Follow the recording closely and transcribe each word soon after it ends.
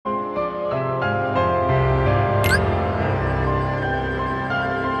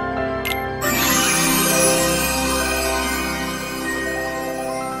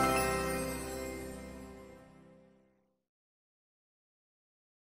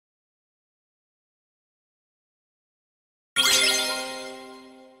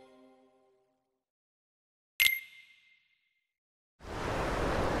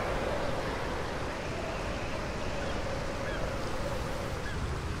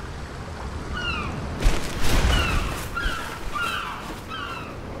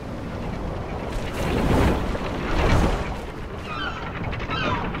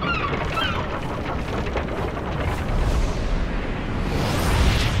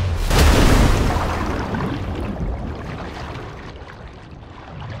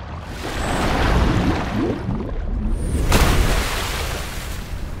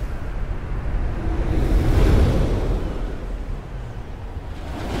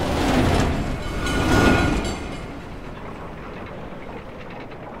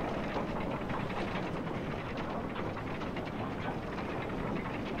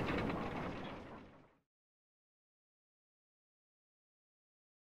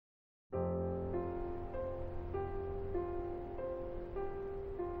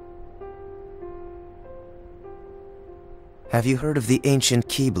Have you heard of the ancient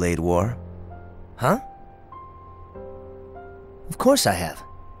Keyblade War? Huh? Of course I have.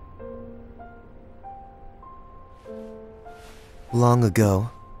 Long ago,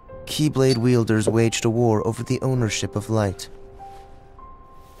 Keyblade wielders waged a war over the ownership of light.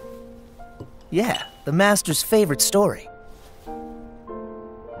 Yeah, the Master's favorite story.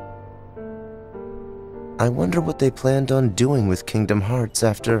 I wonder what they planned on doing with Kingdom Hearts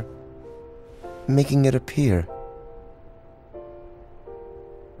after making it appear.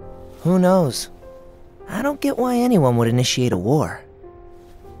 Who knows? I don't get why anyone would initiate a war.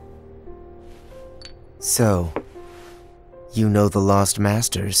 So, you know the Lost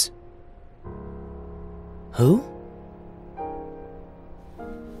Masters? Who?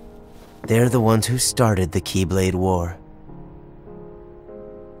 They're the ones who started the Keyblade War.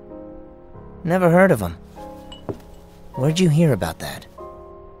 Never heard of them. Where'd you hear about that?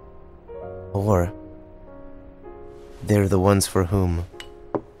 Or, they're the ones for whom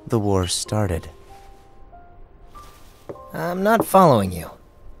the war started. I'm not following you.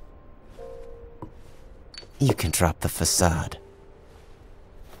 You can drop the facade.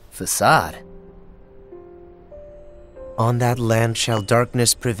 Facade? On that land shall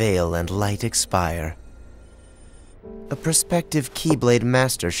darkness prevail and light expire. A prospective Keyblade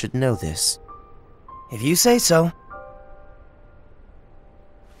Master should know this. If you say so.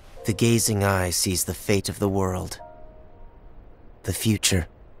 The gazing eye sees the fate of the world. The future.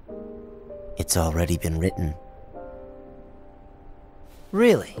 It's already been written.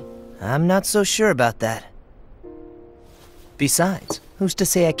 Really? I'm not so sure about that. Besides, who's to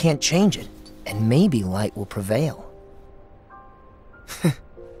say I can't change it? And maybe light will prevail.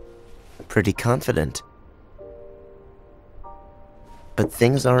 Pretty confident. But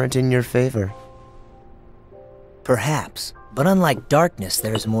things aren't in your favor. Perhaps, but unlike darkness,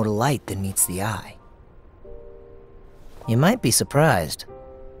 there is more to light than meets the eye. You might be surprised.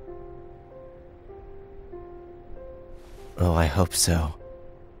 Oh, I hope so.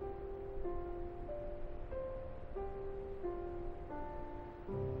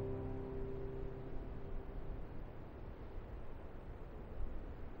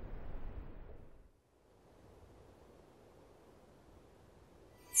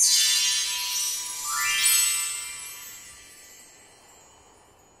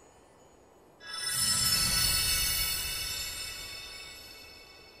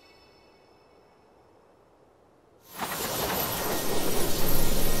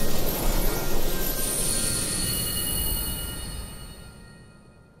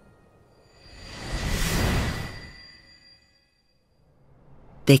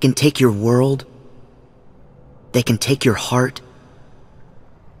 They can take your world. They can take your heart.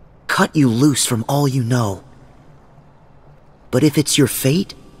 Cut you loose from all you know. But if it's your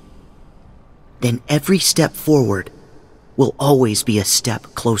fate, then every step forward will always be a step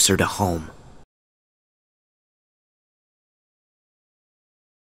closer to home.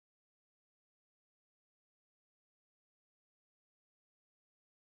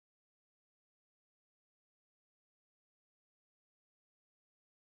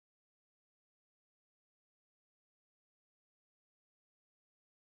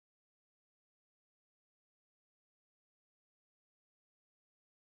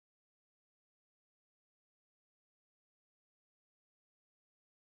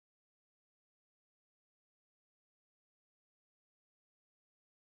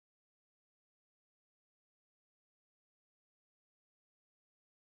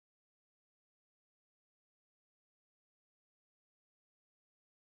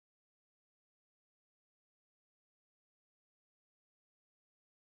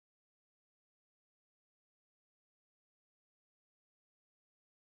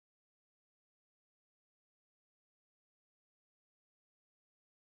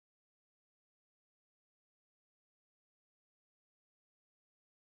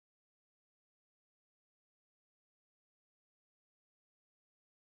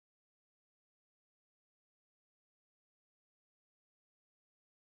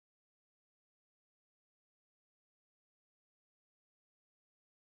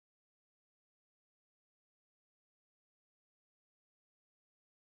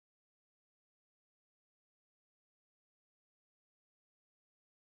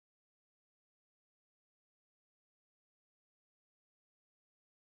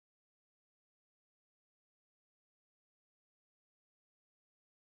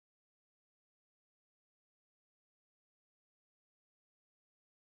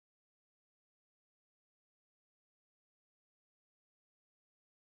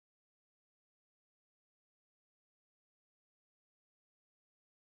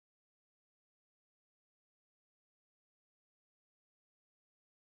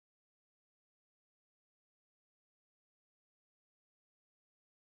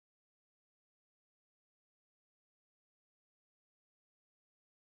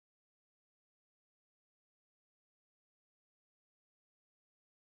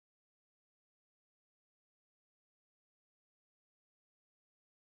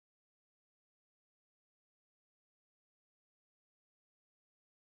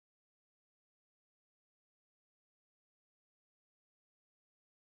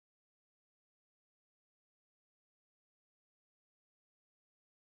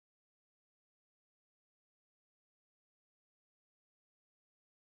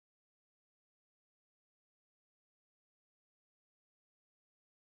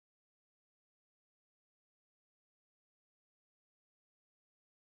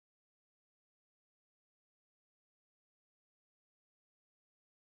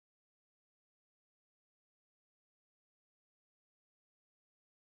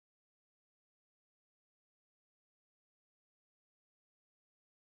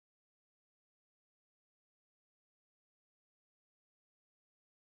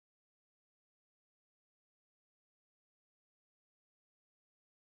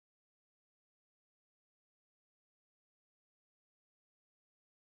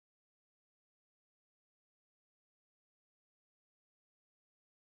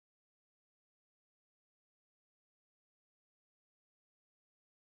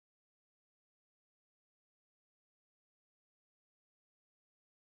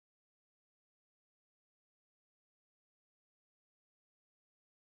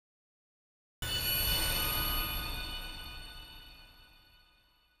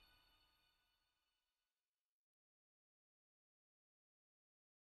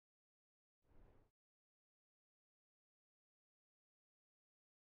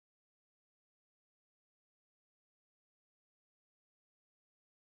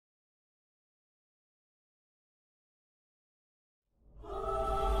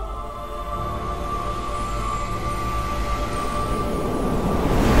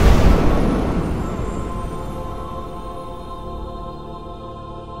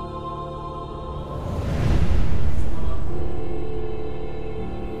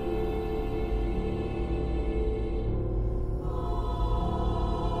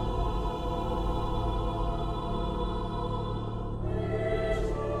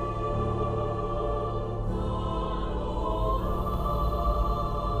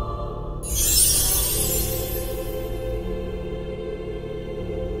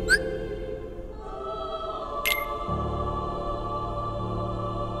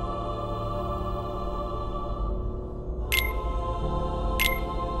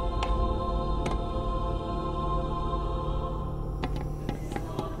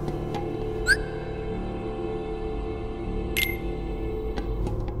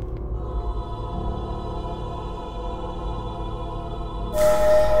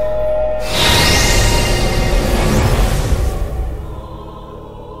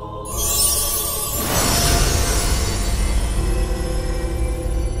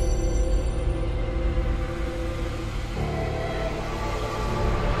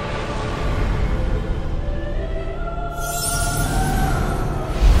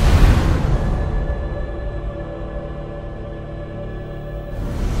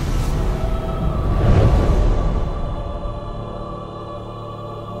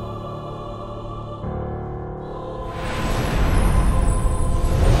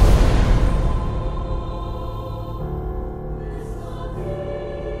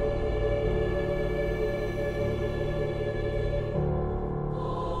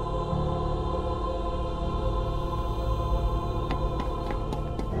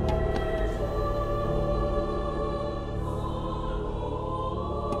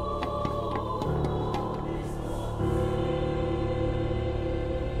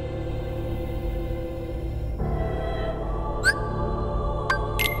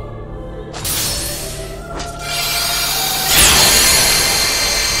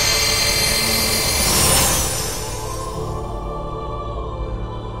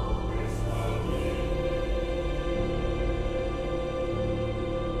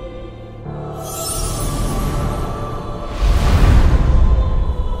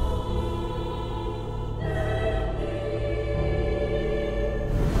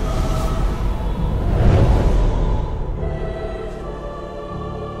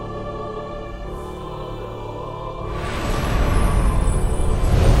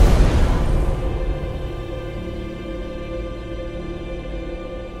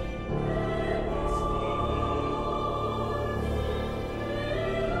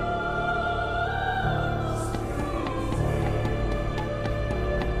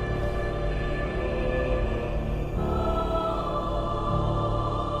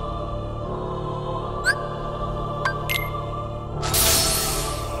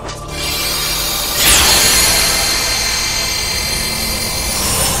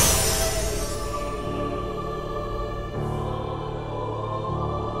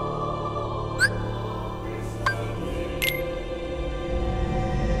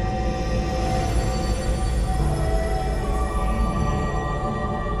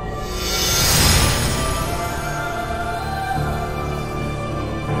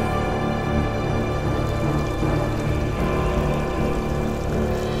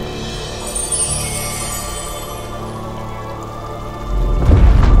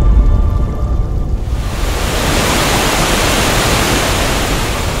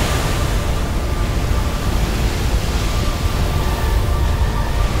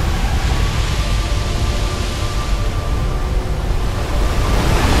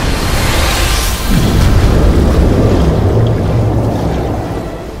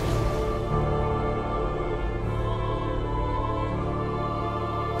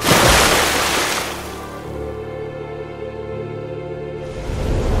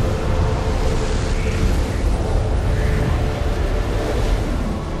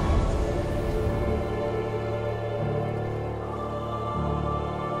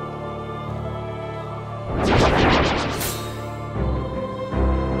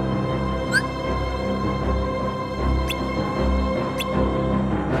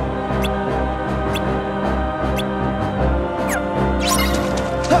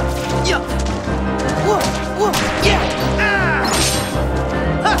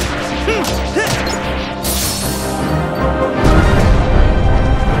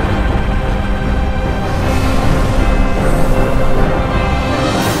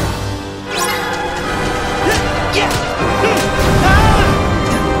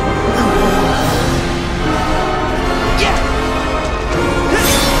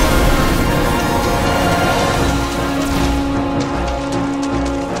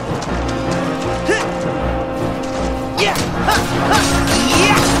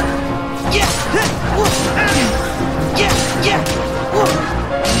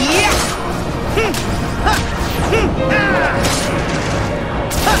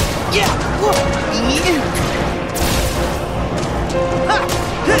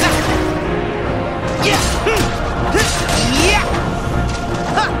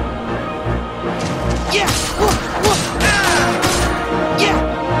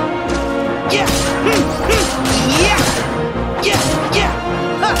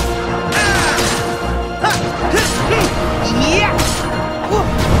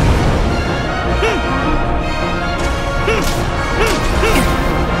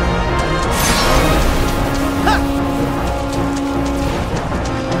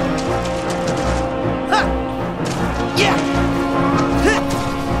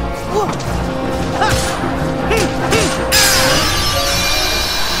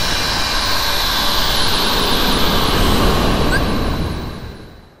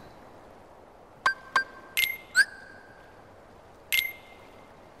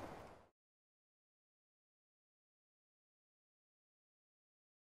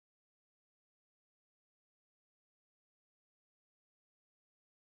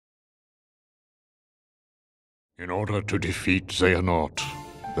 In order to defeat Xehanort,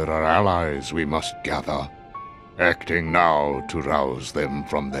 there are allies we must gather, acting now to rouse them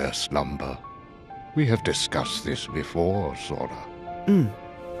from their slumber. We have discussed this before, Sora.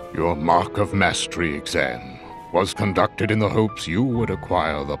 Your Mark of Mastery exam was conducted in the hopes you would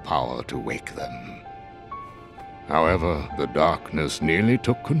acquire the power to wake them. However, the darkness nearly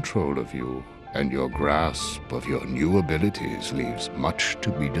took control of you, and your grasp of your new abilities leaves much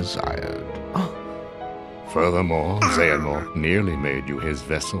to be desired. Furthermore, Xehanort nearly made you his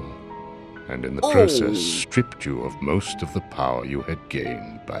vessel, and in the process stripped you of most of the power you had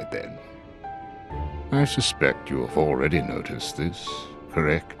gained by then. I suspect you have already noticed this,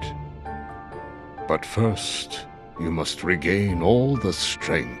 correct? But first, you must regain all the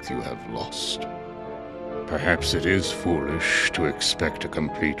strength you have lost. Perhaps it is foolish to expect a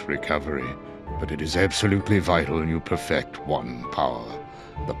complete recovery, but it is absolutely vital you perfect one power,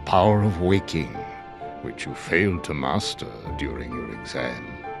 the power of waking, which you failed to master during your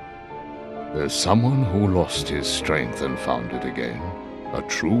exam. There's someone who lost his strength and found it again, a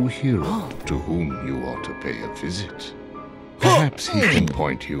true hero to whom you ought to pay a visit. Perhaps he can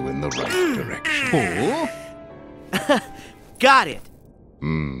point you in the right direction. Got it!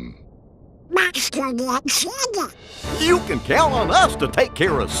 Master Saga. You can count on us to take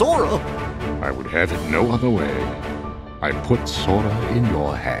care of Sora. I would have it no other way. I put Sora in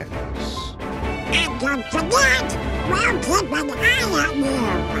your hands. And don't forget, we'll keep an eye on you.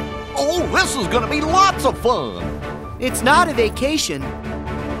 Oh, this is gonna be lots of fun. It's not a vacation.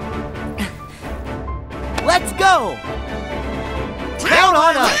 Let's go! Count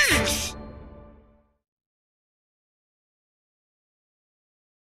on us!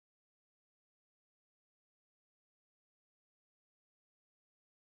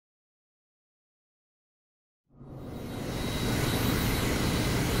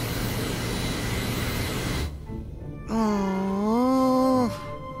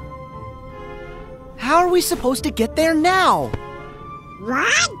 How are we supposed to get there now?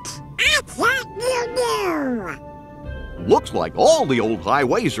 What? I thought you knew. Looks like all the old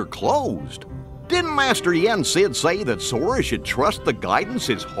highways are closed. Didn't Master Yen Sid say that Sora should trust the guidance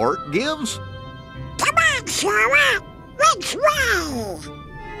his heart gives? Come on, Sora. Which way?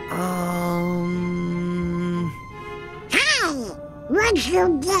 Hey, would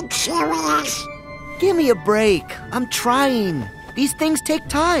you get serious? Give me a break. I'm trying. These things take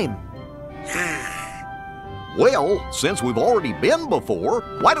time. Well, since we've already been before,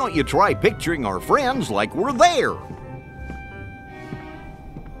 why don't you try picturing our friends like we're there?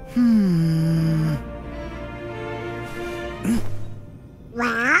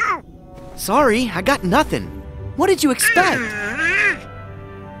 Well? Sorry, I got nothing. What did you expect?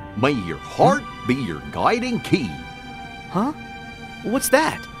 May your heart be your guiding key. Huh? What's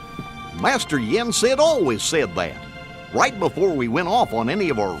that? Master Yen Sid always said that, right before we went off on any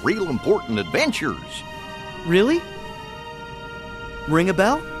of our real important adventures. Really? Ring a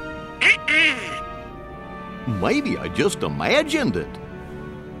bell? Maybe I just imagined it.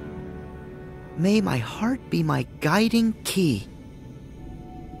 May my heart be my guiding key.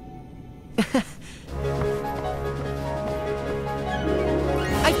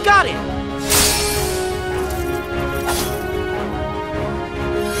 I got it!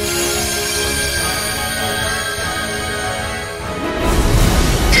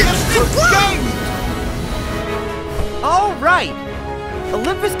 All right!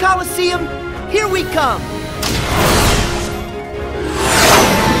 Olympus Coliseum, here we come!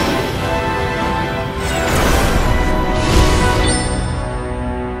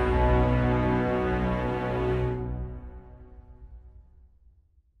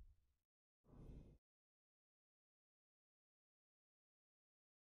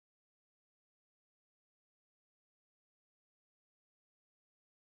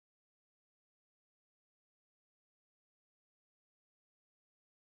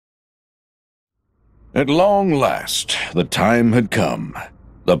 At long last, the time had come.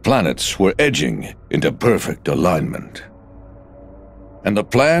 The planets were edging into perfect alignment. And the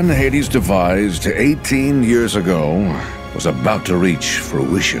plan Hades devised 18 years ago was about to reach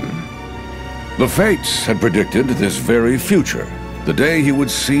fruition. The Fates had predicted this very future, the day he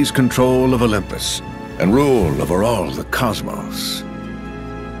would seize control of Olympus and rule over all the cosmos.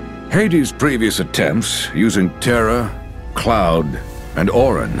 Hades' previous attempts using Terra, Cloud, and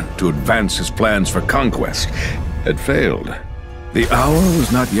Orin to advance his plans for conquest had failed. The hour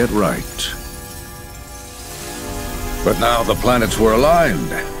was not yet right. But now the planets were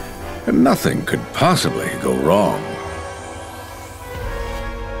aligned, and nothing could possibly go wrong.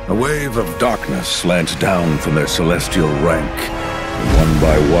 A wave of darkness slant down from their celestial rank, One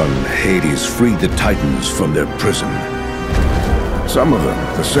by one, Hades freed the Titans from their prison. Some of them,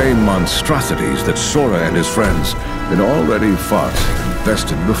 the same monstrosities that Sora and his friends had already fought and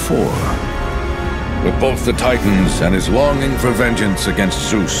bested before. With both the Titans and his longing for vengeance against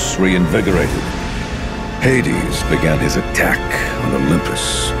Zeus reinvigorated, Hades began his attack on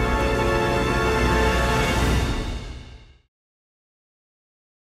Olympus.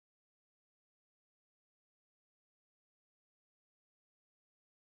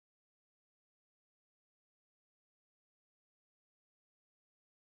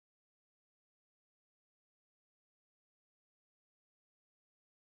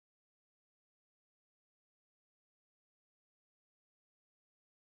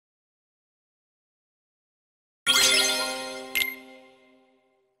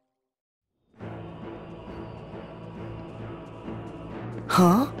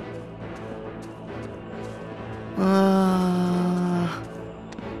 Huh?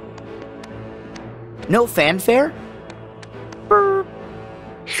 No fanfare? Huh?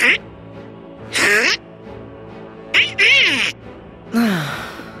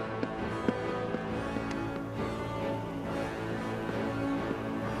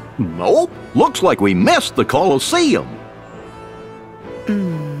 Nope. Looks like we missed the Colosseum.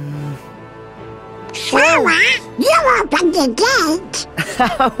 Sora, you opened the gate.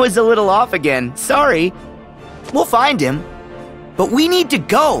 I was a little off again. Sorry. We'll find him. But we need to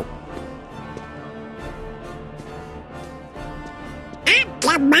go. Up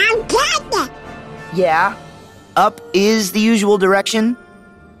the mountain. Yeah. Up is the usual direction.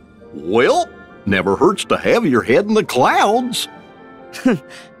 Well, never hurts to have your head in the clouds.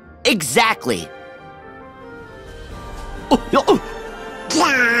 Exactly. Yeah.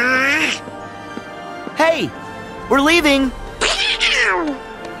 Hey, we're leaving. Pow.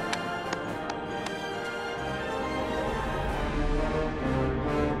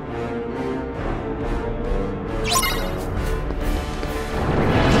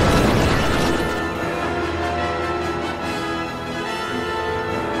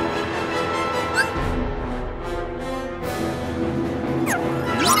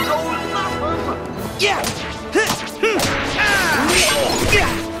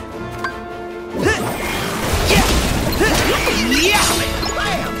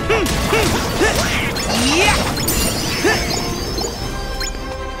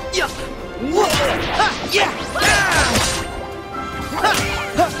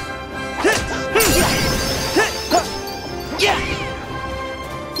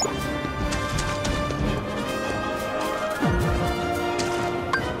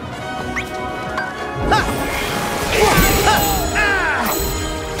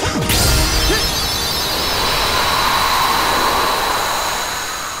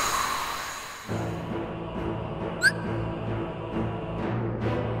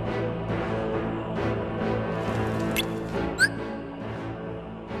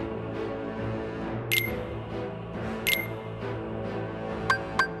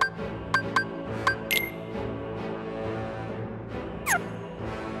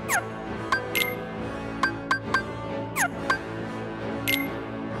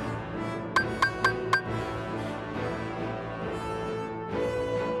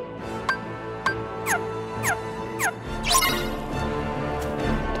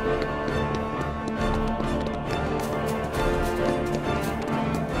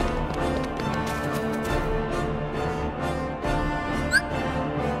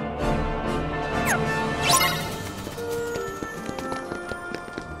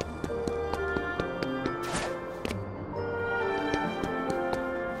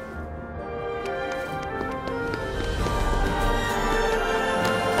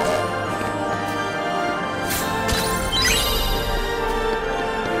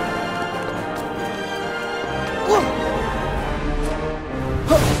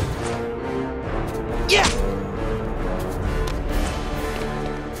 Yeah.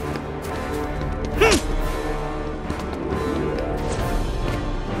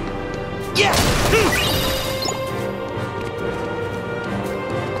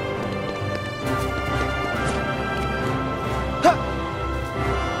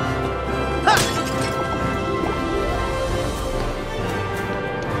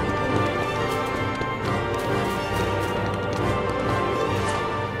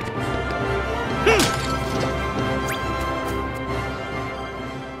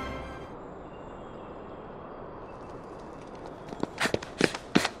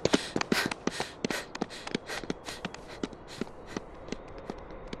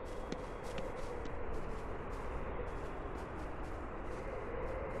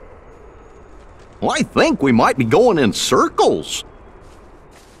 I think we might be going in circles.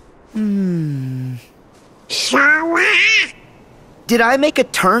 Sora? Did I make a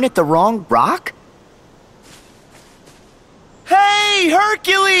turn at the wrong rock? Hey,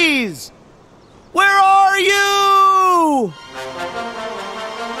 Hercules! Where are you?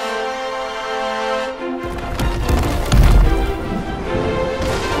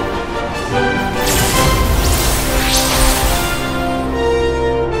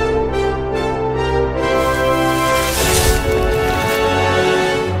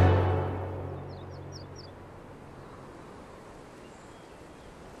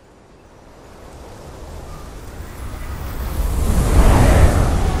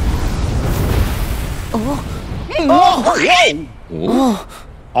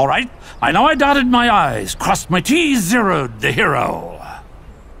 All right, I know I dotted my I's, crossed my T's, zeroed the hero.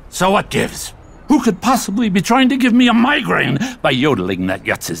 So what gives? Who could possibly be trying to give me a migraine by yodeling that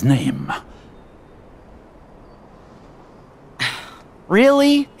Yutz's name?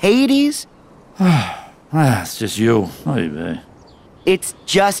 Really? Hades? It's just you. Oy vey. It's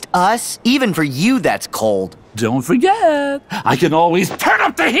just us? Even for you, that's cold. Don't forget, I can always turn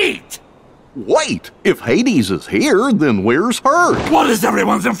up the heat! Wait, if Hades is here, then where's her? What is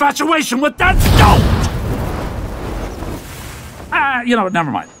everyone's infatuation with that stone? You know what,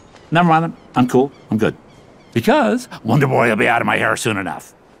 never mind. Never mind, I'm cool, I'm good. Because Wonder Boy will be out of my hair soon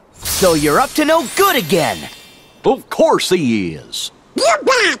enough. So you're up to no good again! Of course he is. You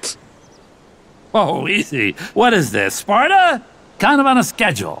bet! Oh, easy. What is this, Sparta? Kind of on a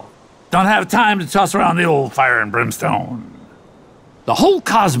schedule. Don't have time to toss around the old fire and brimstone. The whole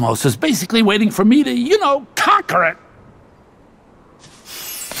cosmos is basically waiting for me to, conquer it.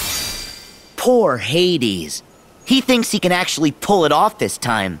 Poor Hades. He thinks he can actually pull it off this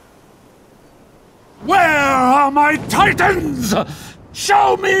time. Where are my titans?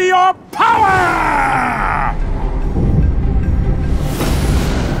 Show me your power!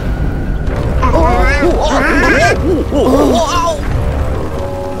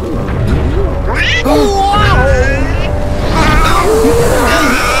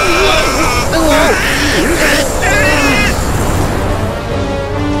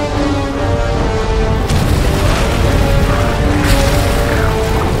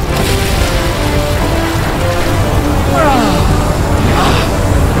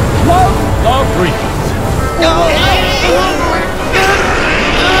 Love the breeze.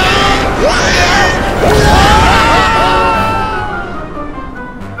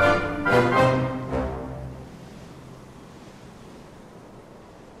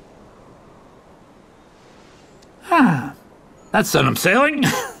 That sent him sailing.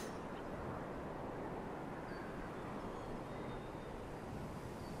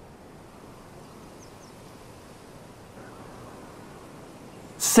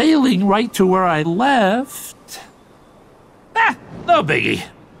 Sailing right to where I left. No biggie.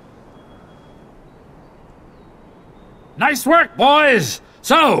 Nice work, boys.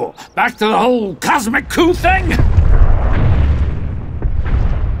 So, back to the whole cosmic coup thing?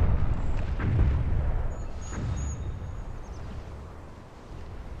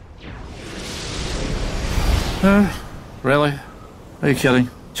 Really? Are you kidding?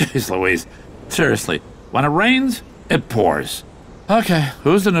 Jeez Louise. Seriously, when it rains, it pours. Okay,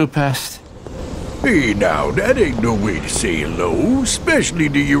 who's the new pest? Hey now, that ain't no way to say hello, especially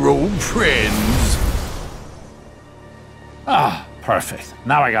to your old friends. Ah, perfect.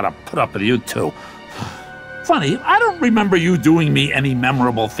 Now I gotta put up with you too. Funny, I don't remember you doing me any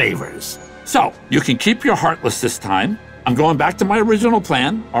memorable favors. So, you can keep your Heartless this time. I'm going back to my original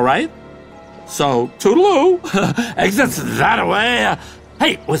plan, all right? So, toodaloo. Exits that away.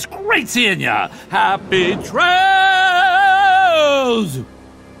 Hey, it was great seeing ya. Happy trails!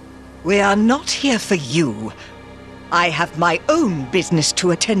 We are not here for you. I have my own business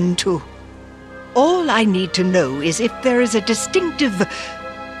to attend to. All I need to know is if there is a distinctive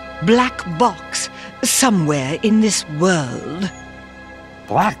black box somewhere in this world.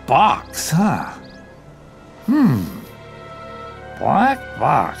 Black box, huh? Black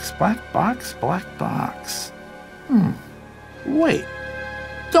box, black box, black box. Wait.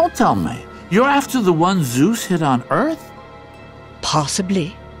 Don't tell me. You're after the one Zeus hit on Earth?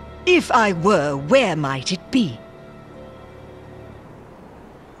 Possibly. If I were, where might it be?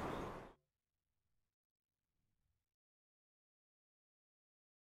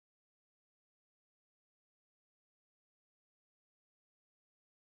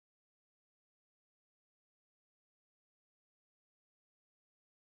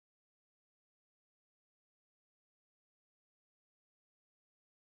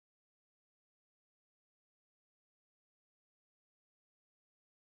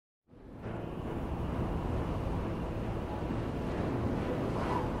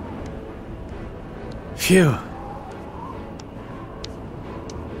 you.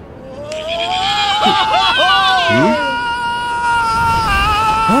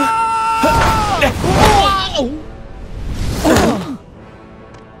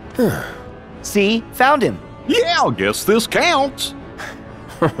 See? Found him. Yeah, I guess this counts.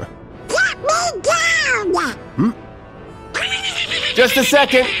 Put me down! Just a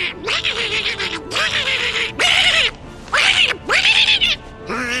second.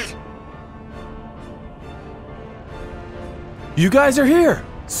 You guys are here.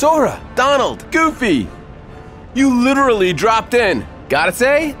 Sora, Donald, Goofy. You literally dropped in. Gotta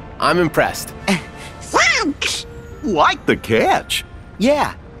say, I'm impressed. Thanks! Like the catch.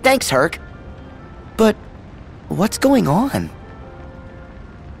 Yeah, thanks, Herc. But what's going on?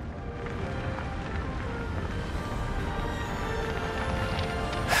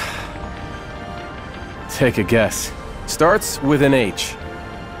 Take a guess. Starts with an H.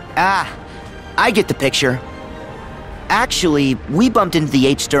 Ah, I get the picture. Actually, we bumped into the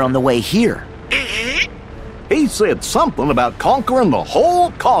H-Star on the way here. He said something about conquering the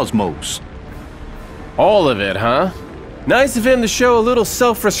whole cosmos. All of it, huh? Nice of him to show a little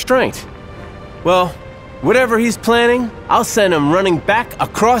self-restraint. Well, whatever he's planning, I'll send him running back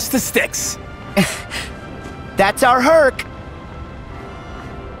across the sticks. That's our Herc.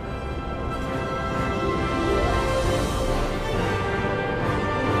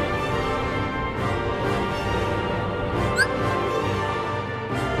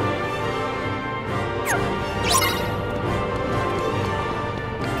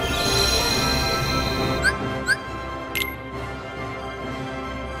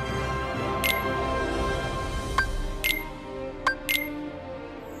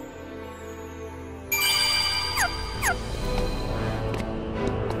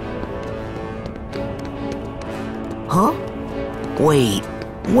 Huh? Wait,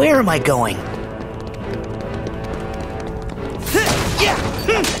 where am I going?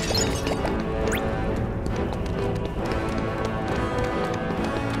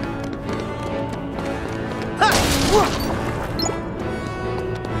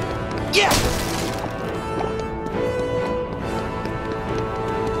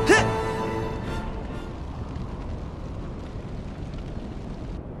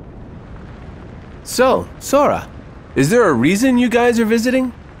 So, Sora, is there a reason you guys are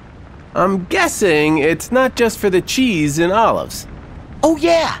visiting? I'm guessing it's not just for the cheese and olives. Oh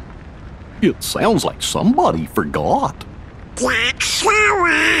yeah! It sounds like somebody forgot. That's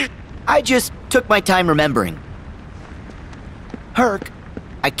Sora! I just took my time remembering. Herc,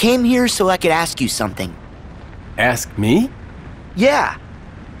 I came here so I could ask you something. Ask me? Yeah.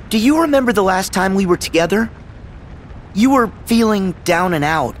 Do you remember the last time we were together? You were feeling down and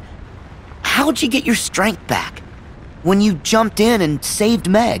out. How'd you get your strength back? When you jumped in and saved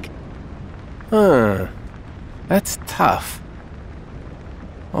Meg? That's tough.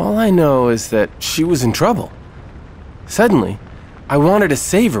 All I know is that she was in trouble. Suddenly, I wanted to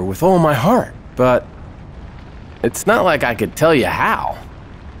save her with all my heart, but it's not like I could tell you how.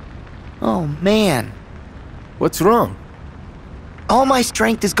 Oh, man. What's wrong? All my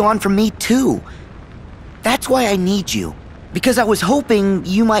strength is gone from me, too. That's why I need you. Because I was hoping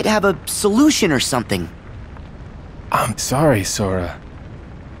you might have a solution or something. I'm sorry, Sora.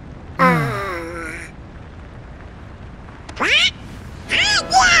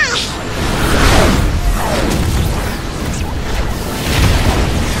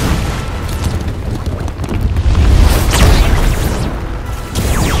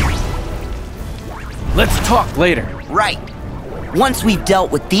 Let's talk later. Right. Once we've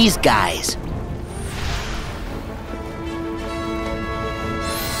dealt with these guys.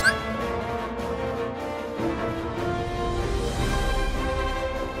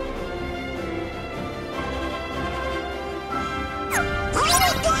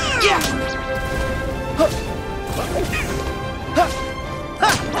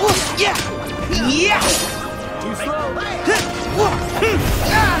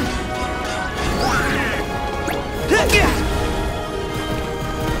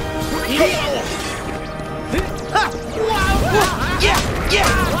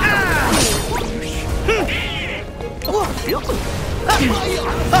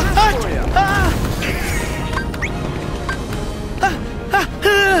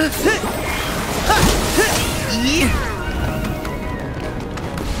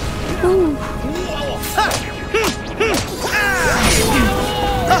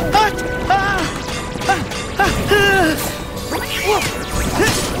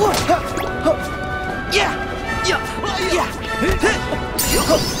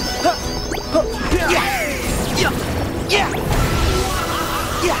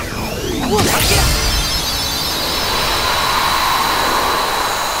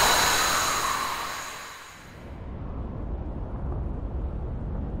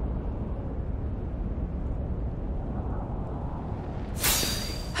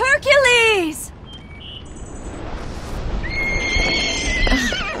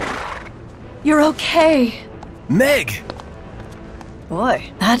 You're okay. Meg!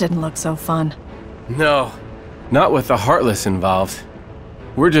 Boy, that didn't look so fun. No, not with the Heartless involved.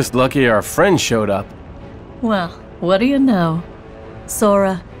 We're just lucky our friend showed up. Well, what do you know?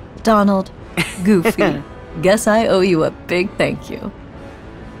 Sora, Donald, Goofy. Guess I owe you a big thank you.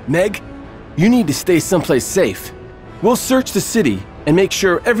 Meg, you need to stay someplace safe. We'll search the city and make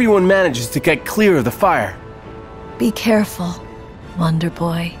sure everyone manages to get clear of the fire. Be careful, Wonder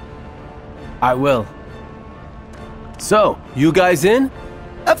Boy. I will. So, you guys in?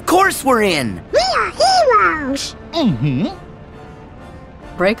 Of course we're in! We are heroes!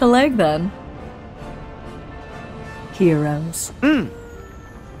 Break a leg then. Heroes.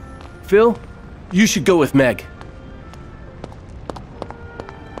 Phil, you should go with Meg.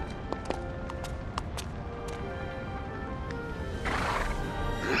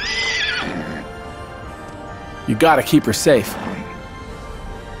 You gotta keep her safe.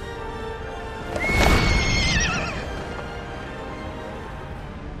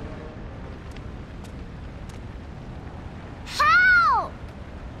 Help!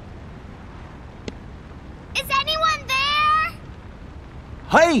 Is anyone there?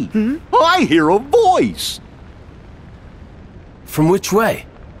 Hey, I hear a voice. From which way?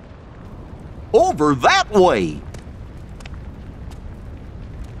 Over that way.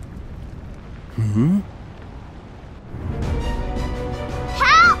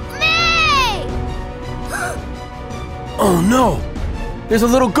 Help me! Oh no! There's a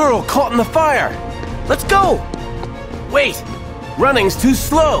little girl caught in the fire! Let's go! Wait! Running's too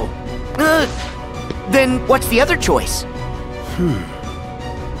slow! Then what's the other choice?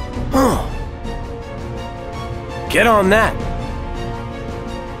 Get on that!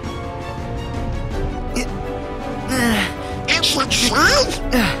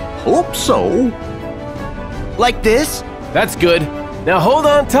 Hope so. Like this? That's good. Now hold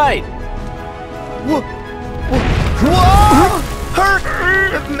on tight! Whoa! Hurt!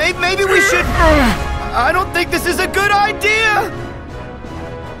 Maybe we should... I don't think this is a good idea!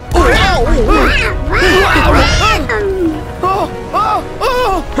 Oh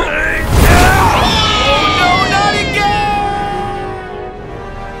no, not again!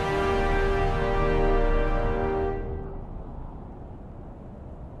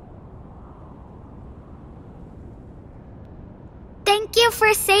 Thank you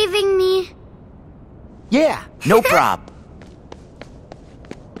for saving me. Yeah, no prob.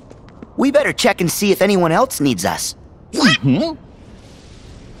 We better check and see if anyone else needs us.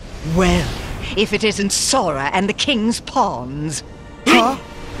 Well, if it isn't Sora and the King's Pawns. Huh?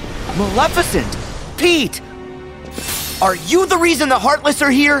 Maleficent! Pete! Are you the reason the Heartless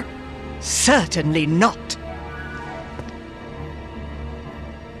are here? Certainly not.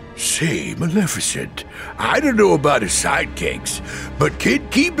 Say, Maleficent, I don't know about his sidekicks, but Kid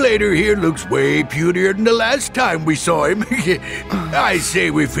Keyblader here looks way putier than the last time we saw him. I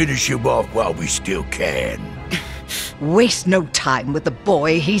say we finish him off while we still can. Waste no time with the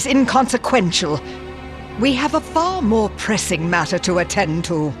boy. He's inconsequential. We have a far more pressing matter to attend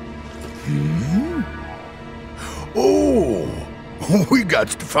to. Oh, we got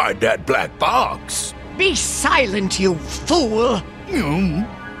to find that black box. Be silent, you fool!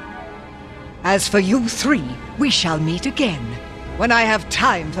 As for you three, we shall meet again, when I have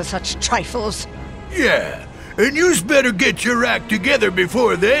time for such trifles. Yeah, and you's better get your act together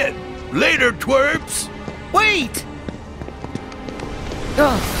before then. Later, twerps! Wait!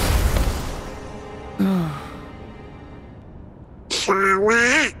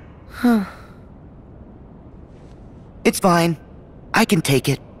 Sora? It's fine. I can take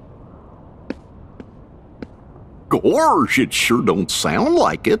it. Gosh, it sure don't sound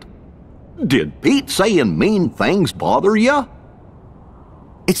like it. Did Pete saying mean things bother you?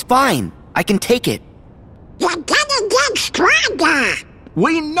 It's fine. I can take it. You're gonna get stronger!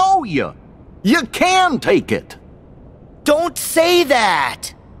 We know you. You can take it. Don't say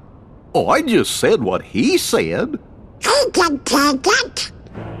that! Oh, I just said what he said. He can take it!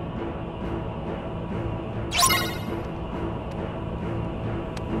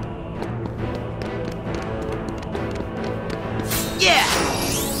 Yeah!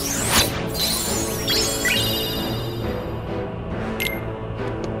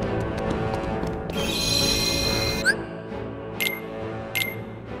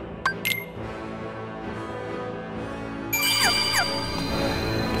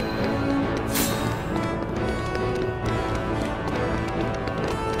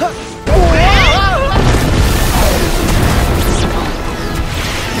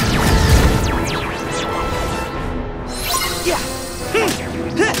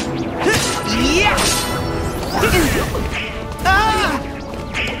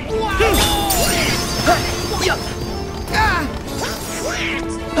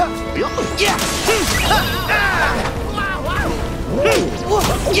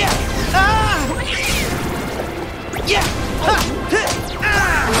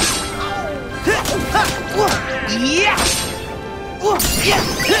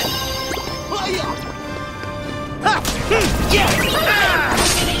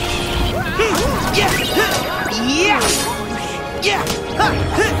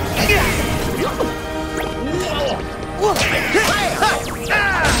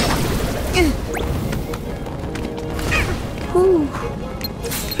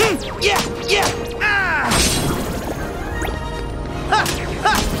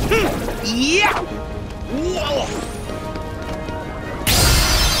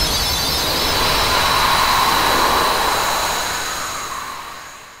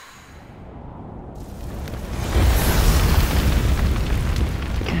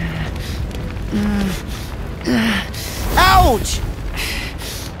 Ouch!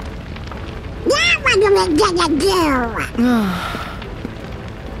 Now what are we gonna do?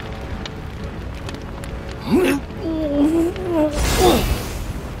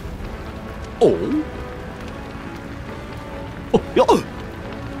 Oh.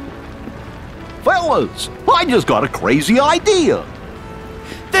 Fellas, I just got a crazy idea.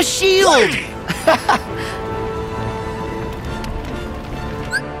 The shield!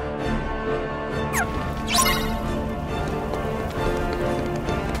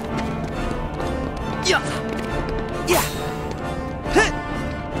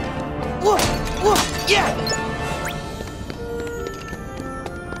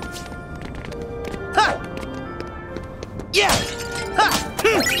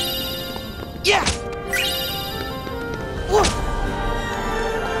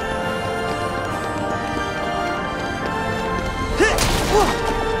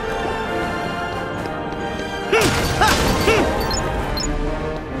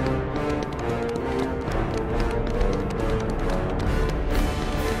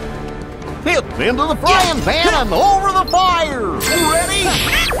 Into the frying pan and over the fire. Ready?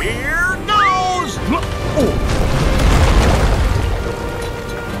 Here goes. Oh.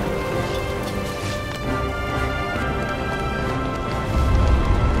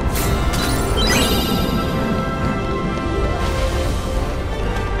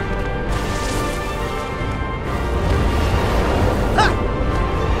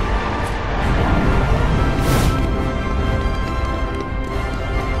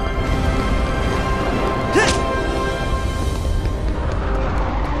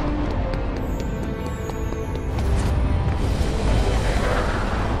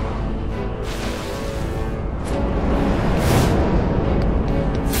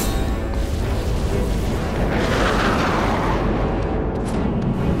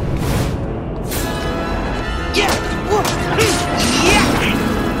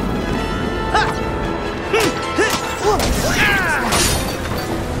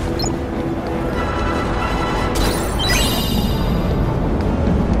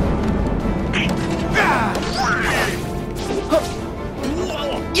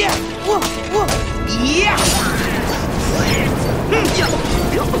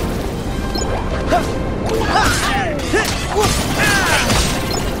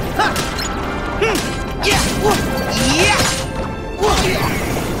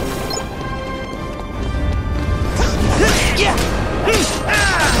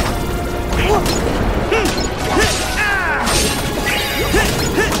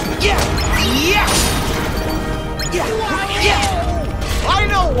 I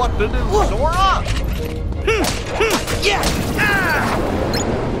know what to do, Sora!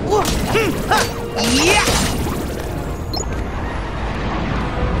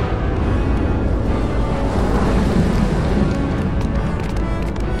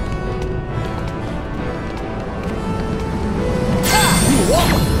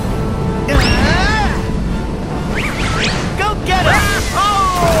 Go get him!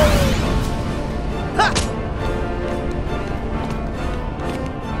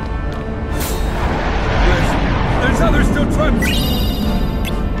 There's others still trapped.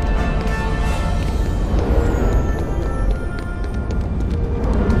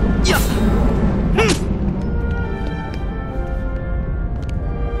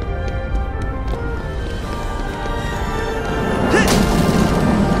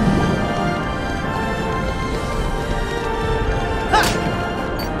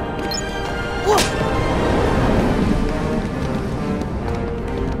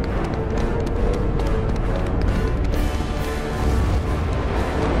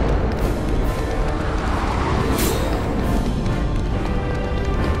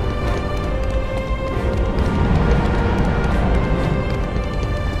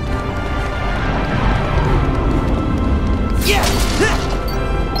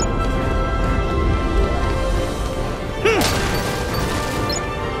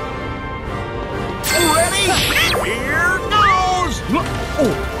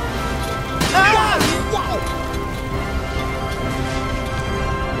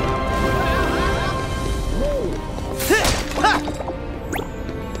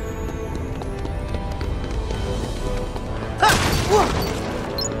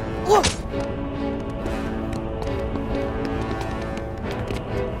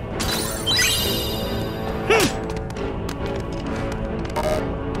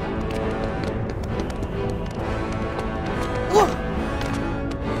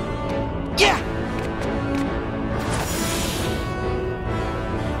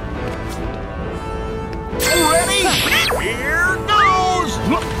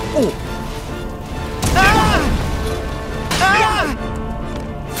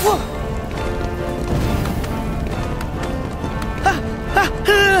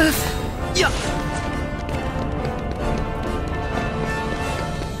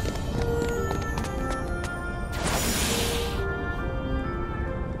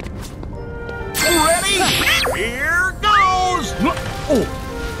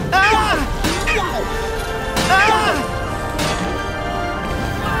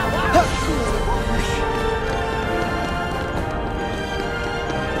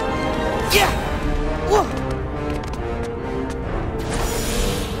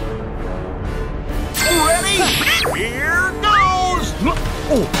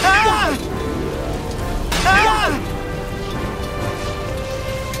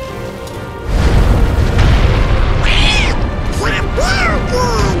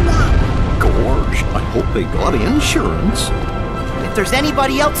 If there's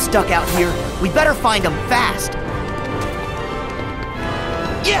anybody else stuck out here, we better find them fast.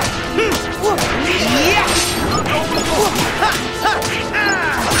 Yeah!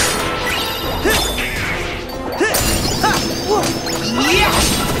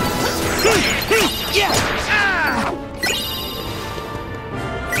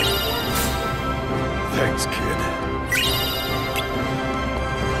 Thanks, kid.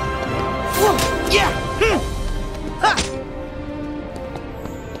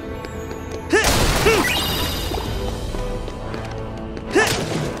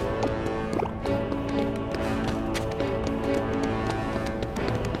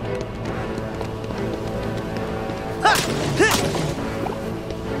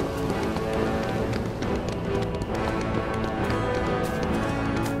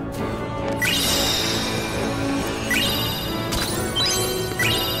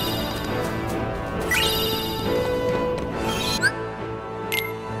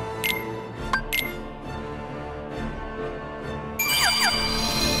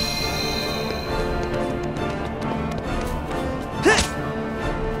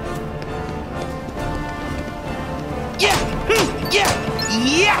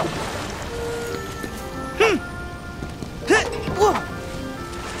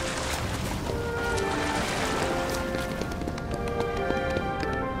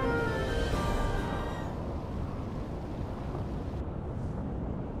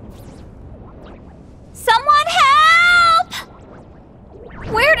 Someone help!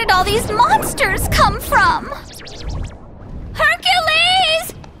 Where did all these monsters come from?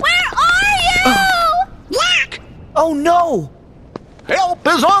 Hercules! Where are you? Yak! Oh no! Help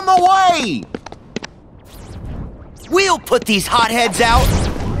is on the way! We'll put these hotheads out!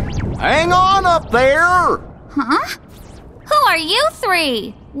 Hang on up there! Huh? Who are you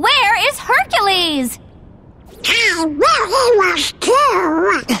three? Where is Hercules? I really was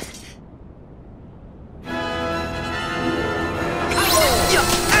too.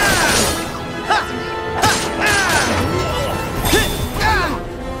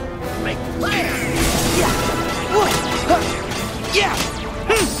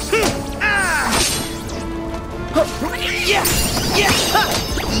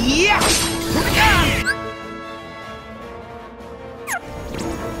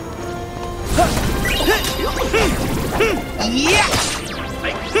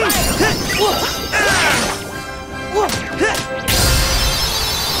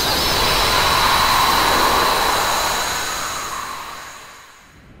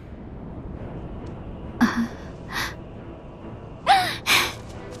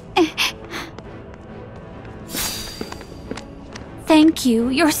 Thank you.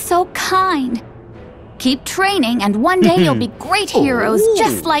 You're so kind. Keep training, and one day you'll be great heroes,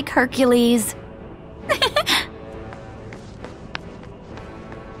 just like Hercules.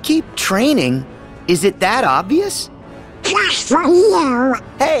 Keep training? Is it that obvious? Just for you.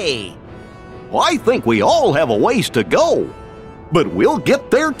 Hey! I think we all have a ways to go, but we'll get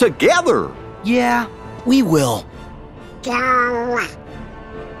there together. Yeah, we will. Go.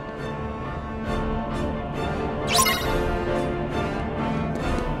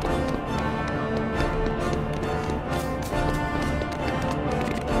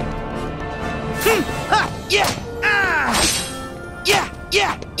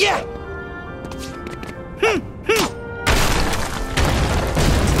 Yeah!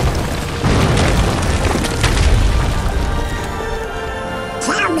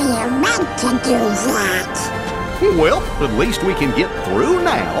 Tell me you meant to do that. Well, at least we can get through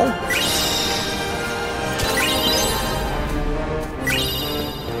now.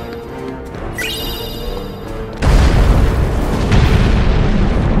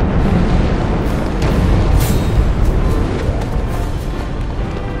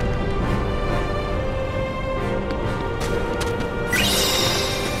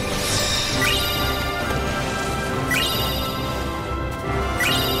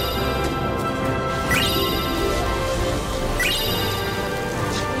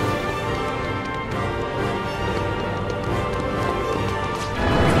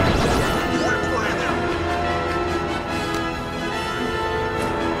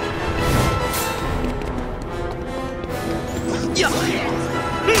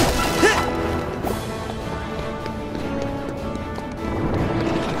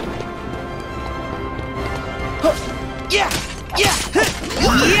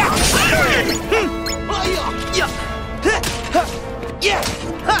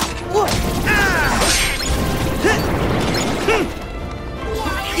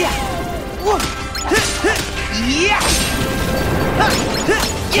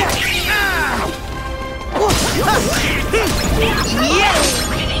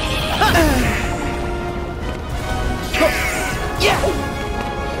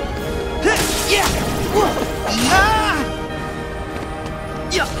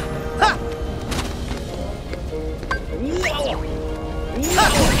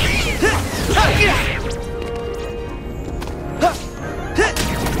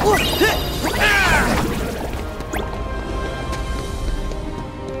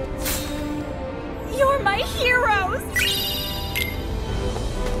 You're my heroes!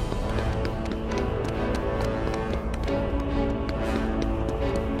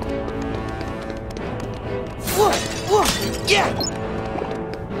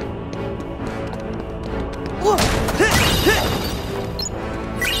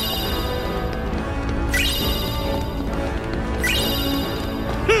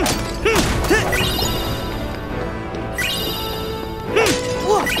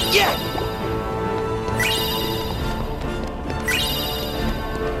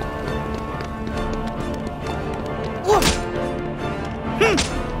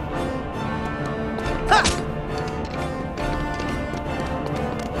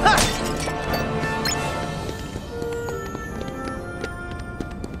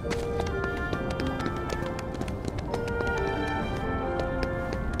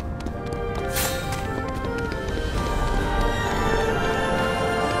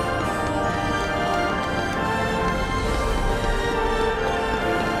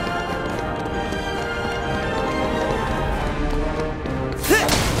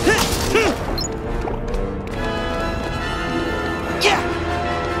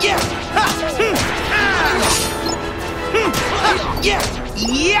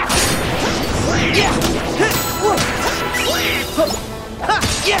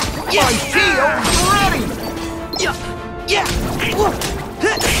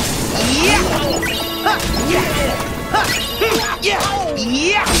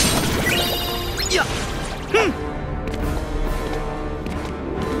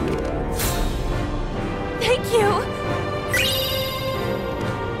 Thank you!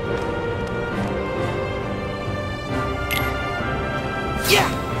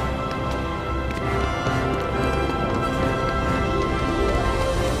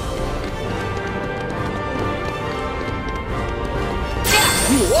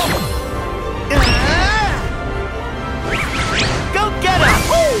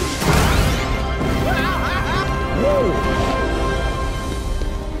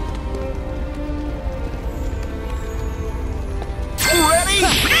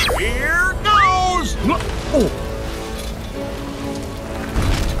 Here goes!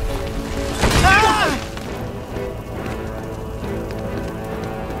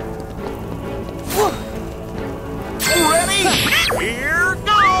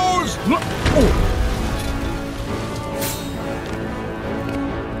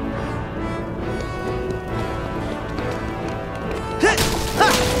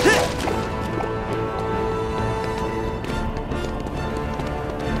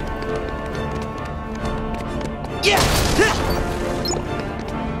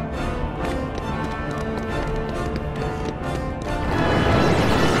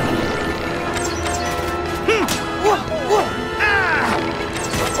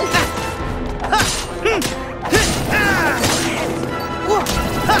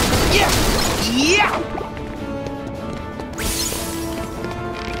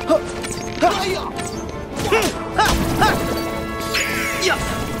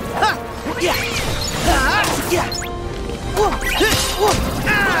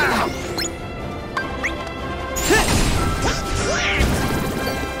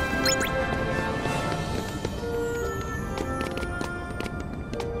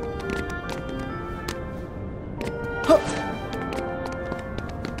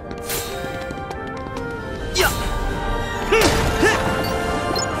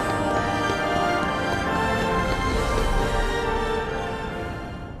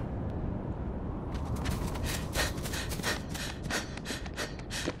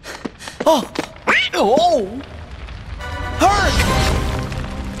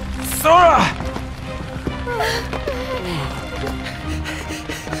 Sora!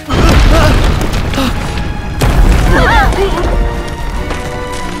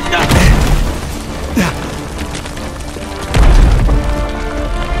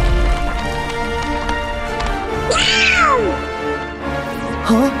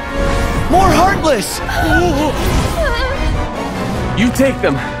 Huh? More Heartless! You take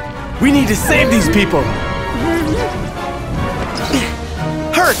them. We need to save these people.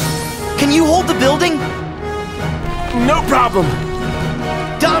 Hurt! Can you hold the building? No problem.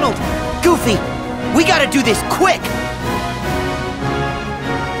 Donald! Goofy! We gotta do this quick!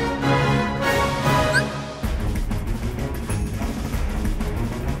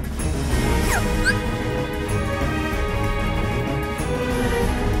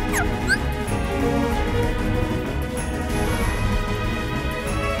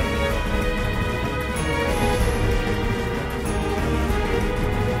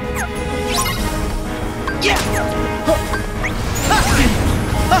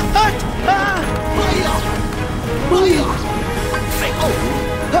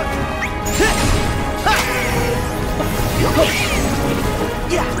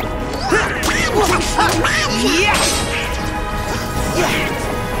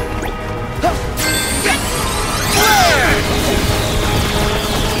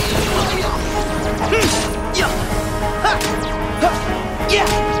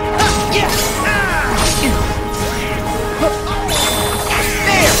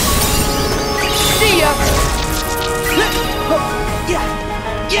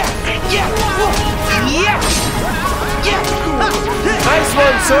 Nice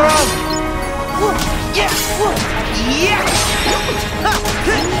one, Sora!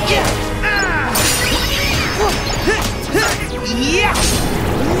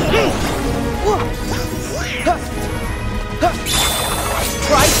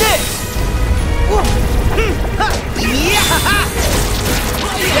 Try this!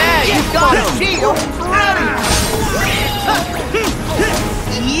 Yeah, you got it! Shield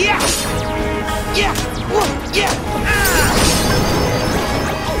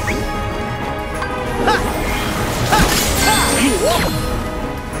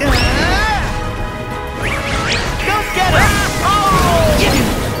Don't get it!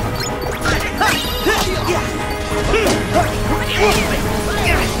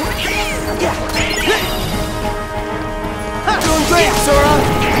 Doing great, Sora!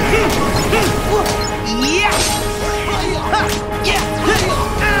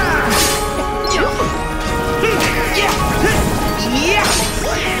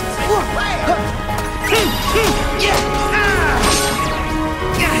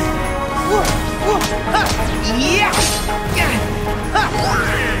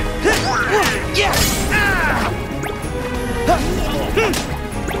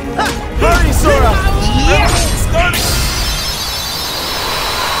 Hurry, Sora! Starting!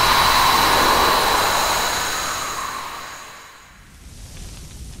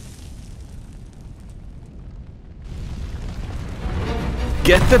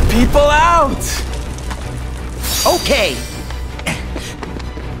 Get the people out! Okay.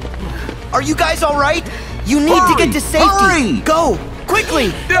 Are you guys all right? You need to get to safety. Hurry! Go,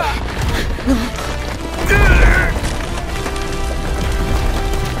 quickly.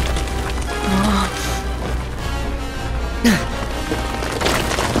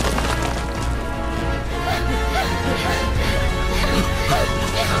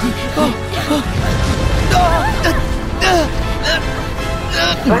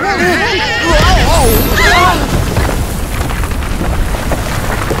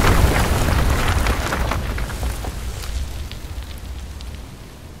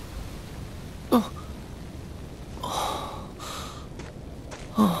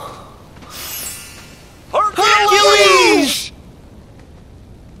 Hercules!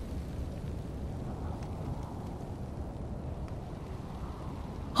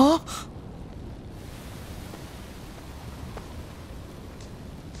 Huh?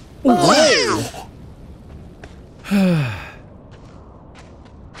 Wow!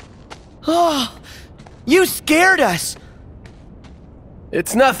 Oh, you scared us!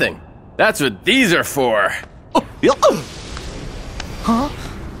 It's nothing. That's what these are for. Huh?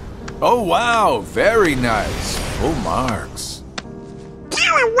 Oh, wow. Very nice. Full marks.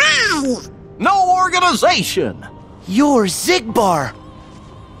 Go away! No organization! You're Zigbar!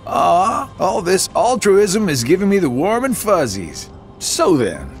 All this altruism is giving me the warm and fuzzies. So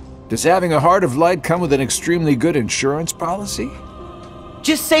then, does having a heart of light come with an extremely good insurance policy?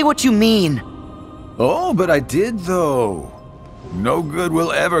 Just say what you mean. Oh, but I did, though. No good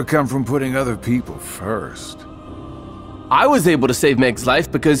will ever come from putting other people first. I was able to save Meg's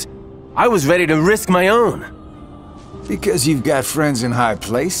life because I was ready to risk my own. Because you've got friends in high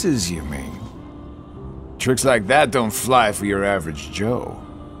places, you mean? Tricks like that don't fly for your average Joe.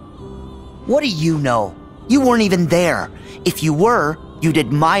 What do you know? You weren't even there. If you were, you'd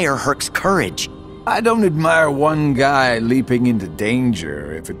admire Herc's courage. I don't admire one guy leaping into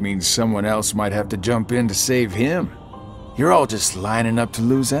danger if it means someone else might have to jump in to save him. You're all just lining up to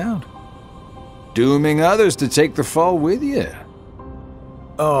lose out. Dooming others to take the fall with you.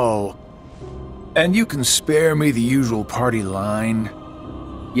 Oh, and you can spare me the usual party line.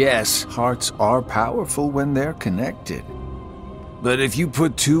 Yes, hearts are powerful when they're connected. But if you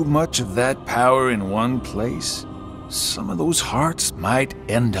put too much of that power in one place, some of those hearts might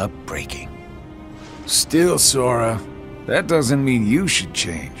end up breaking. Still, Sora, that doesn't mean you should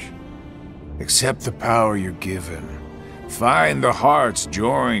change. Accept the power you're given. Find the hearts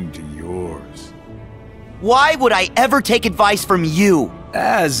joined to yours. Why would I ever take advice from you?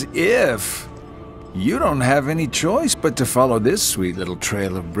 As if. You don't have any choice but to follow this sweet little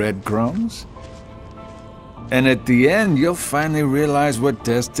trail of breadcrumbs. And at the end, you'll finally realize what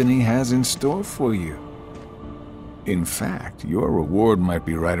destiny has in store for you. In fact, your reward might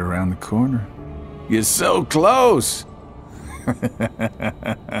be right around the corner. You're so close!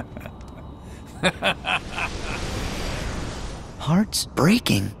 Hearts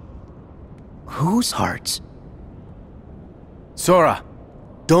breaking? Whose hearts? Sora,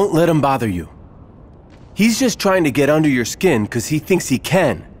 don't let him bother you. He's just trying to get under your skin because he thinks he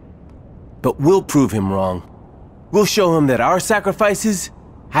can. But we'll prove him wrong. We'll show him that our sacrifices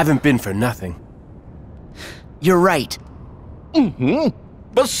haven't been for nothing. You're right. Mm-hmm.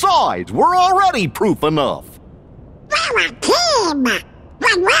 Besides, we're already proof enough. We're a team!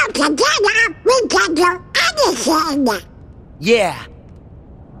 When we're together, we can do anything! Yeah.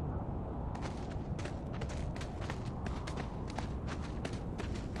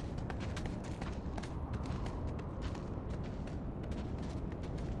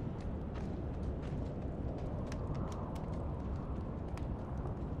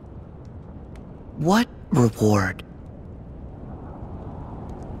 What reward?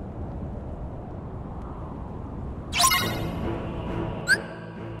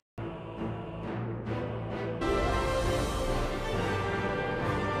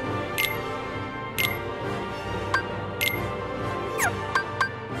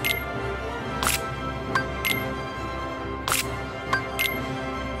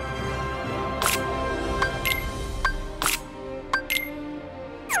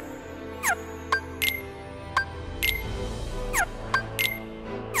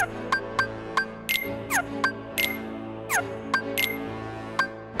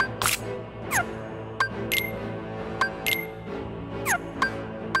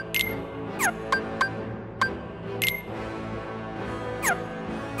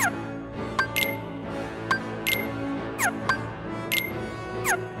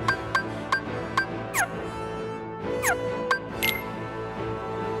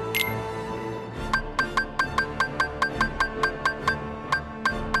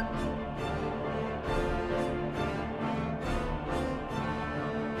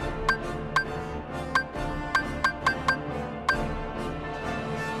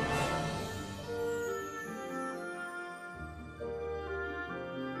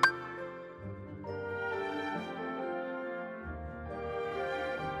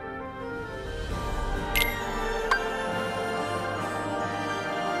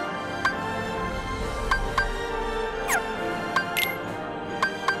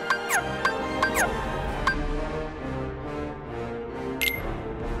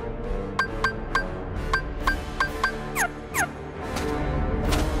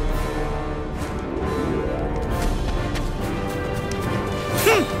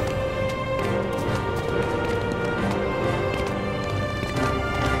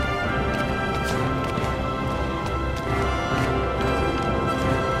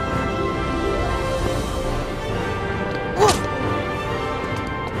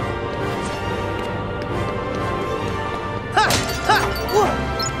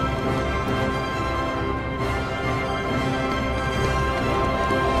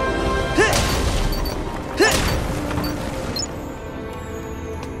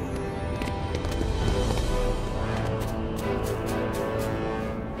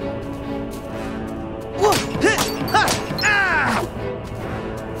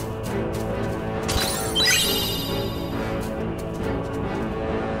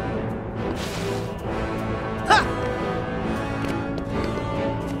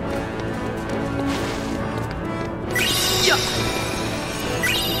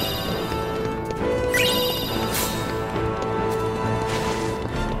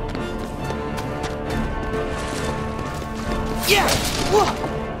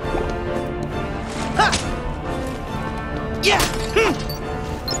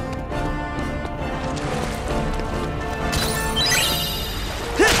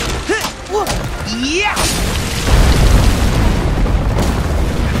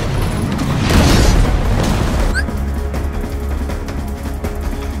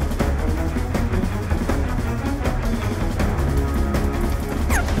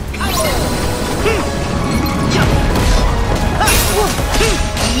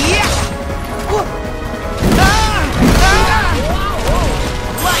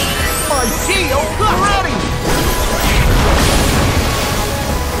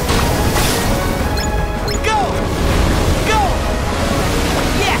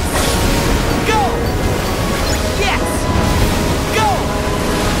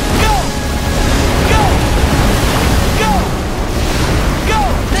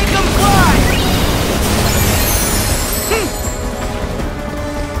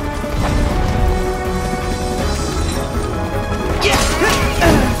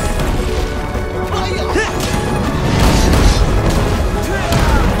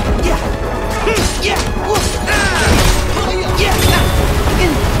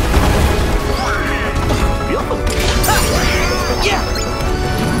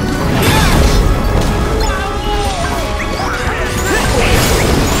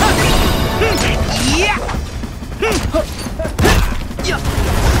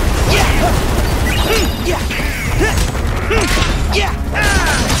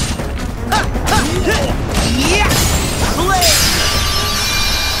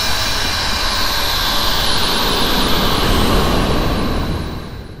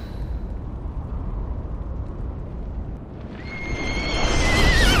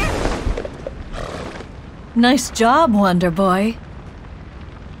 Nice job, Wonder Boy.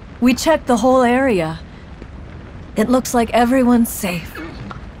 We checked the whole area. It looks like everyone's safe.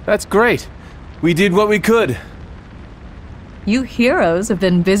 That's great. We did what we could. You heroes have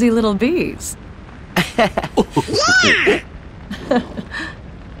been busy little bees. Yeah!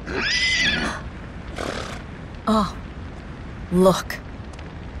 Oh, look.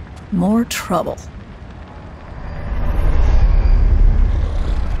 More trouble.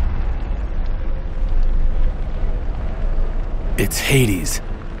 It's Hades.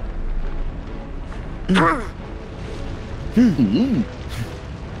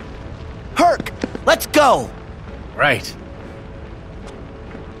 Herc, let's go! Right.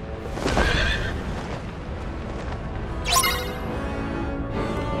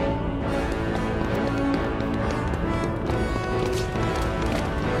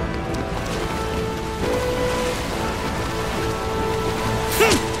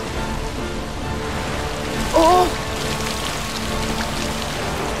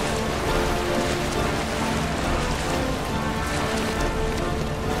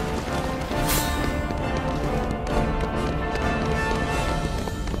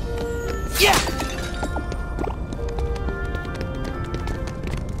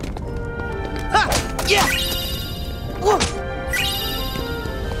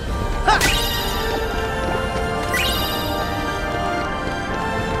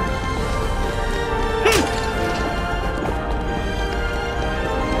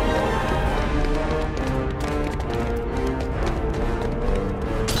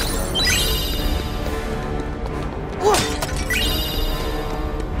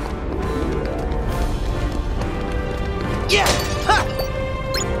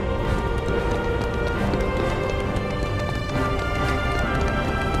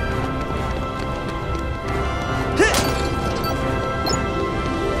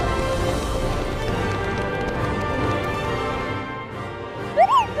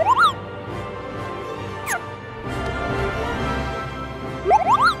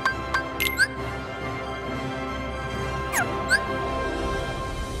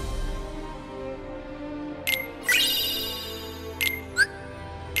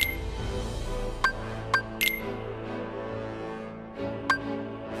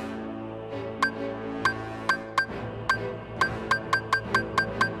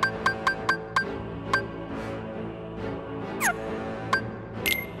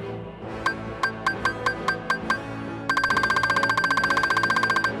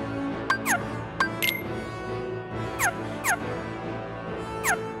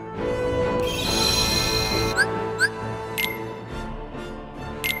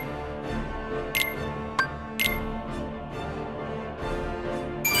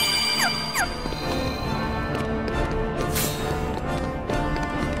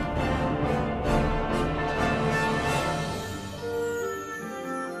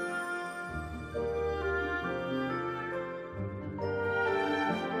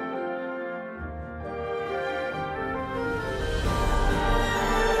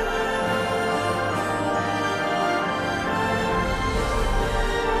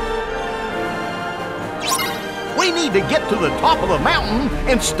 We need to get to the top of the mountain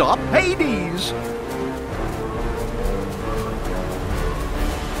and stop Hades.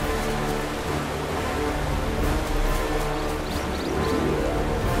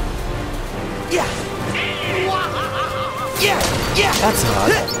 That's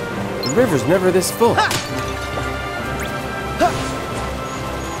odd. The river's never this full.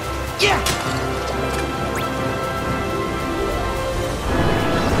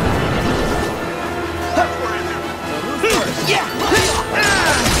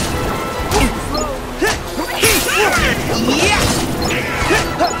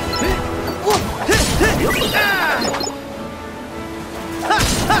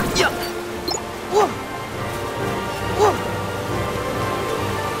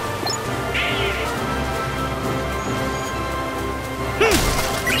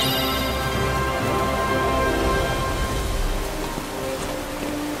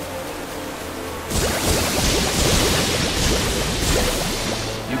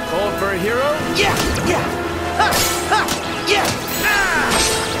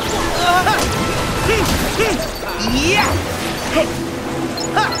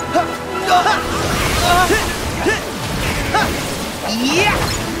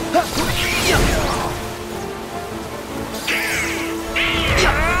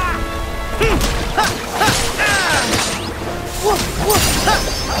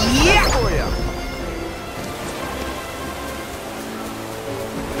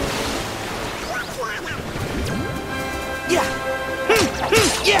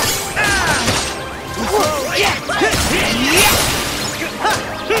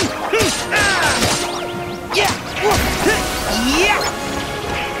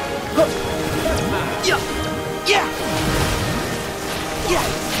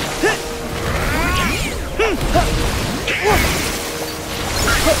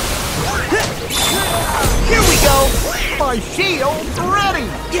 Here we go! My shield's ready!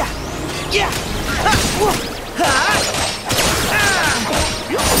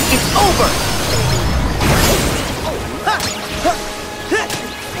 It's over!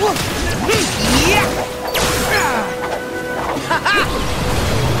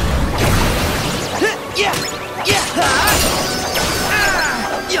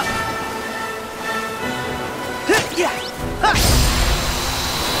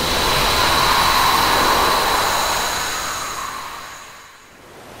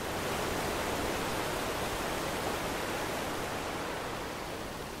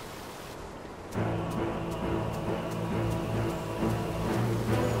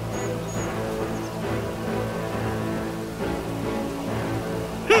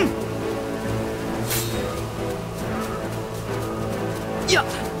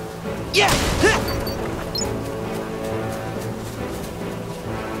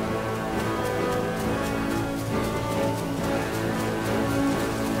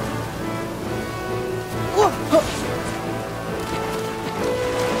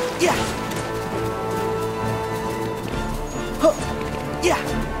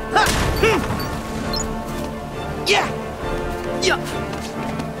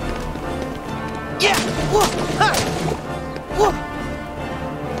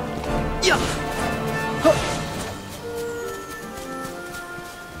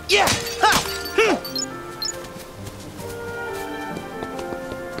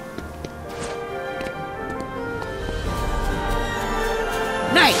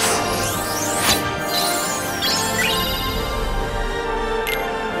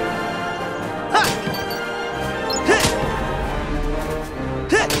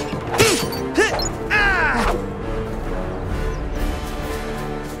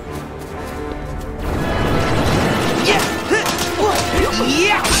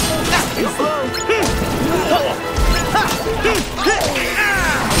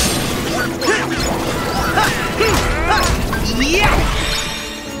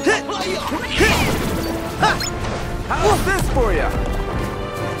 How's this for ya?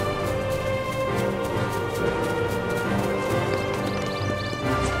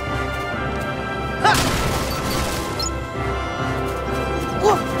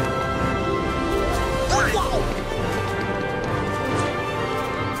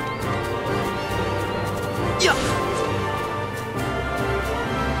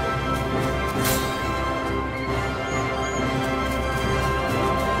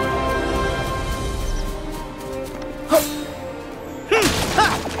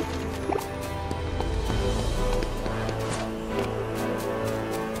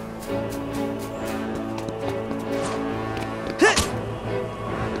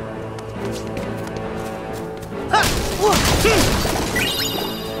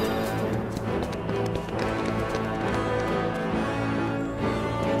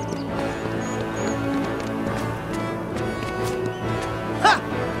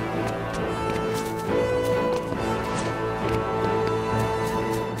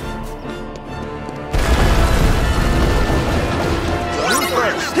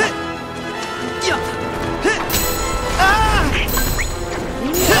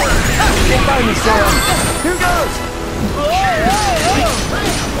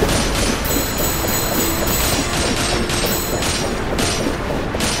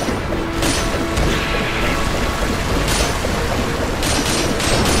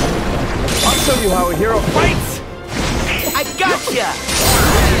 Show you how a hero fights! I gotcha!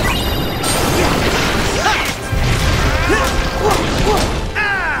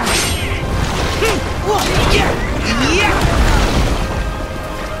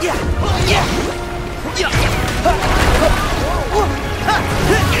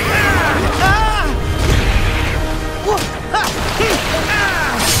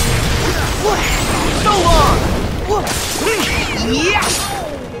 So long!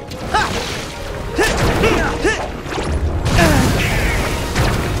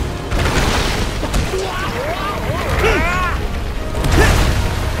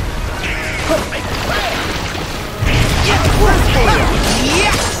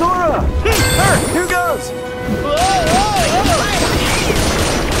 Sora! Here goes!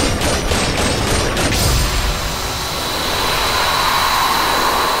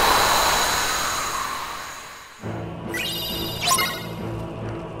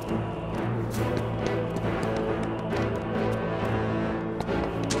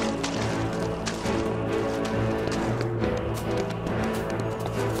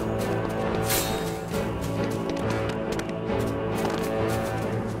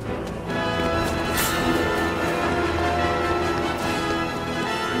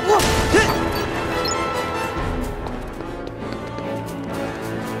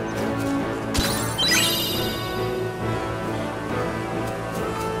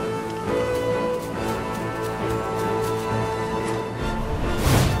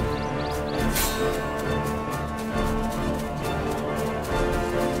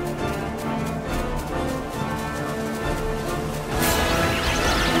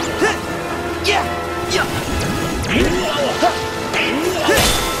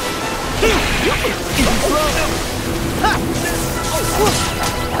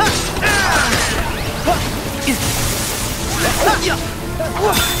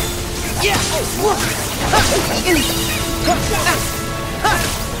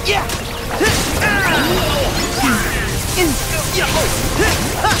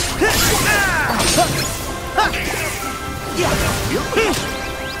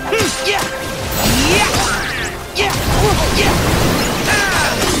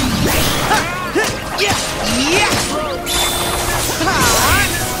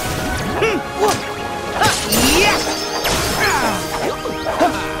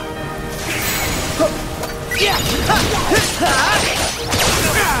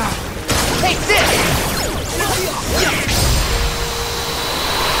 Take this!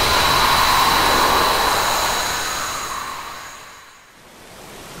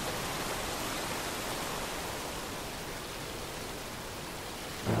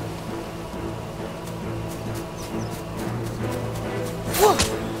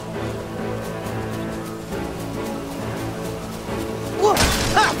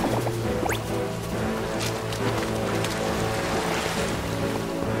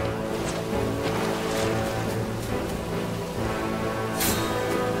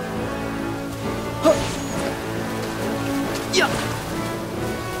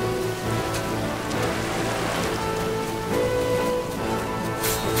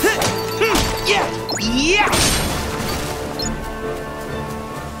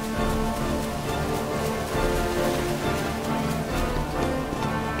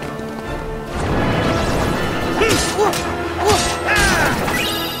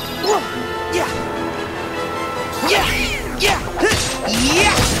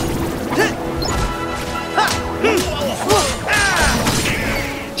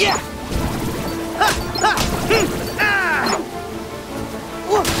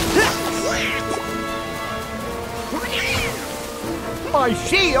 My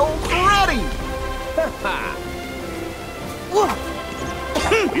shield's ready!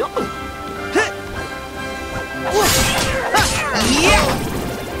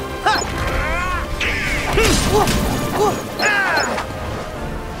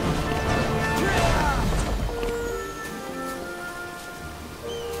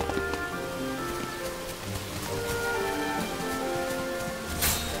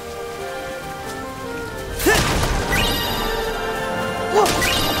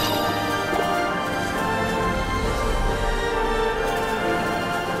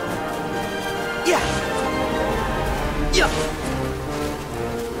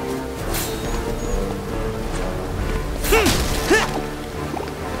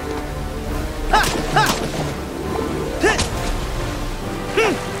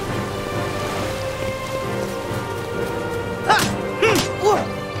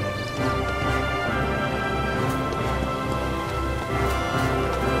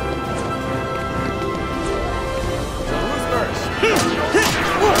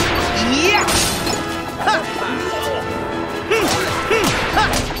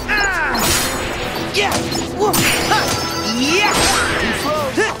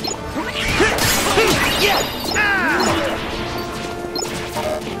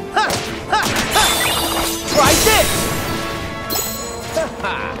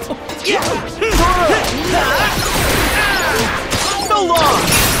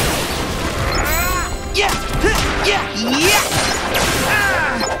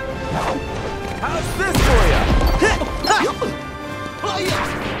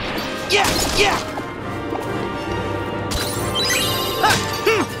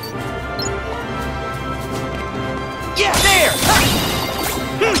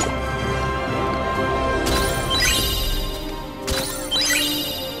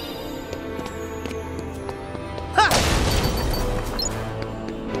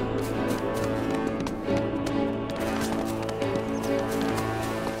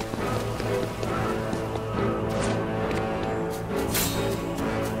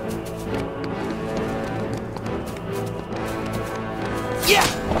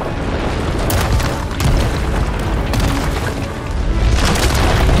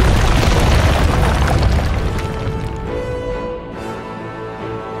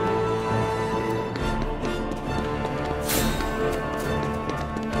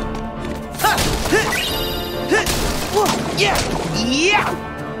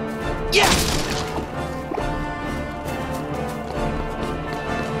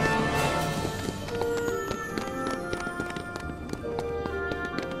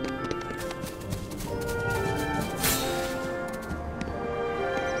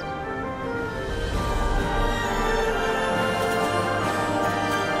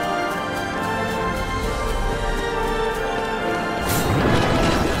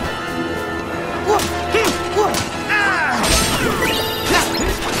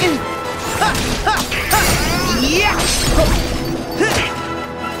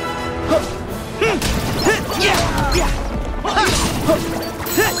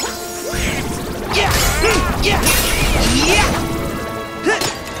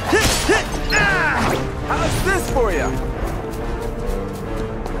 for you.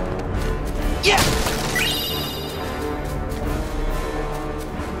 Yeah!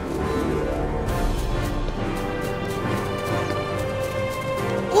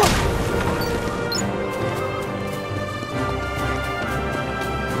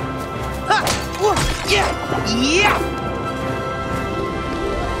 Yeah!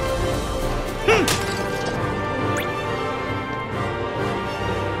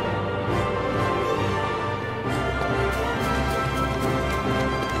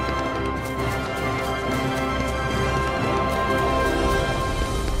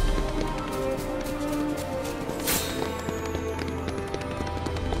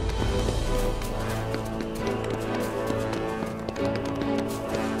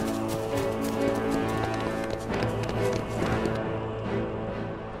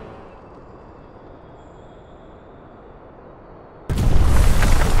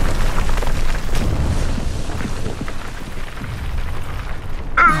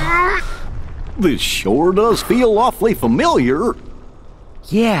 This sure does feel awfully familiar.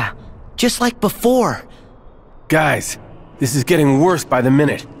 Yeah, just like before. Guys, this is getting worse by the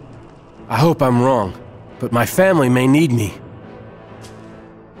minute. I hope I'm wrong, but my family may need me.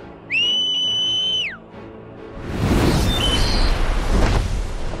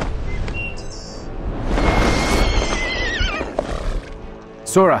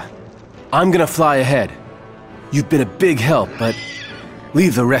 Sora, I'm gonna fly ahead. You've been a big help, but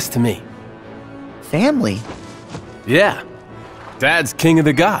leave the rest to me. Family? Yeah. Dad's king of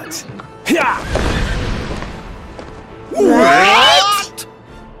the gods. What?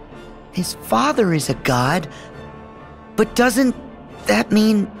 His father is a god, but doesn't that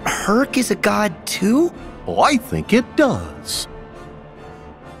mean Herc is a god too? I think it does.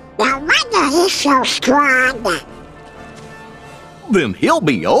 No wonder he's so strong. Then he'll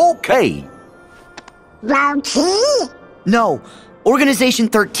be okay. Won't he? No, Organization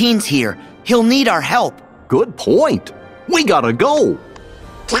 13's here. He'll need our help. Good point. We gotta go.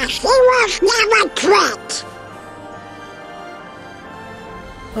 Cause he was never quit.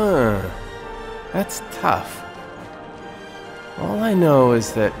 Huh. That's tough. All I know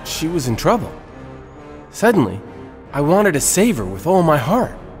is that she was in trouble. Suddenly, I wanted to save her with all my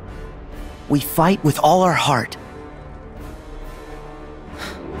heart. We fight with all our heart.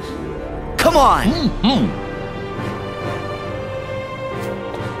 Come on! Mm-hmm.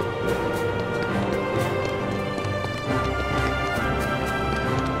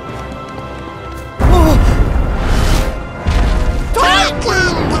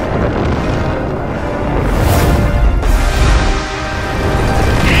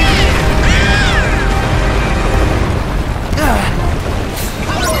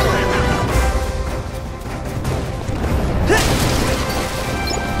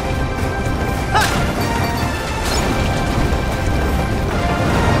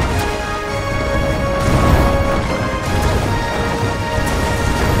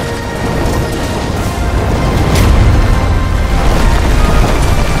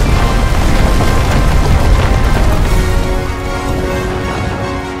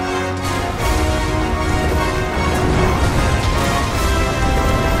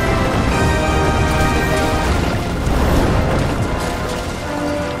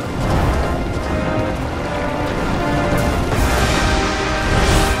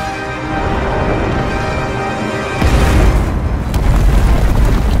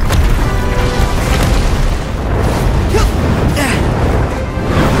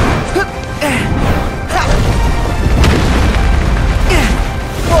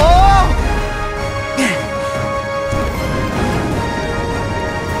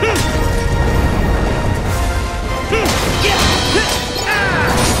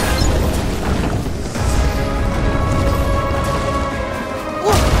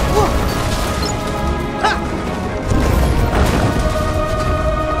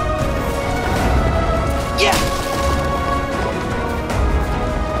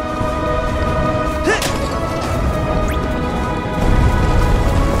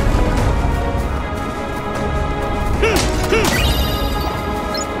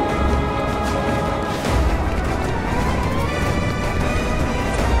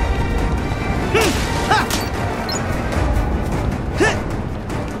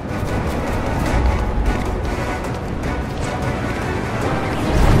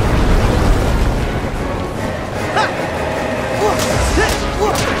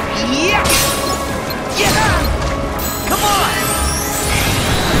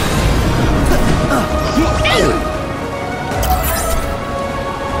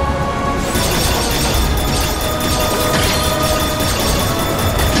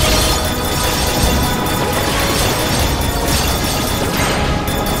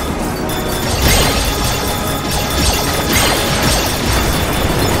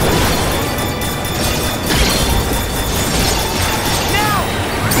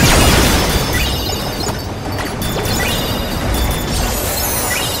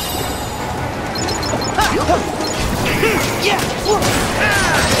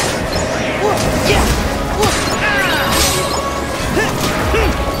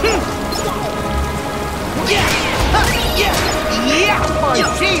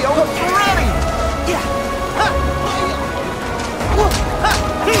 shield ready! Yeah!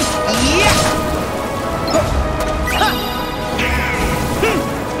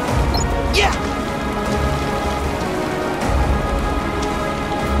 Yeah!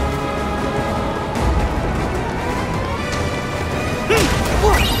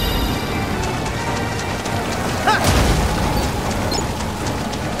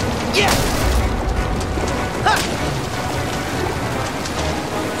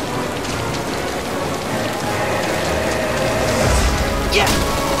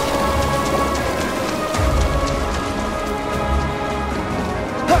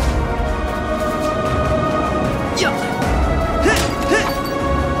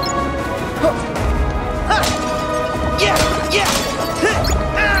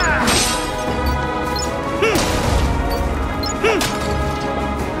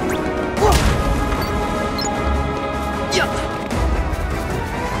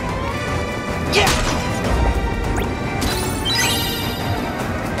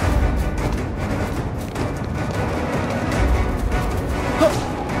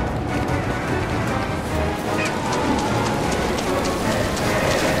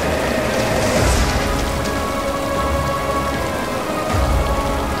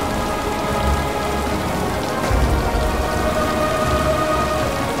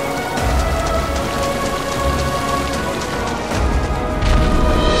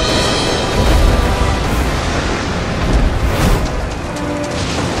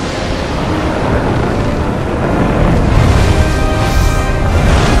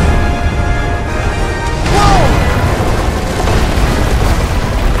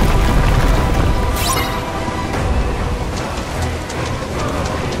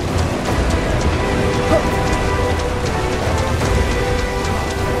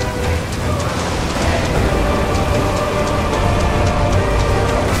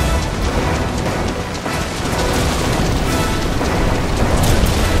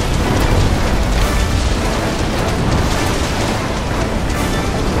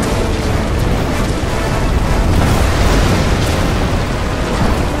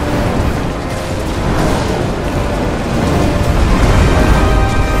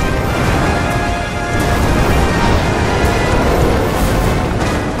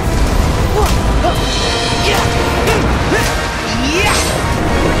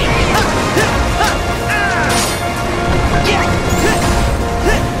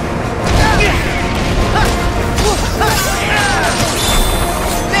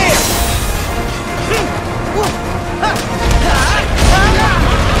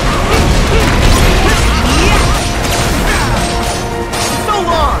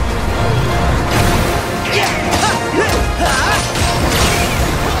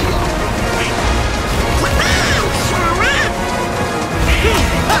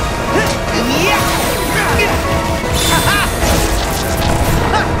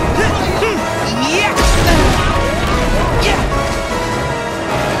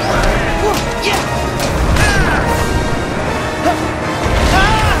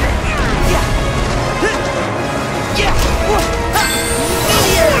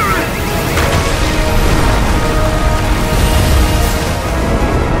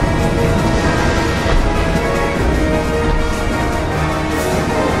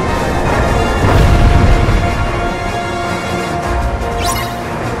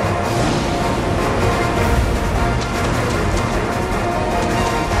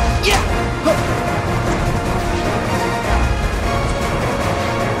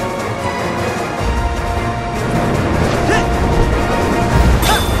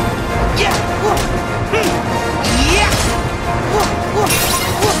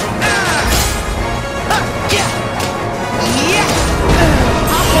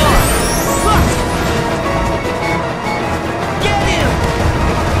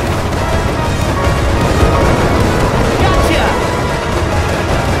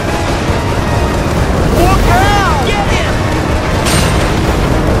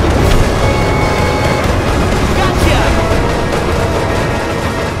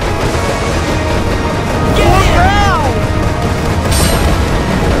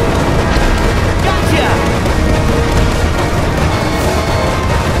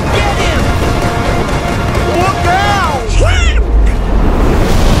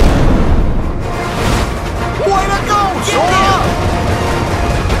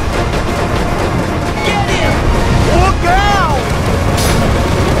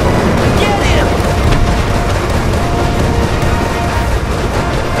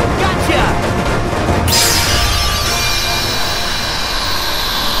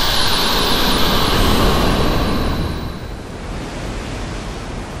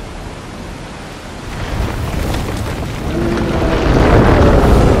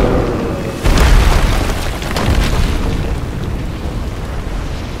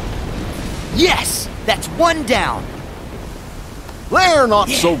 Yes! That's one down! They're not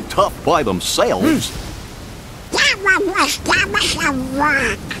so tough by themselves. That one was dumb as a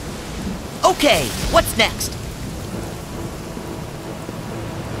rock. Okay, what's next?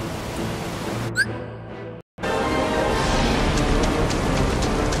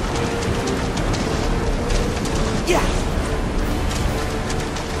 Yeah!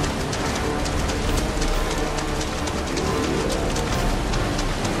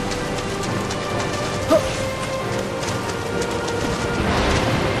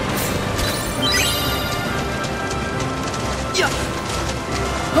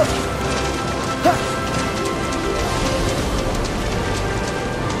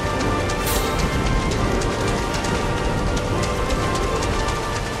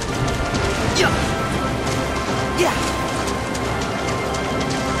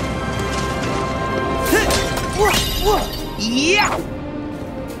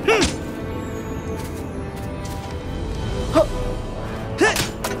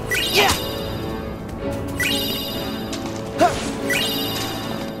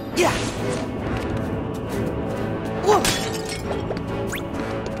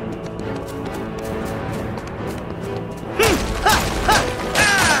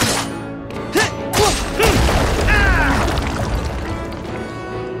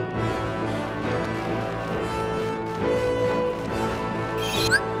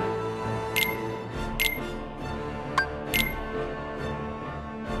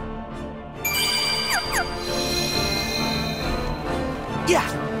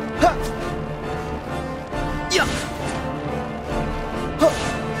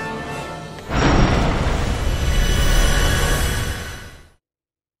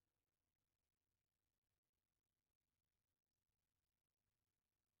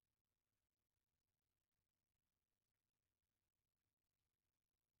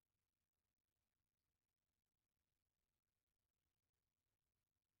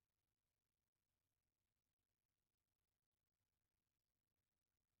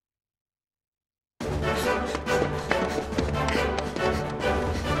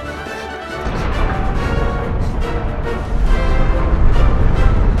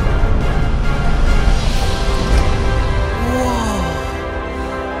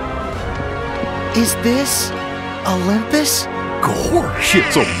 Is this Olympus? Gosh,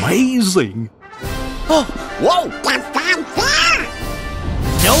 it's amazing. Oh, whoa!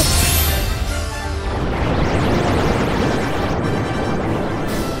 Nope.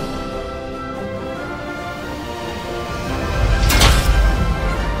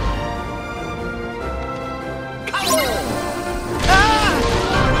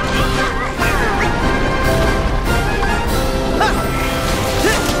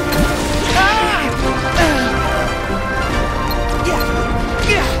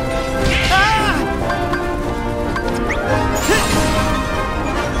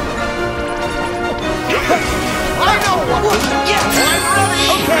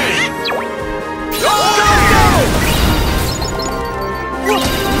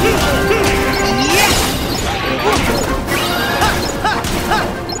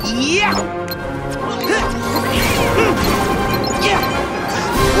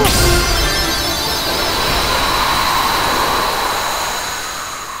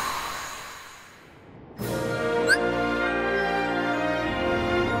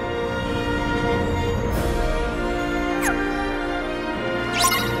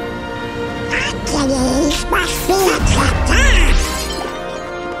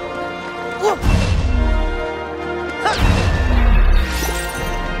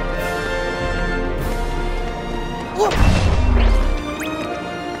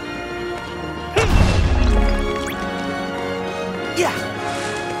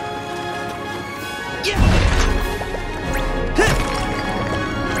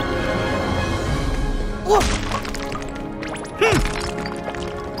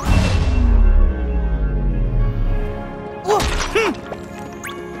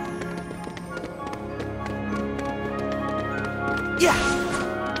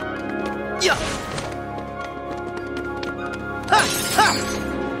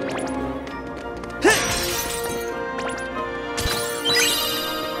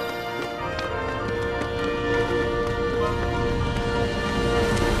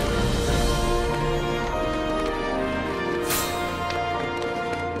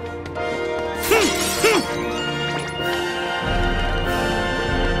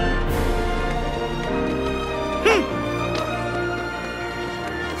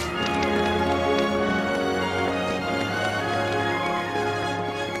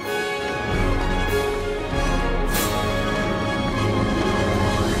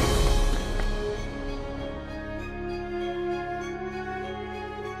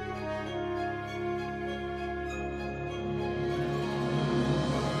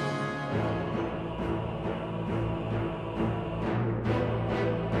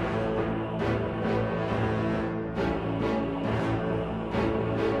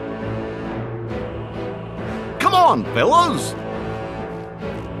 on, fellas.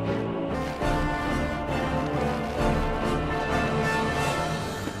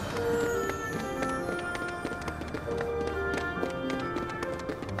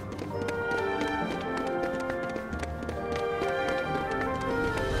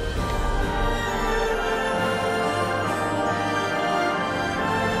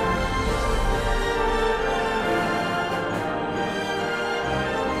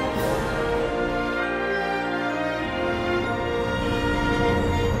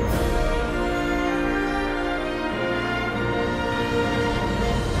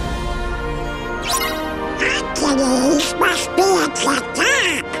 Hercules must be at the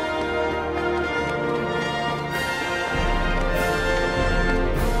top.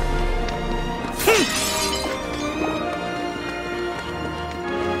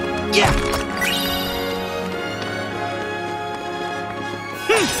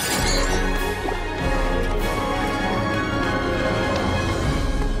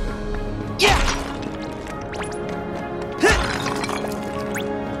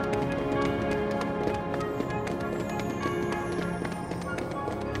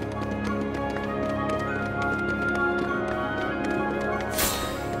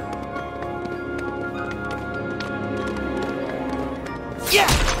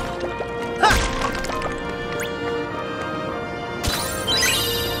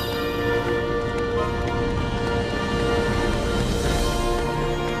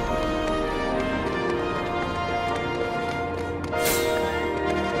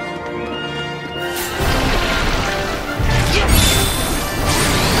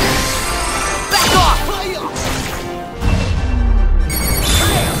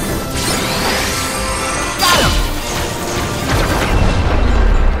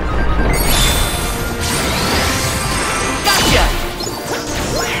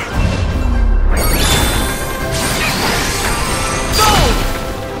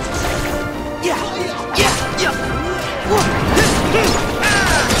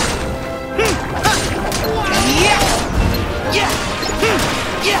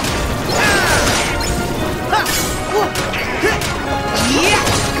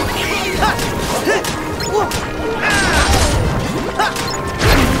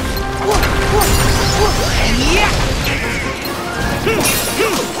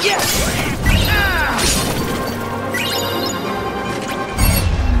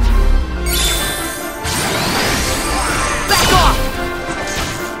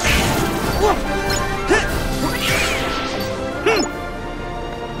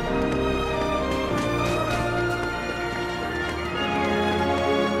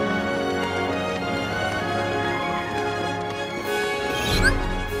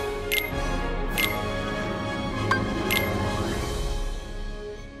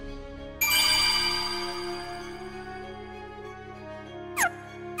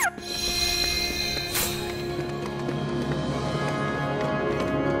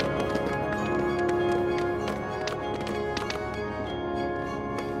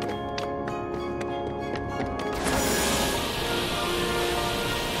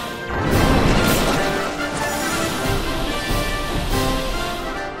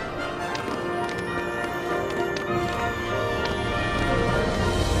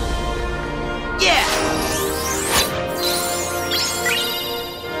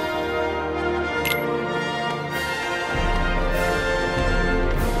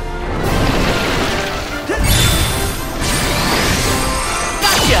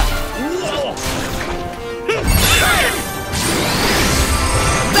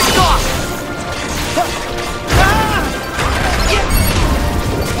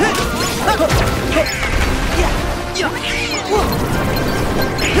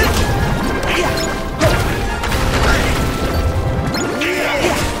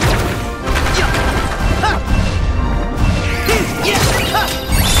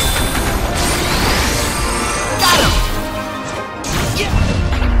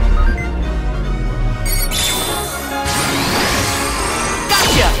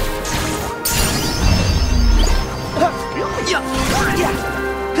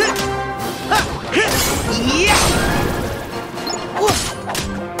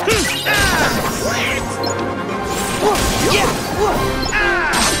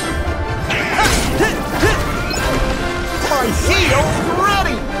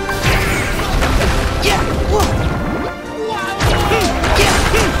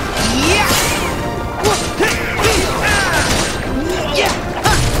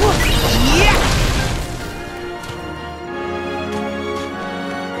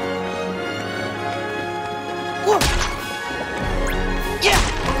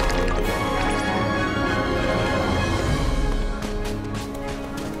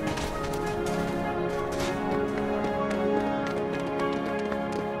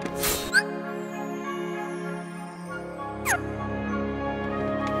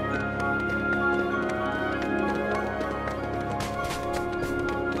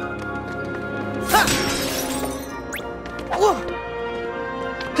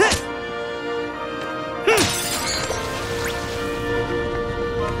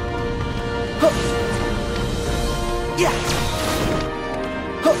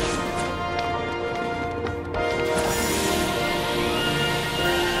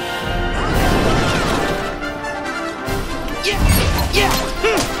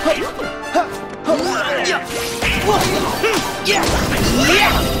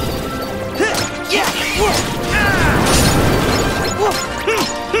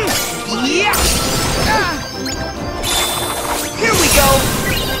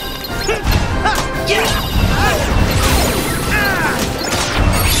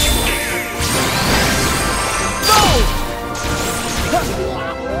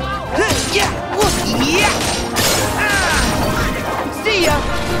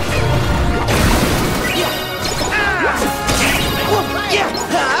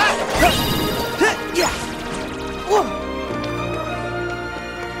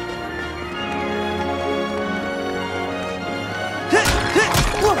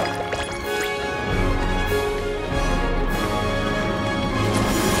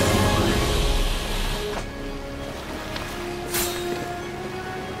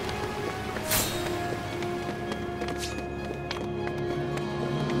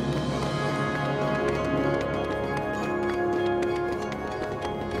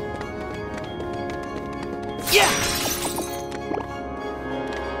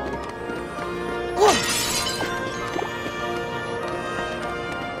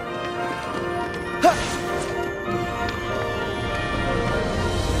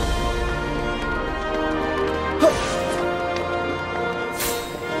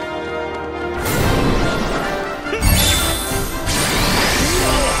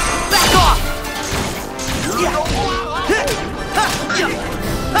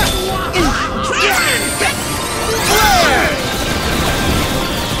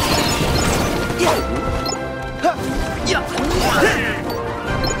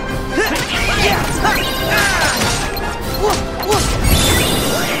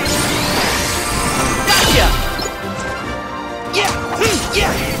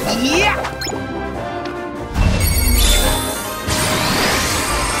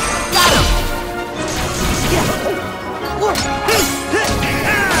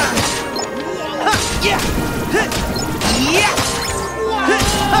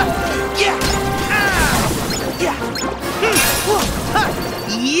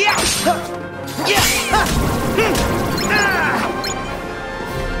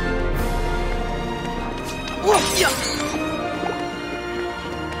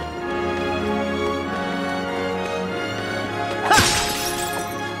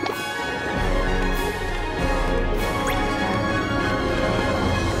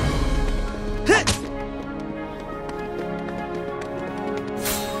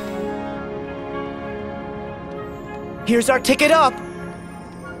 Here's our ticket up.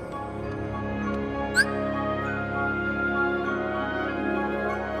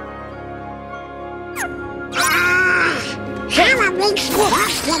 How are we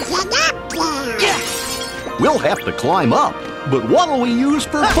supposed to get up there? We'll have to climb up, but what'll we use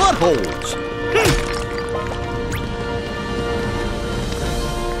for footholds?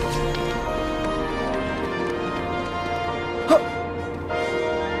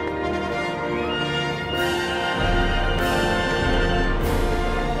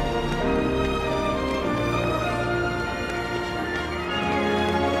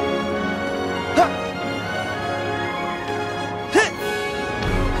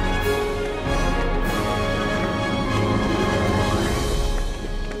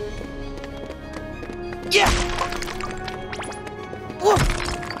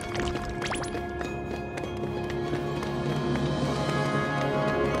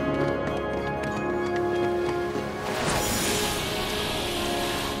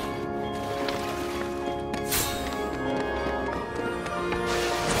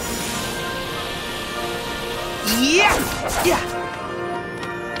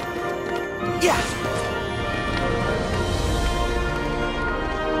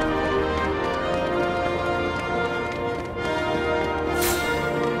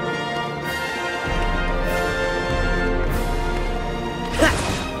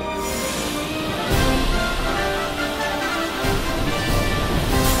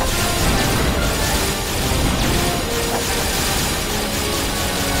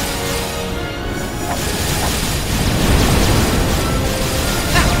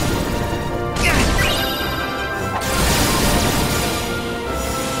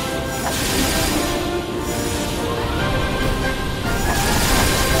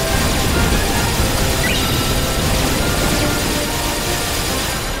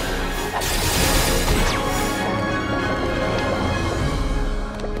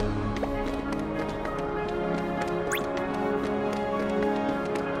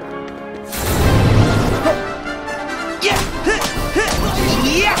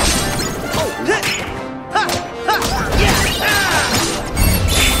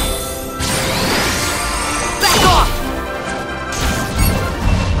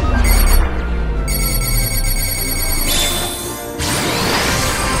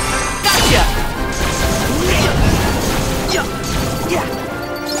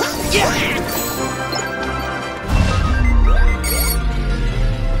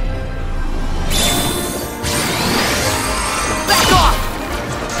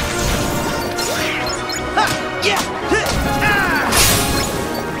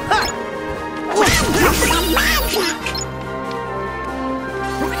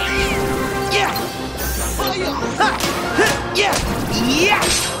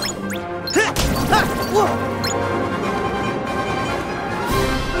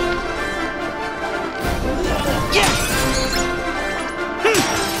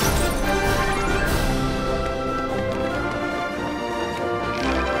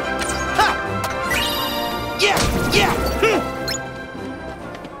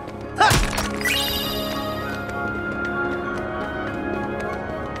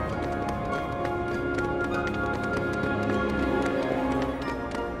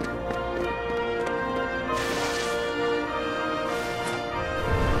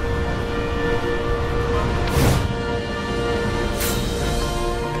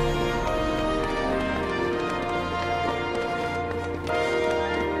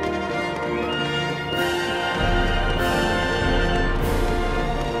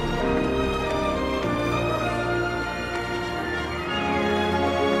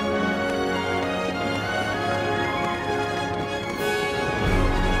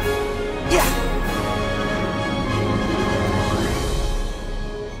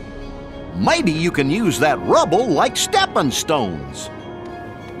 Maybe you can use that rubble like stepping stones.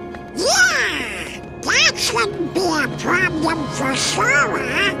 Yeah, that shouldn't be a problem for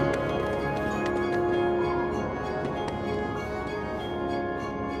Sora.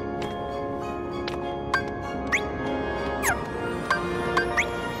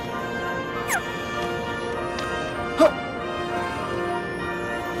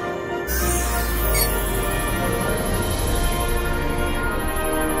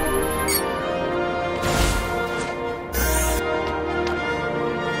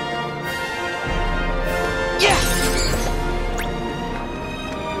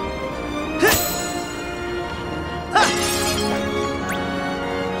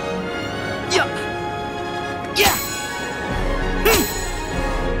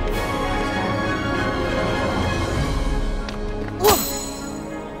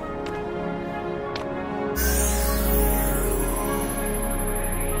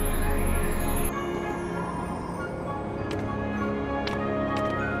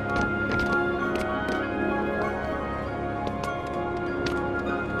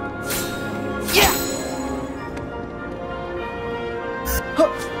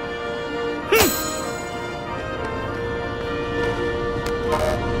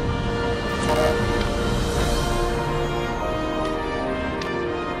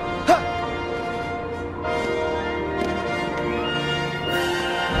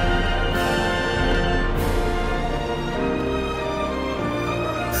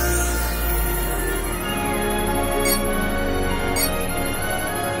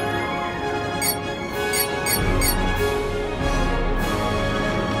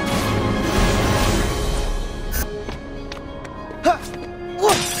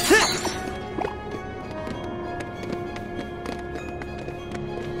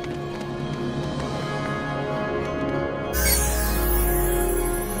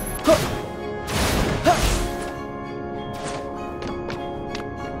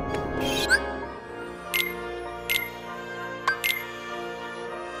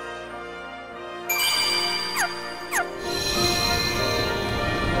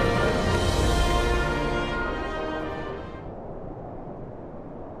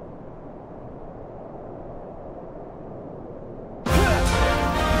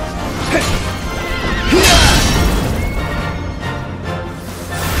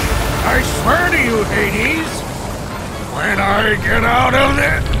 I swear to you, Hades, when I get out of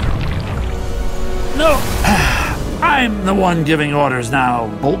it... No, I'm the one giving orders now,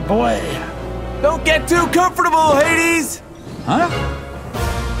 Bolt Boy. Don't get too comfortable, Hades! Huh?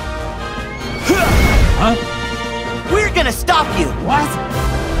 Huh? We're gonna stop you! What?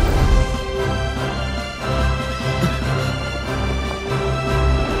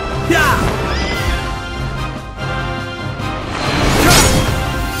 Yeah!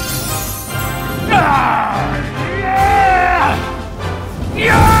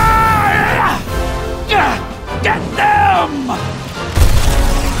 Get them!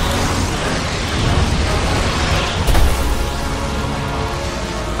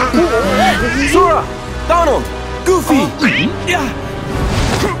 Sora! Donald! Goofy!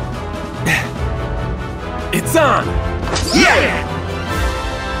 It's on! Yeah!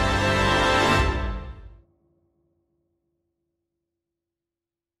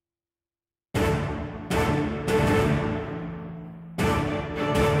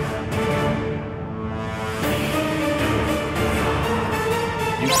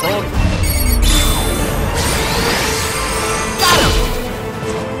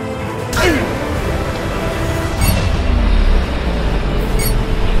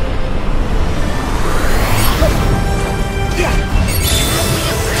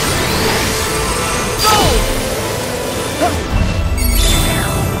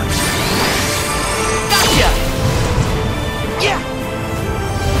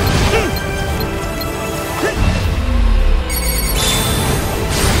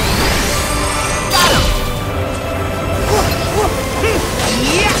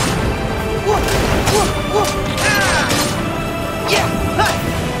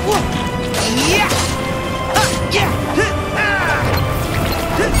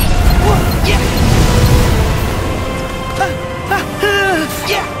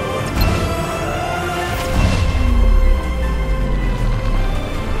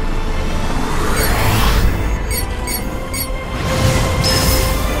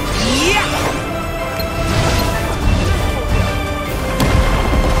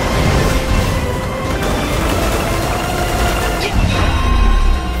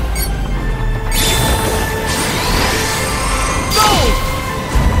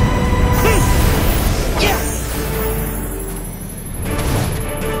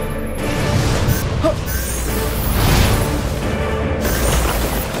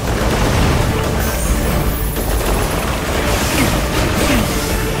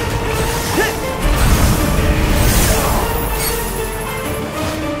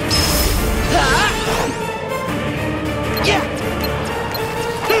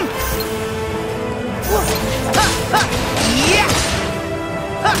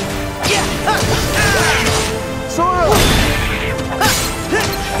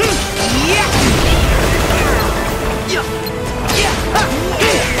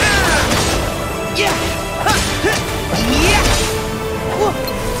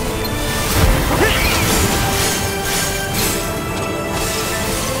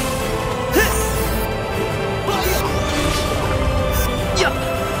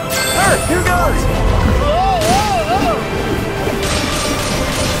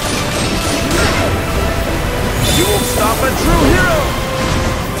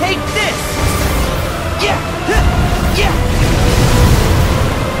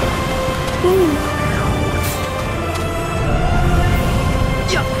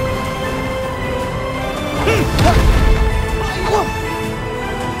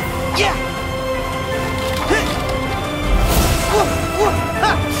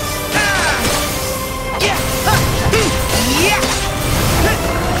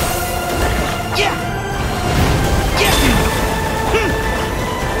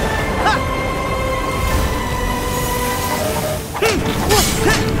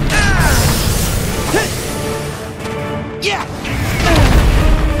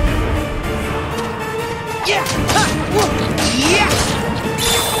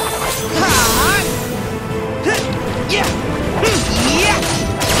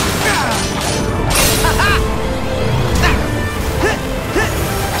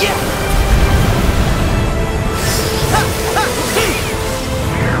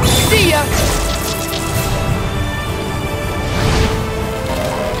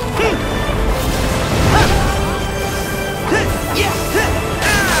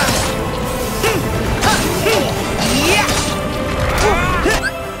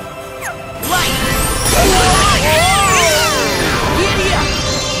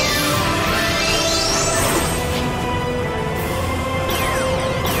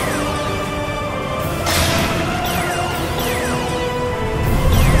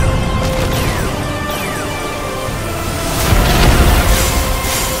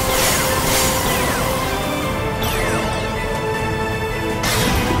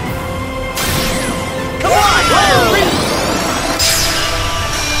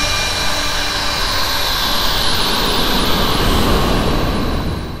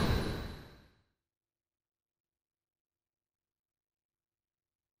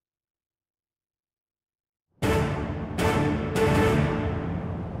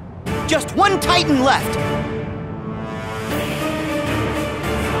 just one Titan left!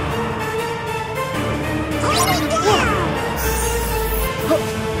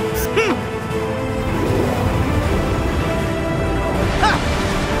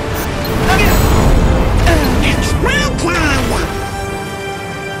 It's my turn!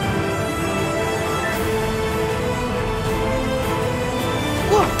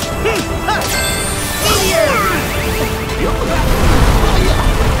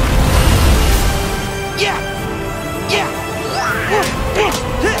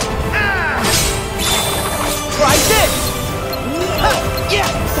 Try this!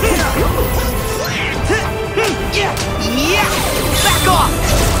 Back off!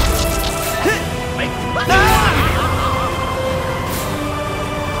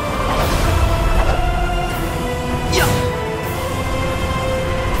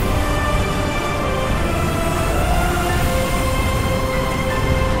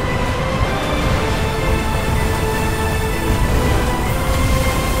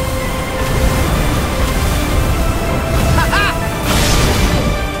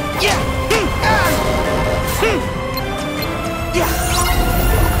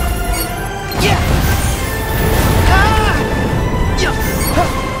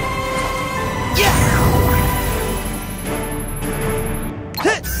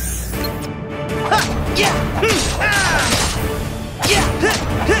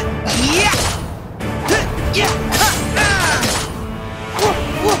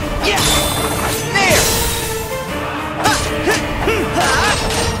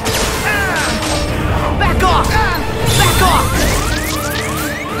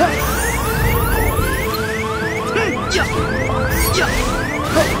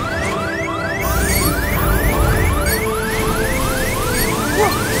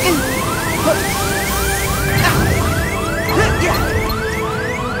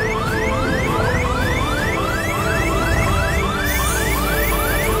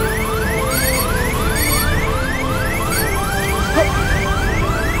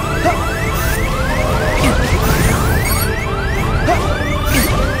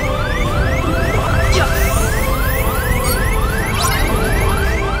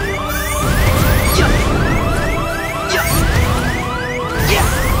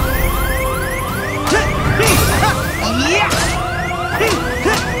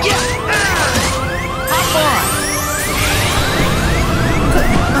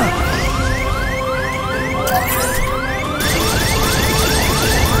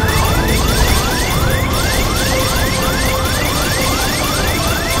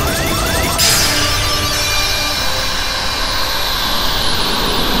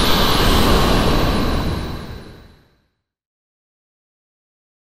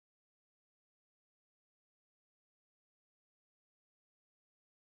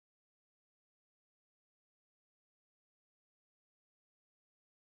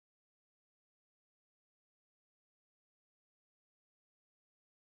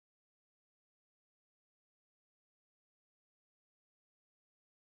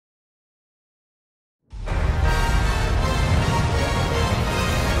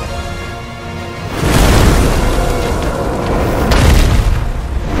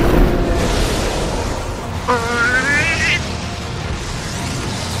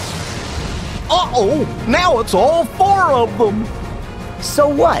 Uh-oh! Now it's all four of them! So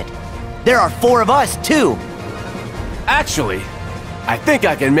what? There are four of us, too! Actually, I think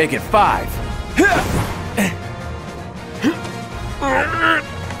I can make it 5.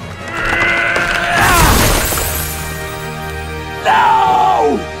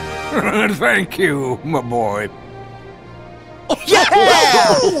 No! Thank you, my boy. Yeah!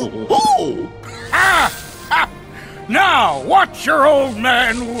 Now, watch your old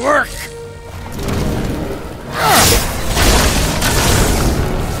man work!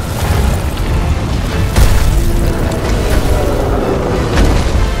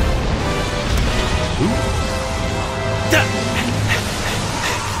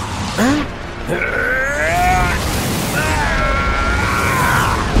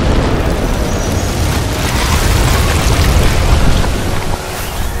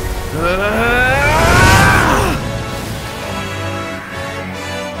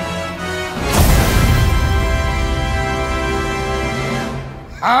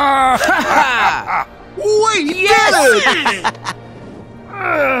 We did it!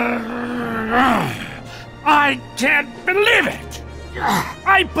 I can't believe it!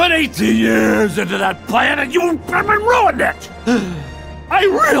 I put 18 years into that plan and you ruined it! I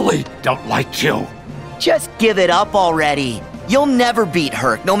really don't like you. Just give it up already. You'll never beat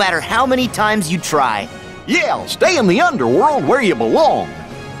Herc, no matter how many times you try. Yeah, stay in the underworld where you belong.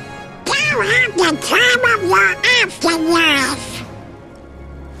 Go have the time of your afterlife.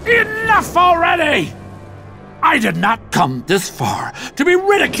 Enough already! I did not come this far to be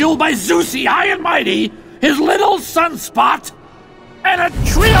ridiculed by Zeusy High and Mighty, his little sunspot, and a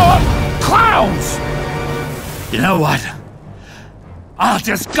trio of clowns! You know what? I'll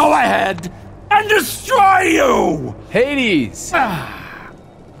just go ahead and destroy you! Hades!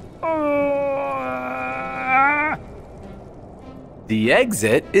 The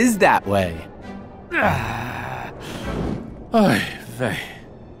exit is that way. Oy vey.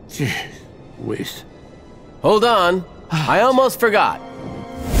 Jeez whiz. Hold on. I almost forgot.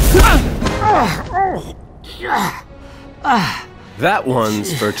 That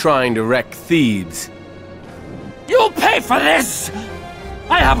one's for trying to wreck Thebes. You'll pay for this!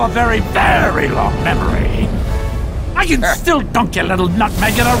 I have a very, very long memory. I can still dunk your little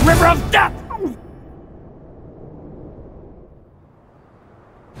nutmeg in a river of death!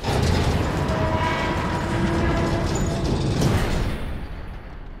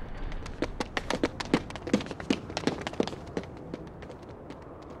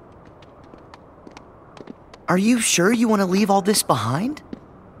 Are you sure you want to leave all this behind?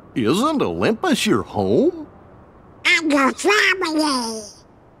 Isn't Olympus your home? And your family.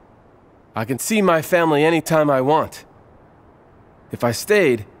 I can see my family anytime I want. If I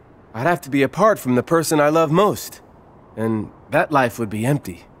stayed, I'd have to be apart from the person I love most, and that life would be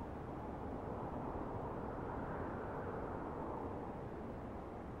empty.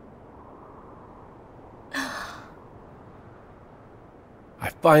 I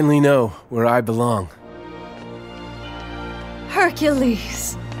finally know where I belong.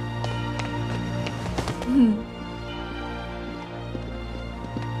 Hercules.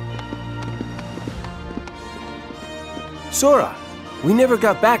 Sora, we never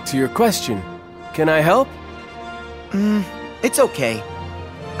got back to your question. Can I help? It's okay.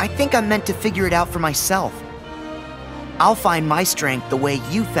 I think I'm meant to figure it out for myself. I'll find my strength the way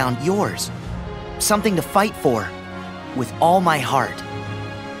you found yours. Something to fight for, with all my heart.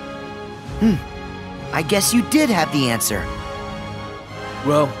 I guess you did have the answer.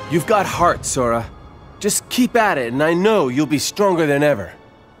 Well, you've got heart, Sora. Just keep at it, and I know you'll be stronger than ever.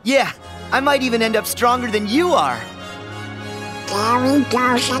 Yeah, I might even end up stronger than you are. There he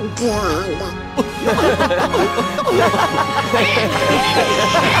goes again.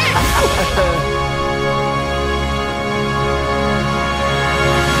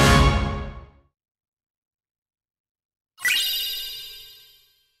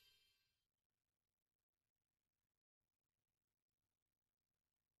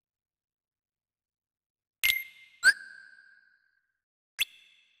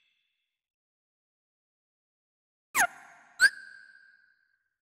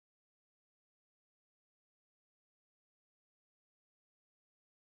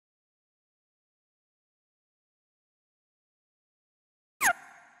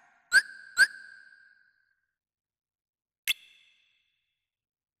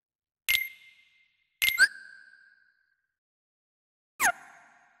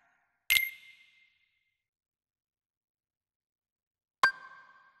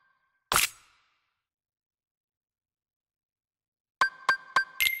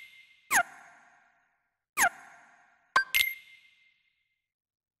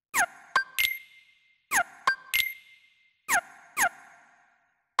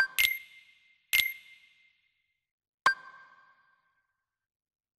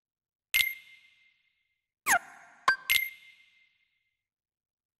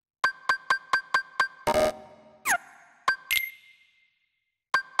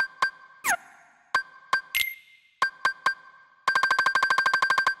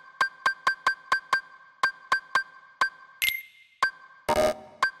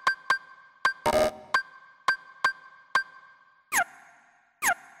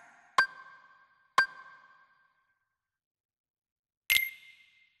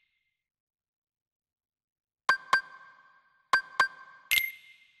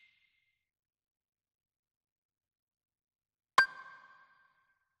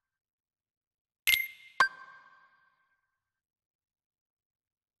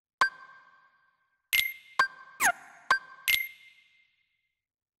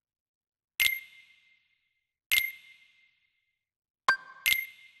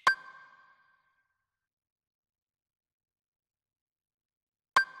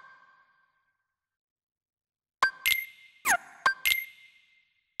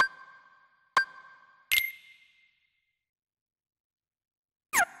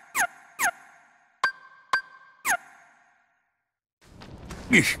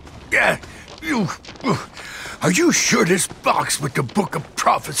 Are you sure this box with the Book of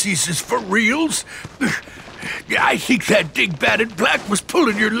Prophecies is for reals? I think that dingbat in black was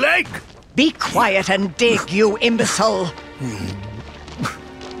pulling your leg. Be quiet and dig, you imbecile.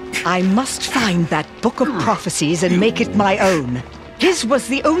 I must find that Book of Prophecies and make it my own. His was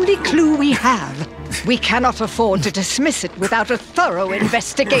the only clue we have. We cannot afford to dismiss it without a thorough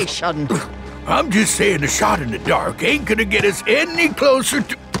investigation. I'm just saying a shot in the dark ain't gonna get us any closer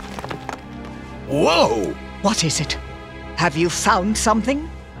to... Whoa! What is it? Have you found something?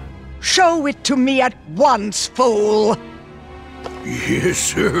 Show it to me at once, fool! Yes,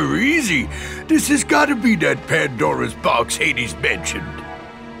 sir, easy. This has gotta be that Pandora's box Hades mentioned.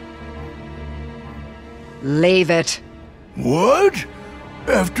 Leave it. What?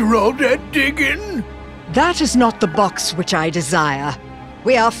 After all that digging? That is not the box which I desire.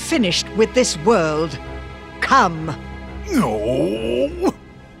 We are finished with this world. Come. No.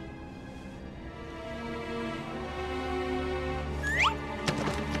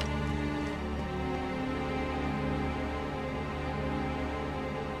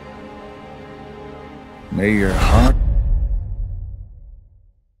 May your heart...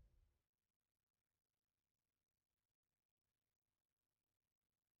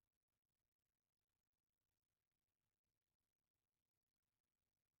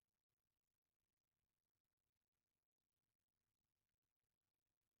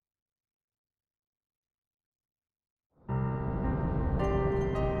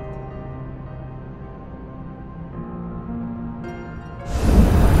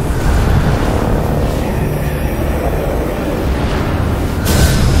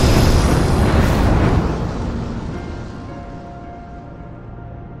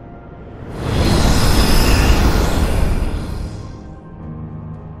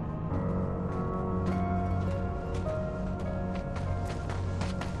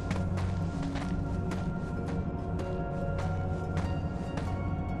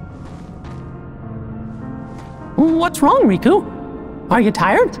 What's wrong, Riku? Are you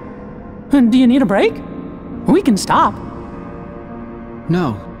tired? Do you need a break? We can stop.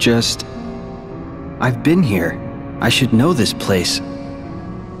 No, just... I've been here. I should know this place.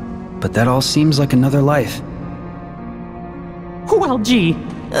 But that all seems like another life. Well, gee,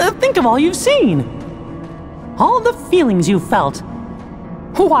 think of all you've seen. All the feelings you've felt.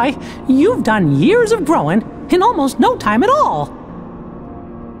 Why, you've done years of growing in almost no time at all.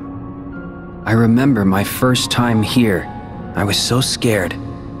 I remember my first time here. I was so scared.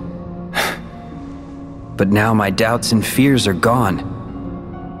 But now my doubts and fears are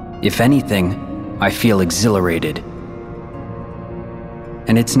gone. If anything, I feel exhilarated.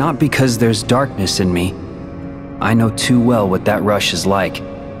 And it's not because there's darkness in me. I know too well what that rush is like.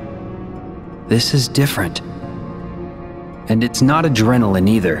 This is different. And it's not adrenaline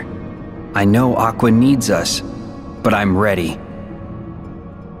either. I know Aqua needs us, but I'm ready.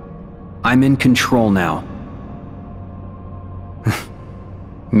 I'm in control now.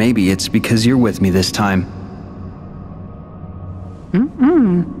 Maybe it's because you're with me this time.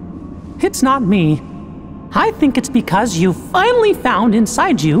 It's not me. I think it's because you finally found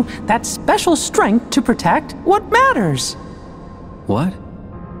inside you that special strength to protect what matters. What?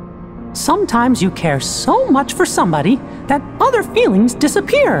 Sometimes you care so much for somebody that other feelings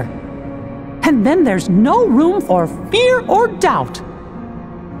disappear. And then there's no room for fear or doubt.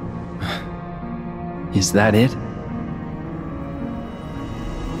 Is that it?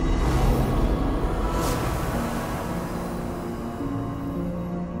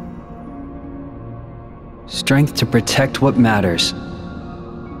 Strength to protect what matters.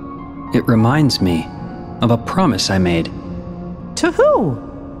 It reminds me of a promise I made. To who?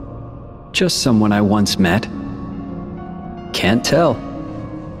 Just someone I once met. Can't tell.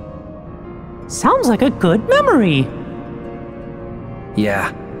 Sounds like a good memory.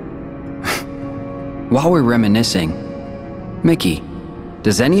 Yeah. While we're reminiscing, Mickey,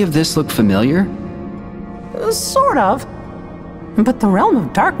 does any of this look familiar? Sort of. But the realm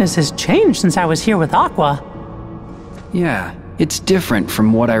of darkness has changed since I was here with Aqua. Yeah, it's different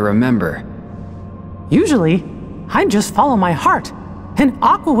from what I remember. Usually, I'd just follow my heart, and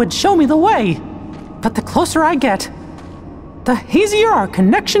Aqua would show me the way. But the closer I get, the hazier our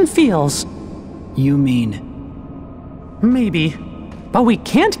connection feels. You mean? Maybe, but we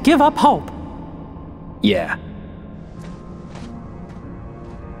can't give up hope. Yeah.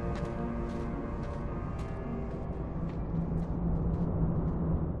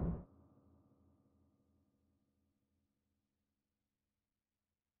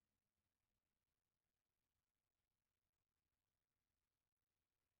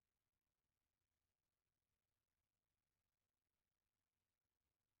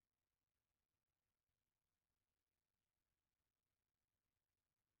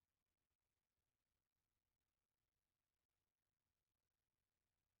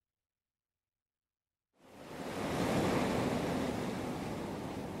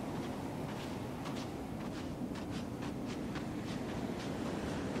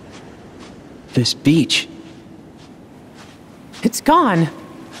 This beach. It's gone.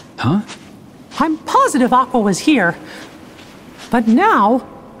 Huh? I'm positive Aqua was here. But now,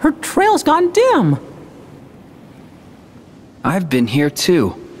 her trail's gone dim. I've been here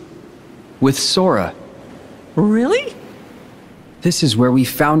too. With Sora. Really? This is where we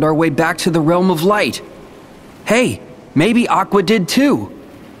found our way back to the Realm of Light. Hey, maybe Aqua did too.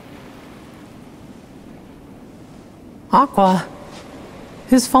 Aqua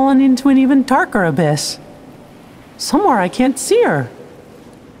has fallen into an even darker abyss. Somewhere I can't see her.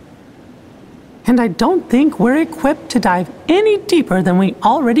 And I don't think we're equipped to dive any deeper than we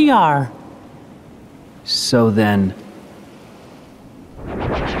already are. So then...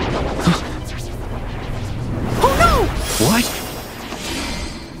 Oh no! What?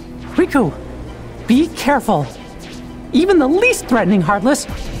 Riku, be careful. Even the least threatening Heartless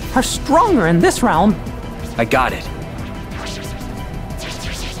are stronger in this realm. I got it.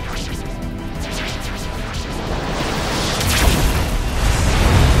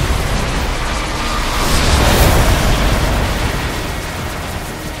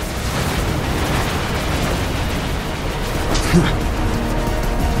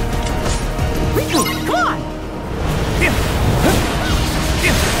 Riku, come on!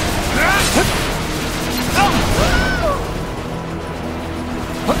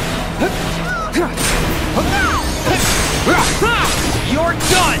 You're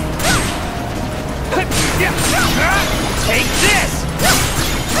done! Take this!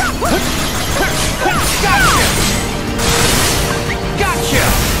 Gotcha!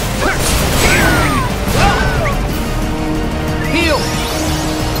 Heal!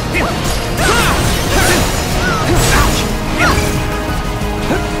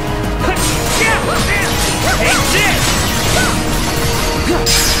 Take this!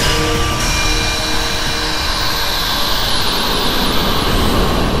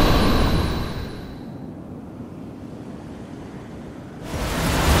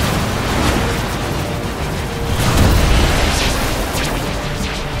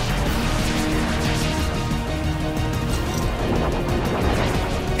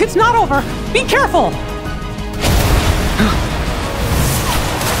 It's not over! Be careful!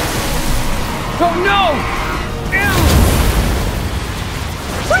 Oh no!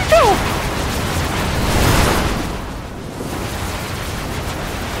 Riku!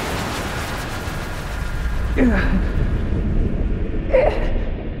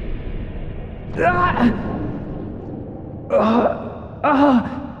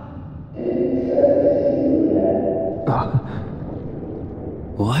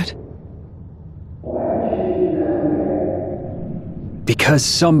 What? Because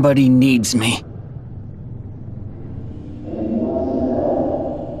somebody needs me.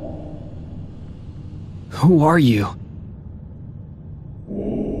 Who are you?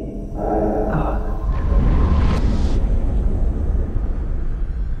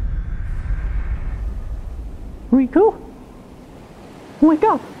 Riku? Wake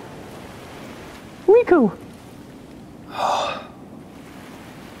up! Riku!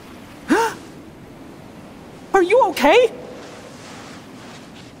 Are you okay?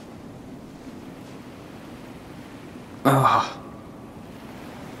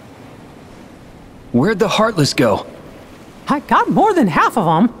 Where'd the Heartless go? I got more than half of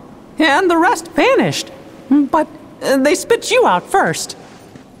them, and the rest vanished. But they spit you out first.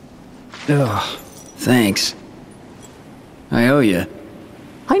 Ugh, thanks. I owe you.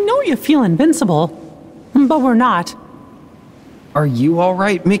 I know you feel invincible, but we're not. Are you all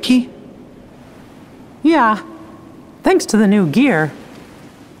right, Mickey? Yeah, thanks to the new gear.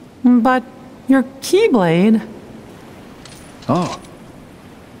 But your Keyblade... Oh.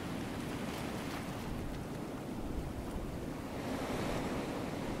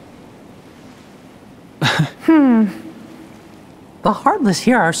 The Heartless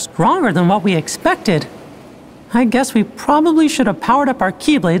here are stronger than what we expected. I guess we probably should have powered up our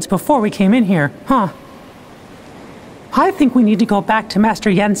Keyblades before we came in here, huh? I think we need to go back to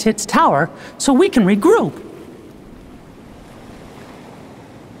Master Yensid's tower so we can regroup.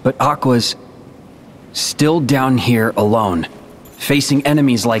 But Aqua's still down here alone, facing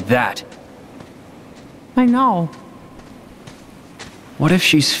enemies like that. I know. What if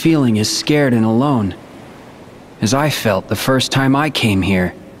she's feeling as scared and alone as I felt the first time I came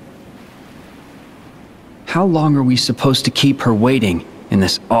here? How long are we supposed to keep her waiting in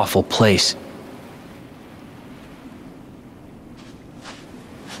this awful place?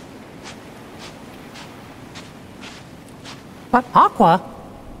 But Aqua,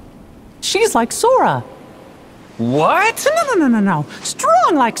 she's like Sora. What? No.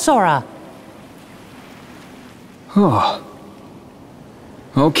 Strong like Sora. Oh.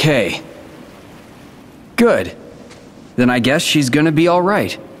 Okay. Good. Then I guess she's gonna be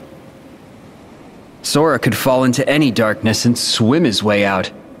alright. Sora could fall into any darkness and swim his way out.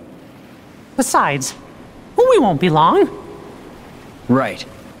 Besides, we won't be long. Right.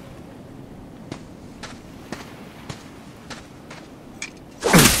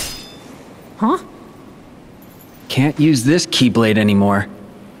 Huh? Can't use this Keyblade anymore.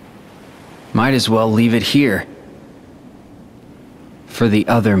 Might as well leave it here. For the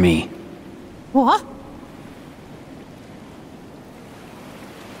other me. What?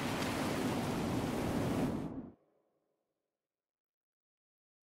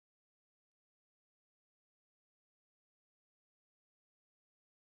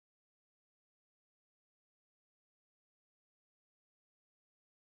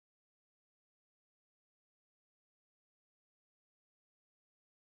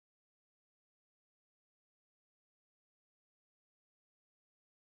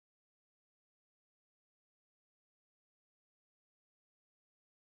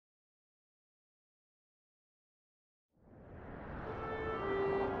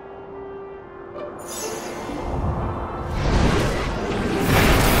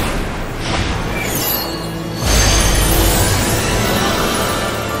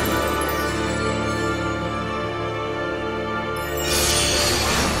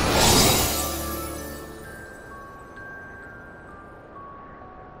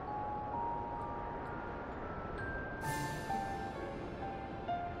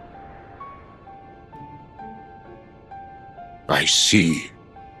 I see.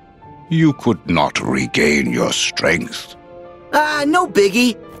 You could not regain your strength. No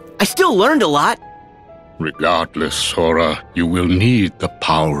biggie. I still learned a lot. Regardless, Sora, you will need the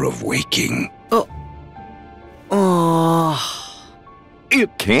power of waking. It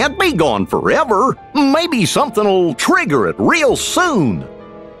can't be gone forever. Maybe something'll trigger it real soon.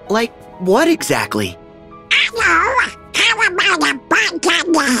 Like what exactly? How about a bite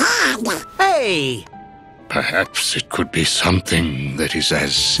on the head? Hey! Perhaps it could be something that is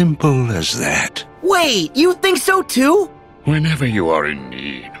as simple as that. Wait, you think so too? Whenever you are in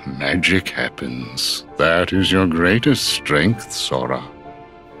need, magic happens. That is your greatest strength, Sora.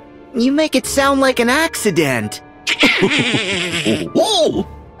 You make it sound like an accident. Whoa!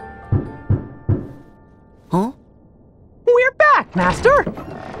 Huh? We're back, Master!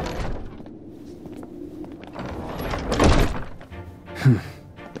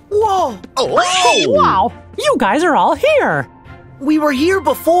 Whoa! Oh! Wow! You guys are all here! We were here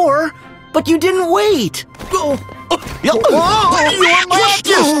before, but you didn't wait. Your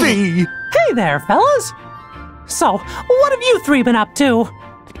Majesty! Hey there, fellas! So, what have you three been up to?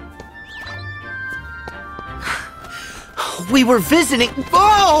 We were visiting.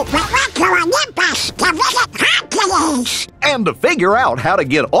 Oh! We went to Olympus to visit Hercules. And to figure out how to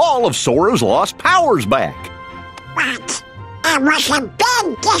get all of Sora's lost powers back. But it was a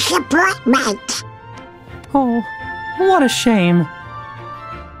big disappointment. Oh, what a shame.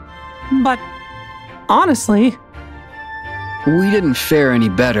 But, honestly... We didn't fare any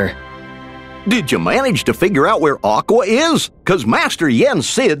better. Did you manage to figure out where Aqua is? 'Cause Master Yen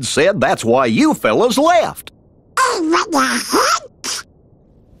Sid said that's why you fellas left. Even a hint?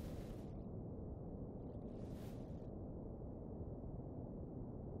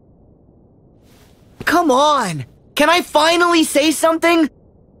 Come on! Can I finally say something?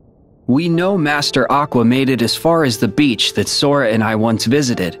 We know Master Aqua made it as far as the beach that Sora and I once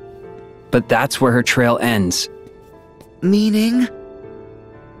visited. But that's where her trail ends. Meaning?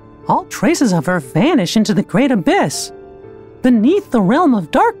 All traces of her vanish into the great abyss, beneath the realm of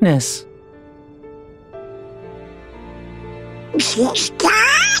darkness. She's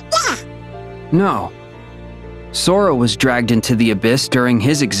gone? No. Sora was dragged into the abyss during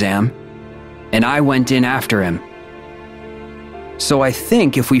his exam, and I went in after him. So I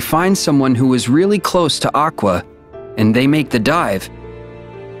think if we find someone who is really close to Aqua, and they make the dive,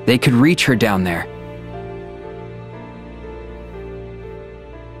 they could reach her down there.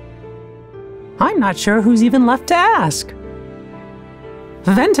 I'm not sure who's even left to ask.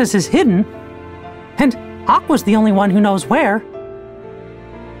 Ventus is hidden, and Aqua's the only one who knows where.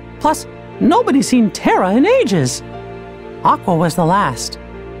 Plus, nobody's seen Terra in ages. Aqua was the last.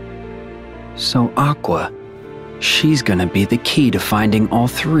 So Aqua, she's gonna be the key to finding all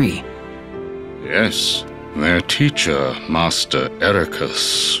three. Yes, their teacher, Master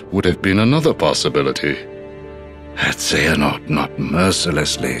Ericus, would have been another possibility. Had Xehanort not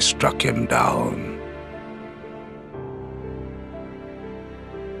mercilessly struck him down.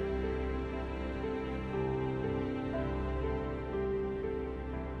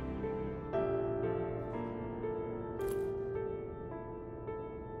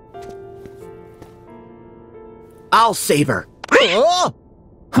 I'll save her.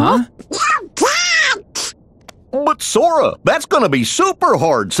 Huh? But Sora, that's gonna be super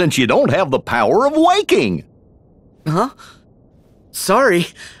hard since you don't have the power of waking. Huh? Sorry.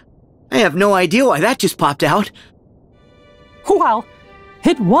 I have no idea why that just popped out. Well,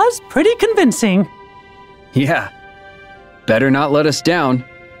 it was pretty convincing. Yeah. Better not let us down.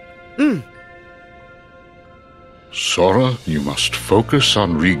 Sora, you must focus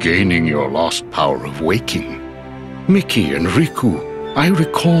on regaining your lost power of waking. Mickey and Riku, I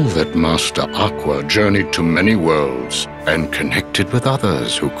recall that Master Aqua journeyed to many worlds and connected with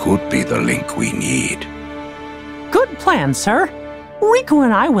others who could be the link we need. Good plan, sir. Riku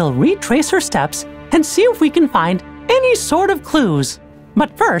and I will retrace her steps and see if we can find any sort of clues.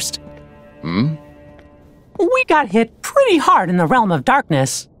 But first... We got hit pretty hard in the realm of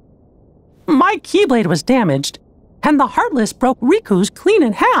darkness. My Keyblade was damaged, and the Heartless broke Riku's clean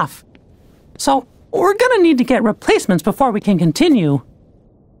in half. So, we're gonna need to get replacements before we can continue.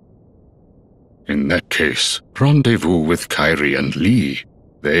 In that case, rendezvous with Kairi and Lee.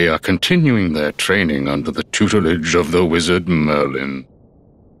 They are continuing their training under the tutelage of the wizard Merlin.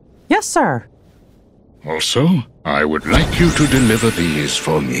 Yes, sir. Also, I would like you to deliver these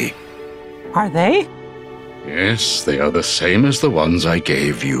for me. Are they? Yes, they are the same as the ones I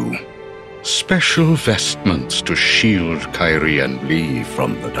gave you. Special vestments to shield Kairi and Lee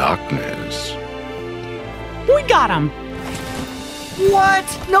from the darkness. We got 'em! What?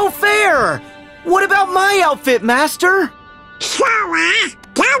 No fair! What about my outfit, Master? Sora,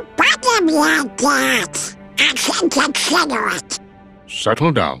 don't bother me like that. I can consider it.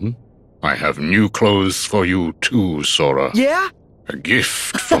 Settle down. I have new clothes for you too, Sora. Yeah? A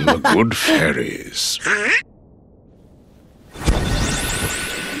gift from the good fairies.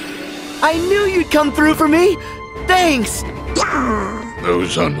 I knew you'd come through for me! Thanks!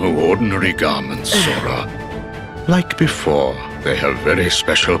 Those are no ordinary garments, Sora. Like before, they have very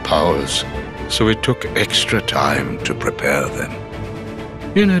special powers, so it took extra time to prepare them.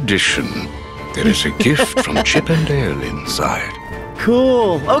 In addition, there is a gift from Chip and Dale inside.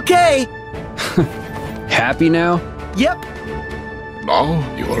 Cool, okay! Happy now? Yep.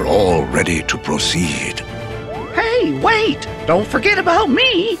 Now you are all ready to proceed. Hey, wait! Don't forget about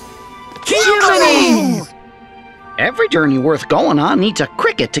me! Jiminy! Every journey worth going on needs a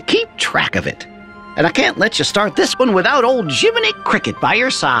cricket to keep track of it. And I can't let you start this one without old Jiminy Cricket by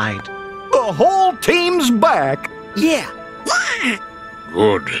your side. The whole team's back. Yeah.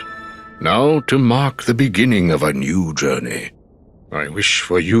 Good. Now to mark the beginning of a new journey. I wish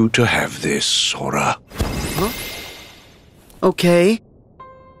for you to have this, Sora. Huh? Okay.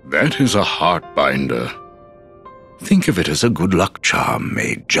 That is a heart binder. Think of it as a good luck charm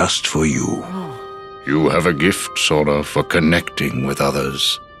made just for you. You have a gift, Sora, for connecting with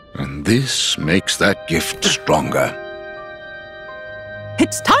others. And this makes that gift stronger.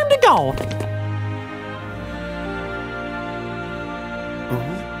 It's time to go!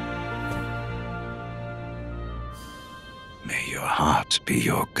 May your heart be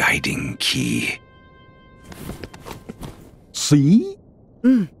your guiding key. See?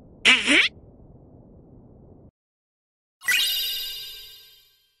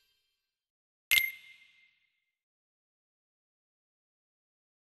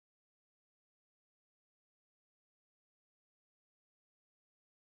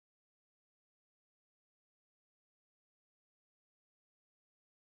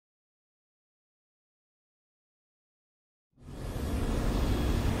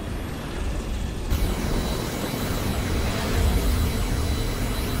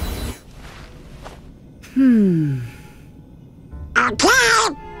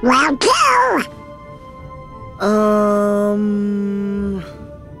 Okay, round two. Oh,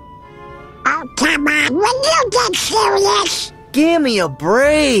 come on, will you get serious? Give me a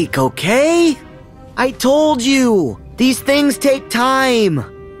break, okay? I told you, these things take time.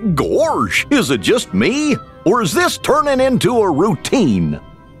 Gorge, is it just me? Or is this turning into a routine?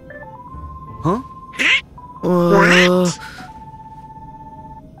 Huh? What?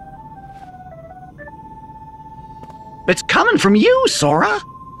 It's coming from you, Sora.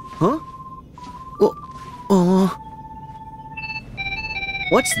 Huh?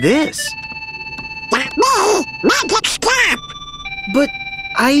 What's this? That me, make it stop. But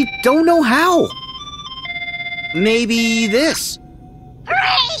I don't know how. Maybe this.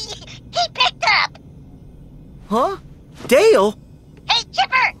 Hooray! He picked up. Huh? Dale? Hey,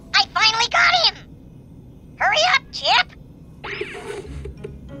 Chipper, I finally got him. Hurry up, Chip.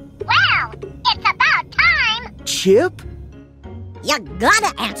 Well, it's about time. Chip? You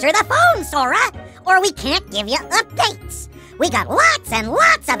gotta answer the phone, Sora, or we can't give you updates. We got lots and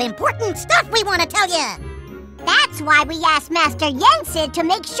lots of important stuff we want to tell you. That's why we asked Master Yensid to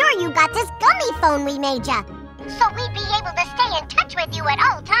make sure you got this gummy phone we made ya. So we'd be able to stay in touch with you at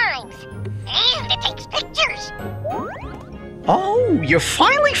all times. And it takes pictures. Oh, you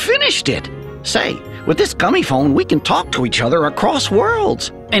finally finished it. Say, with this gummy phone, we can talk to each other across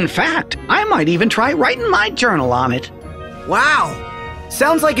worlds. In fact, I might even try writing my journal on it. Wow!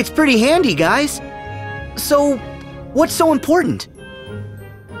 Sounds like it's pretty handy, guys. So, what's so important?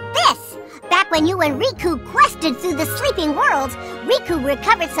 This! Back when you and Riku quested through the sleeping worlds, Riku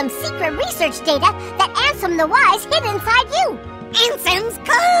recovered some secret research data that Ansem the Wise hid inside you. Ansem's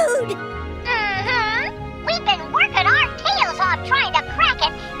code! Mm-hmm. We've been working our tails off trying to crack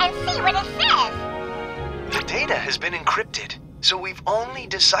it and see what it says. The data has been encrypted, so we've only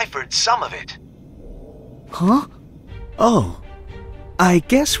deciphered some of it. Huh? Oh. I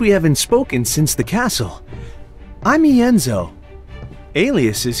guess we haven't spoken since the castle. I'm Ienzo.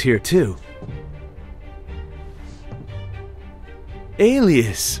 Alias is here too.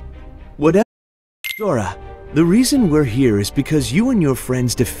 Alias. Whatever. Sora, the reason we're here is because you and your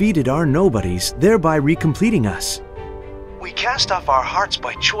friends defeated our nobodies, thereby recompleting us. We cast off our hearts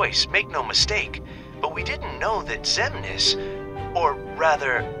by choice, make no mistake, but we didn't know that Xemnas, or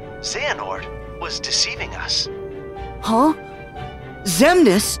rather, Xehanort, was deceiving us. Huh?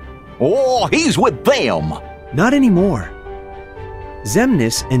 Xemnas? Oh, he's with them! Not anymore.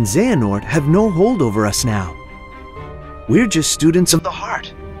 Xemnas and Xehanort have no hold over us now. We're just students of the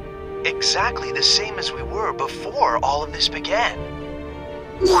heart. Exactly the same as we were before all of this began.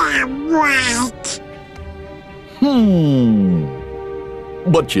 Yeah, right.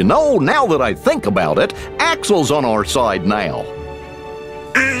 But you know, now that I think about it, Axel's on our side now.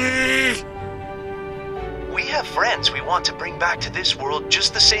 We have friends we want to bring back to this world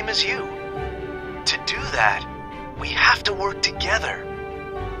just the same as you. To do that, we have to work together.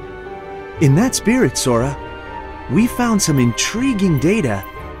 In that spirit, Sora, we found some intriguing data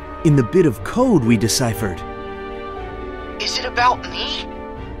in the bit of code we deciphered. Is it about me?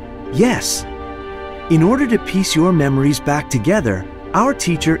 Yes. In order to piece your memories back together, our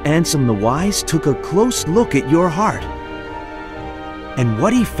teacher Ansem the Wise took a close look at your heart. And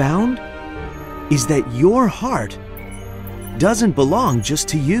what he found is that your heart doesn't belong just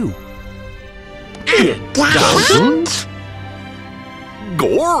to you. It doesn't?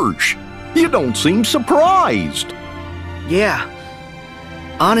 Gorge, you don't seem surprised. Yeah.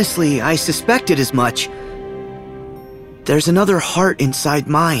 Honestly, I suspected as much. There's another heart inside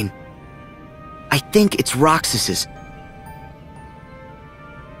mine. I think it's Roxas's.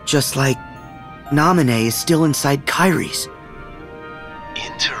 Just like Naminé is still inside Kairi's.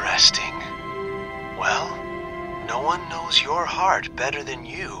 Interesting. Well, no one knows your heart better than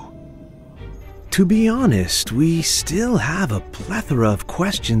you. To be honest, we still have a plethora of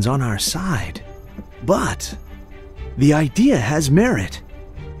questions on our side. But the idea has merit.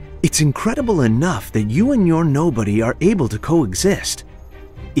 It's incredible enough that you and your nobody are able to coexist.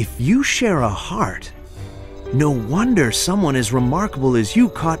 If you share a heart, no wonder someone as remarkable as you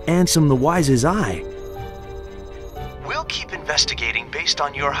caught Ansem the Wise's eye. We'll keep investigating based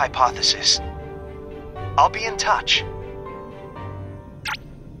on your hypothesis. I'll be in touch.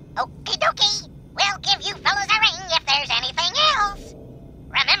 Okie dokie. We'll give you fellas a ring if there's anything else.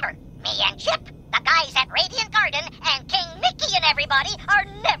 Remember, me and Chip, the guys at Radiant Garden, and King Mickey and everybody are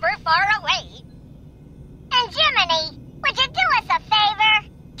never far away. And Jiminy, would you do us a favor?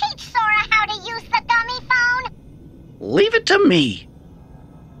 Teach Sora how to use the dummy phone? Leave it to me.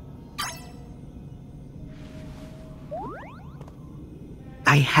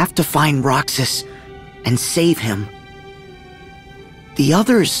 I have to find Roxas and save him. The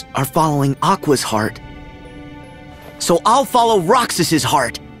others are following Aqua's heart. So I'll follow Roxas's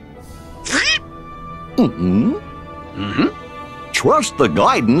heart. Trust the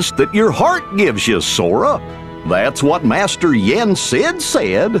guidance that your heart gives you, Sora. That's what Master Yen Sid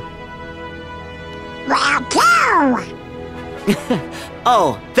said. Well, go!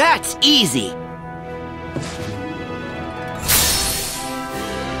 Oh, that's easy.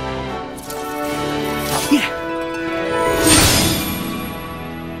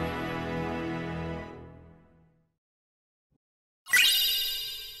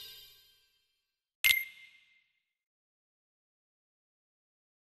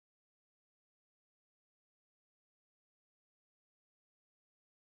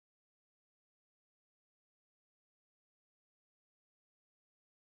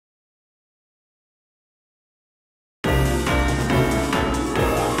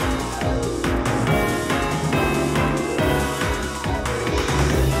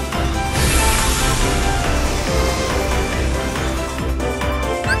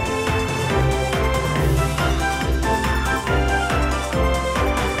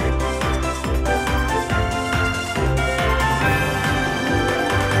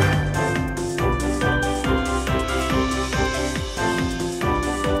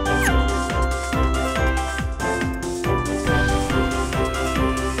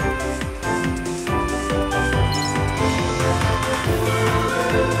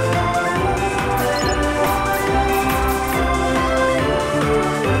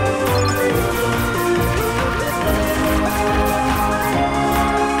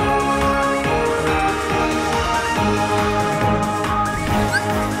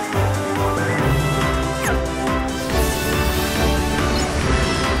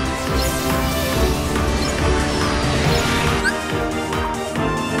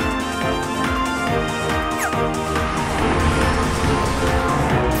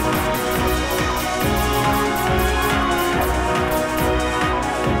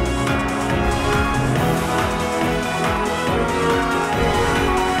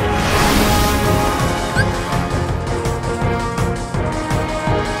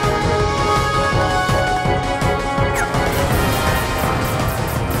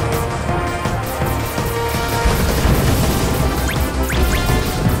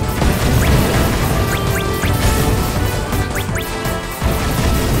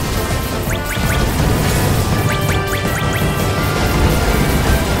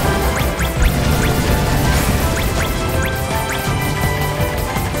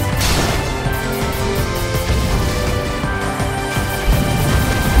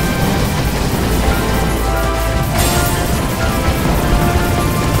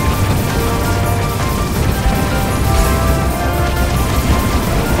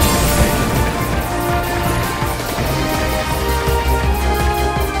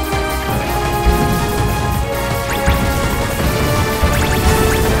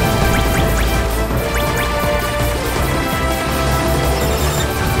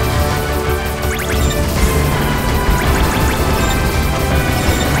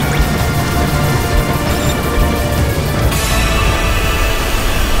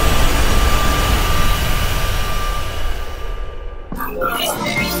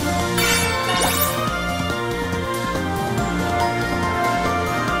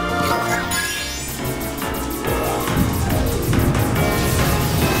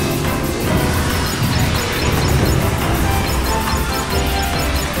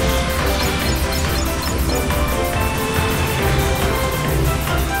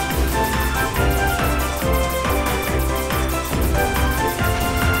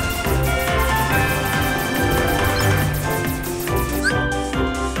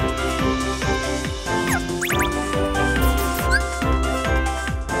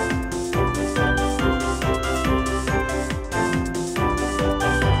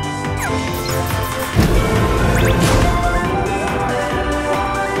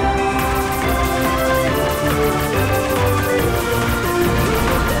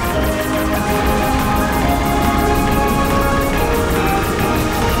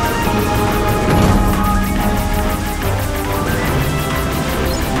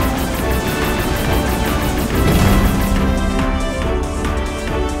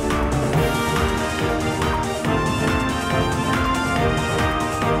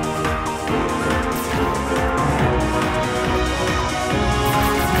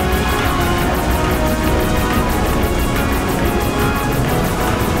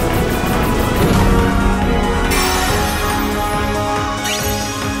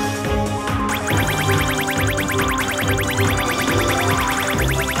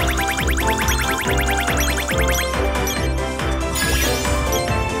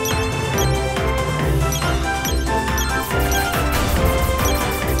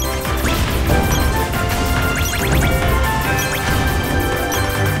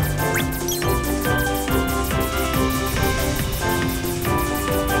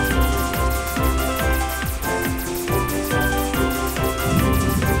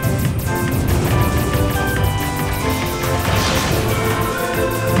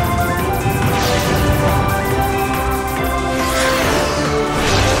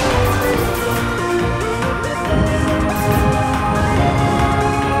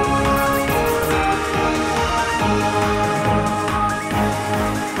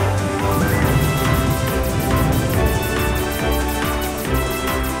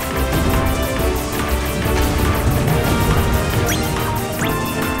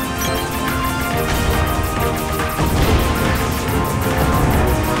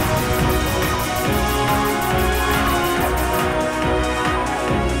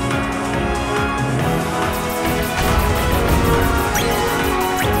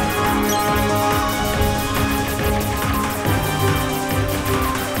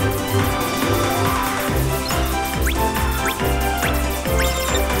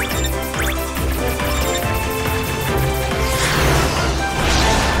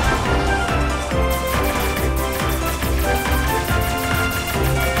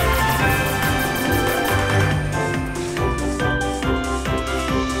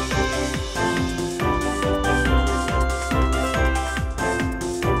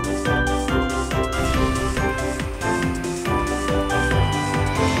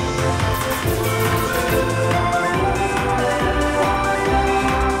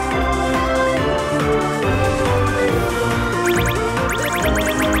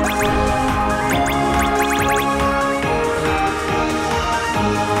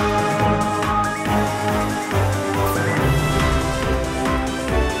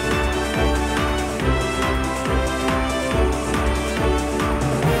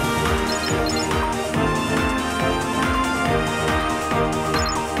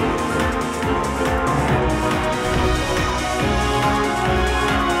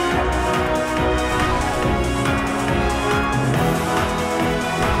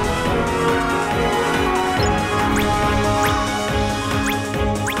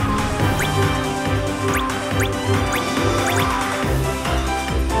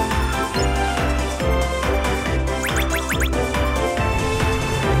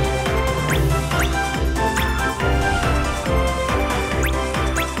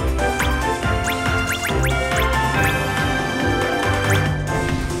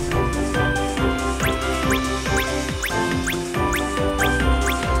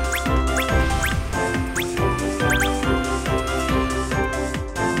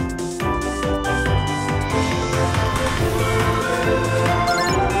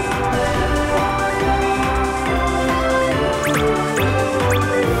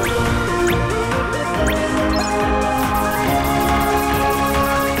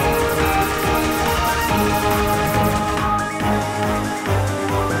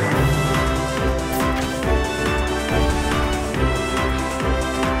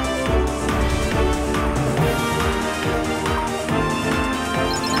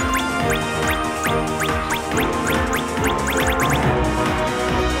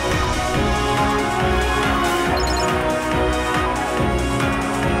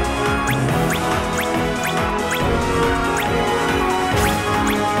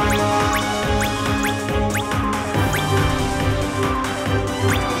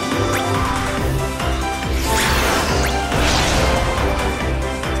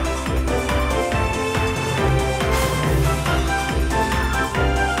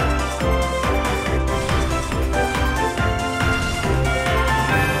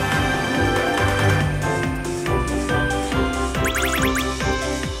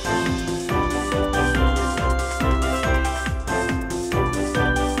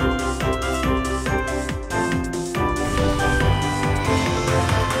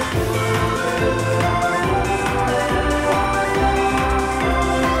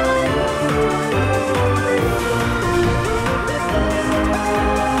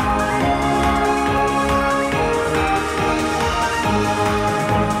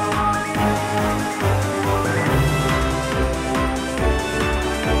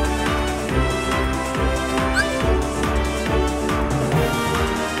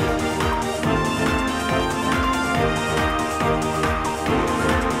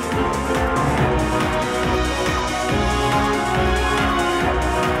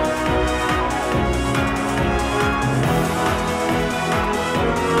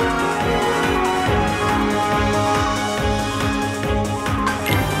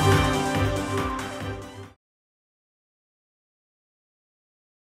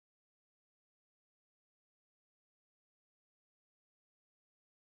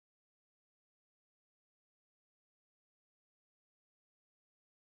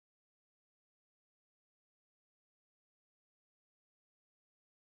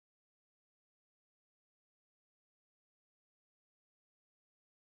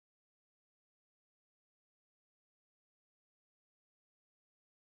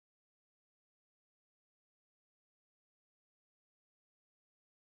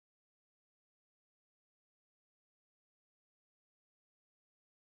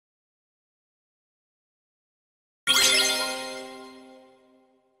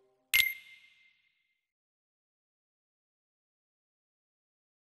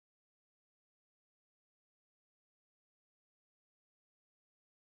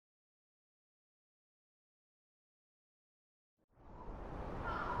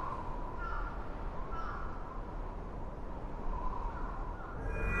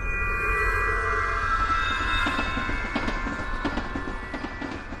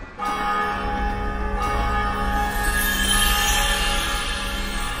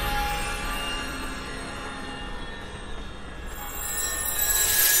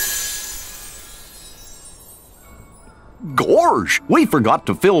 Gorge, we forgot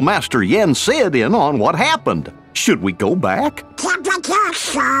to fill Master Yen Sid in on what happened. Should we go back?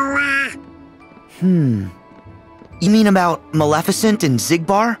 You mean about Maleficent and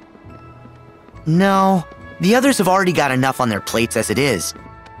Xigbar? No, the others have already got enough on their plates as it is.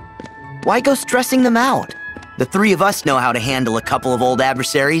 Why go stressing them out? The three of us know how to handle a couple of old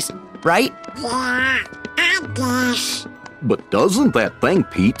adversaries, right? Yeah, I guess. But doesn't that thing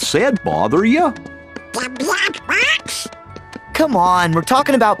Pete said bother you? The black box? Come on, we're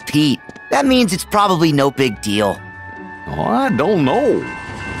talking about Pete. That means it's probably no big deal. Oh, I don't know.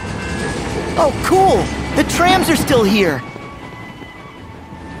 Oh, cool! The trams are still here!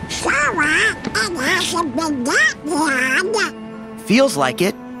 Sora, it hasn't been that long. Feels like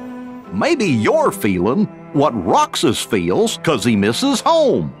it. Maybe you're feeling what Roxas feels because he misses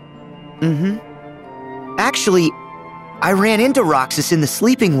home. Actually, I ran into Roxas in the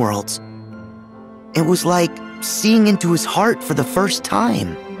Sleeping Worlds. It was like seeing into his heart for the first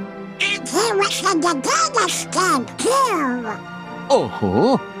time. And he was in the data scan, too.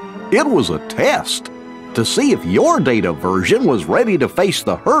 Uh-huh. It was a test to see if your data version was ready to face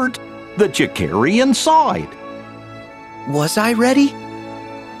the hurt that you carry inside. Was I ready?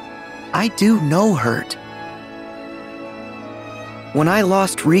 I do know hurt. When I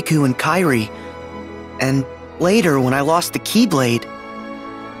lost Riku and Kairi, and later when I lost the Keyblade,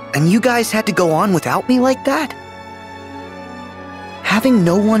 and you guys had to go on without me like that? Having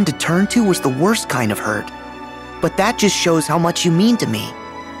no one to turn to was the worst kind of hurt, but that just shows how much you mean to me.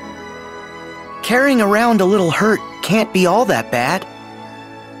 Carrying around a little hurt can't be all that bad.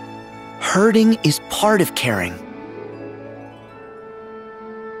 Hurting is part of caring.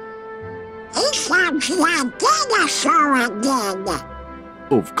 He sounds like Sora did.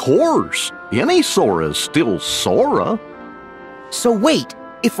 Of course. Any Sora's still Sora. So wait,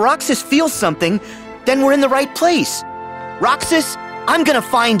 if Roxas feels something, then we're in the right place. Roxas, I'm gonna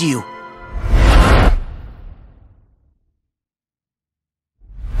find you.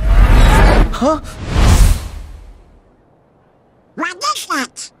 Huh? What is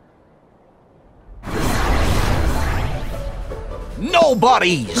that?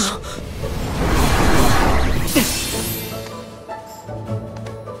 Nobody's!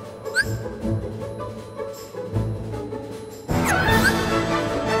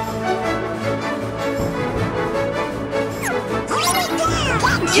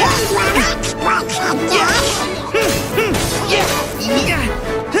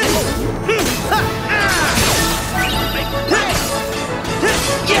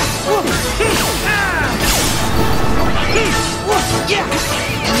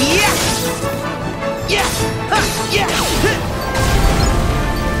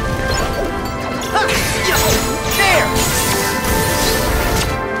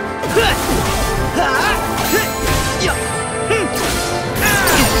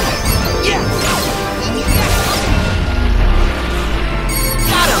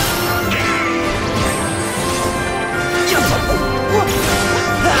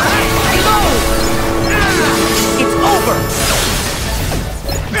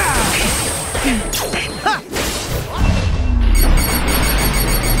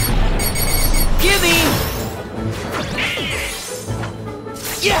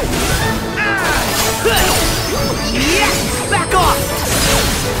 Back off!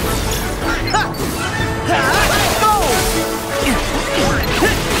 Go!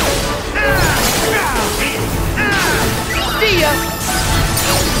 See ya!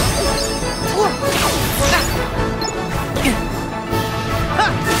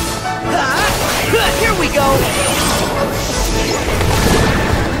 Here we go!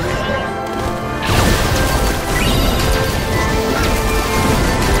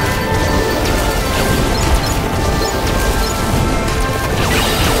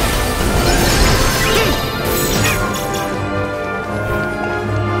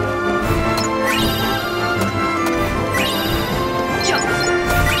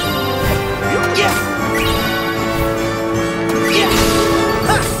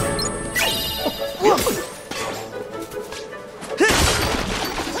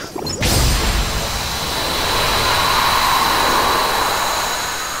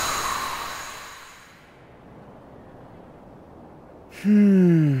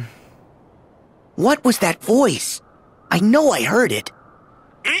 What was that voice? I know I heard it.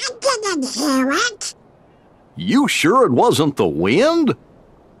 I didn't hear it. You sure it wasn't the wind?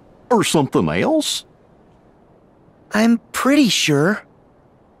 Or something else? I'm pretty sure.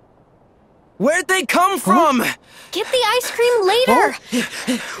 Where'd they come from? Get the ice cream later.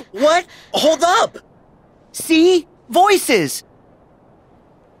 What? Hold up! See? Voices!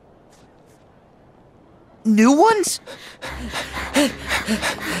 New ones?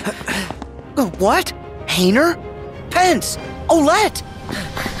 What? Hayner? Pence? Olette?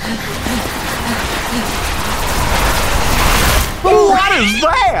 What is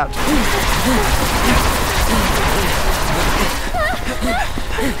that?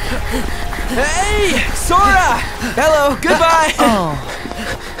 Hey, Sora! Hello, goodbye!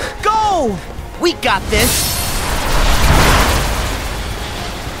 Go! We got this!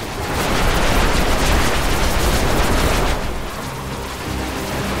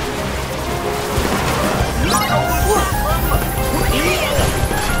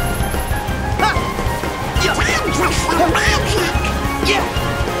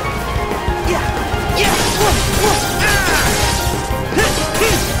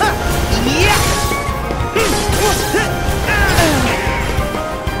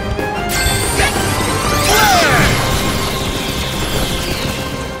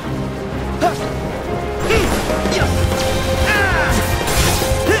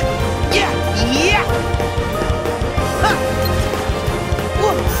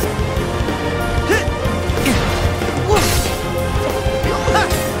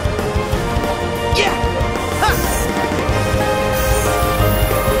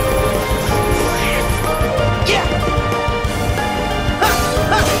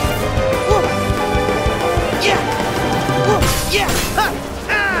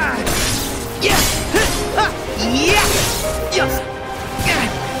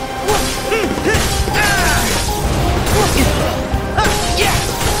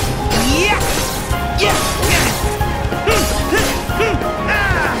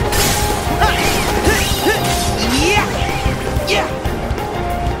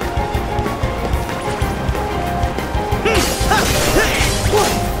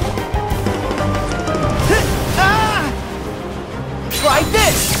 Try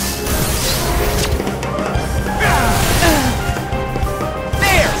this!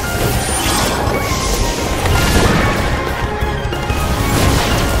 There!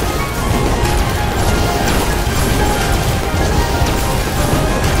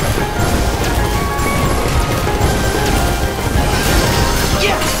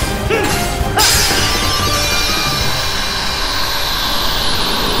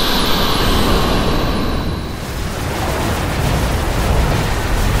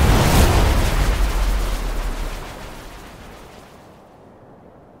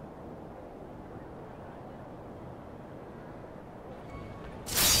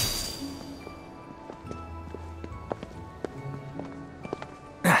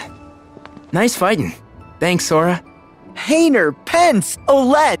 Nice fighting. Thanks, Sora. Hayner, Pence,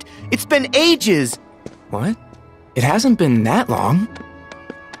 Olette, it's been ages! What? It hasn't been that long.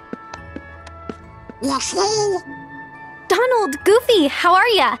 You see? Donald, Goofy, how are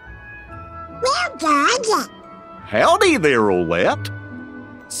ya? We're good. Howdy there, Olette.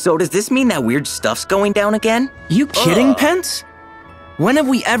 So does this mean that weird stuff's going down again? You kidding, Pence? When have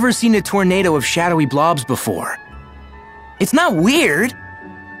we ever seen a tornado of shadowy blobs before? It's not weird.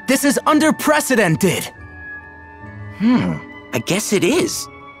 This is unprecedented. I guess it is.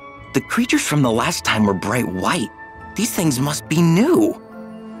 The creatures from the last time were bright white. These things must be new.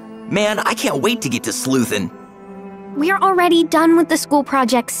 Man, I can't wait to get to sleuthin'. We're already done with the school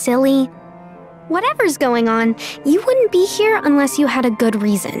project, silly. Whatever's going on, you wouldn't be here unless you had a good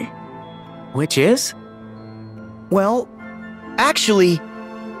reason. Which is? Well, actually,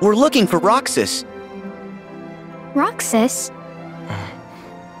 we're looking for Roxas. Roxas?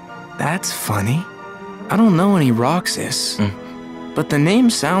 That's funny. I don't know any Roxas, but the name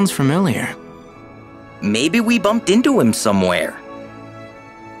sounds familiar. Maybe we bumped into him somewhere.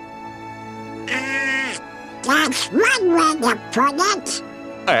 That's one way to put it.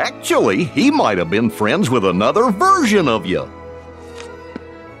 Actually, he might have been friends with another version of you.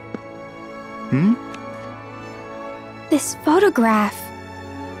 This photograph.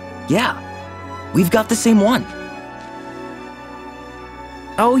 Yeah, we've got the same one.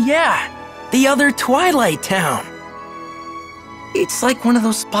 Oh yeah, the other Twilight Town. It's like one of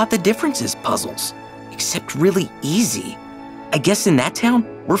those spot the differences puzzles, except really easy. I guess in that town,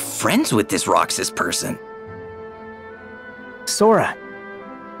 we're friends with this Roxas person. Sora,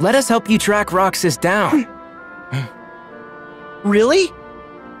 let us help you track Roxas down. Really?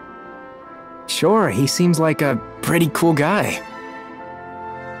 Sure, he seems like a pretty cool guy.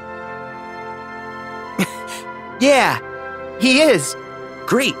 Yeah, he is.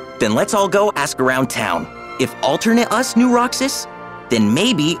 Great, then let's all go ask around town. If alternate us knew Roxas, then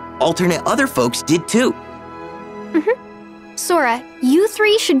maybe alternate other folks did too. Sora, you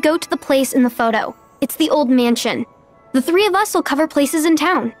three should go to the place in the photo. It's the old mansion. The three of us will cover places in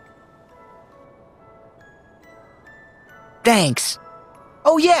town. Thanks.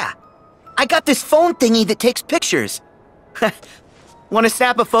 Oh yeah, I got this phone thingy that takes pictures. Want to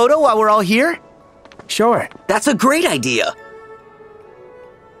snap a photo while we're all here? Sure. That's a great idea.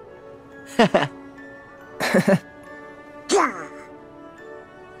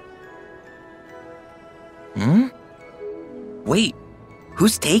 Hmm? Wait,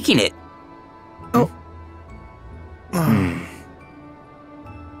 who's taking it? Oh.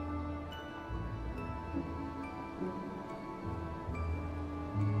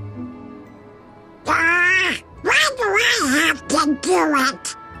 Why do I have to do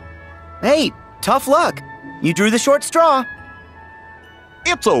it? Hey, tough luck. You drew the short straw.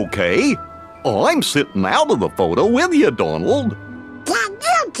 It's okay. I'm sitting out of the photo with you, Donald. Can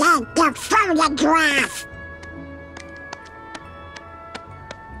you take the photograph?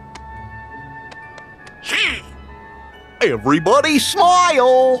 Everybody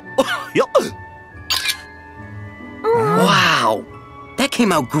smile! Wow, that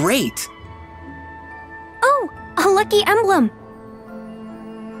came out great. Oh, a lucky emblem.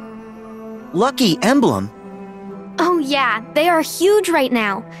 Lucky emblem? Oh yeah, they are huge right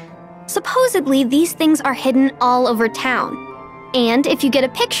now. Supposedly, these things are hidden all over town. And if you get a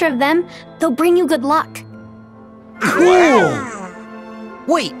picture of them, they'll bring you good luck. Cool!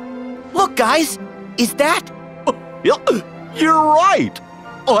 Wait, look guys, is that? You're right.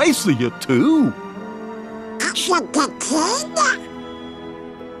 I see it too.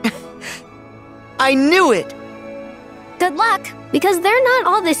 I knew it! Good luck, because they're not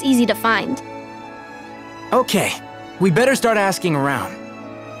all this easy to find. Okay, we better start asking around.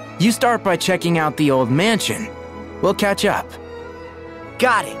 You start by checking out the old mansion. We'll catch up.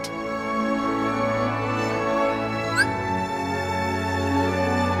 Got it.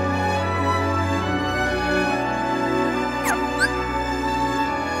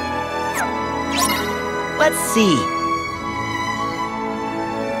 Let's see.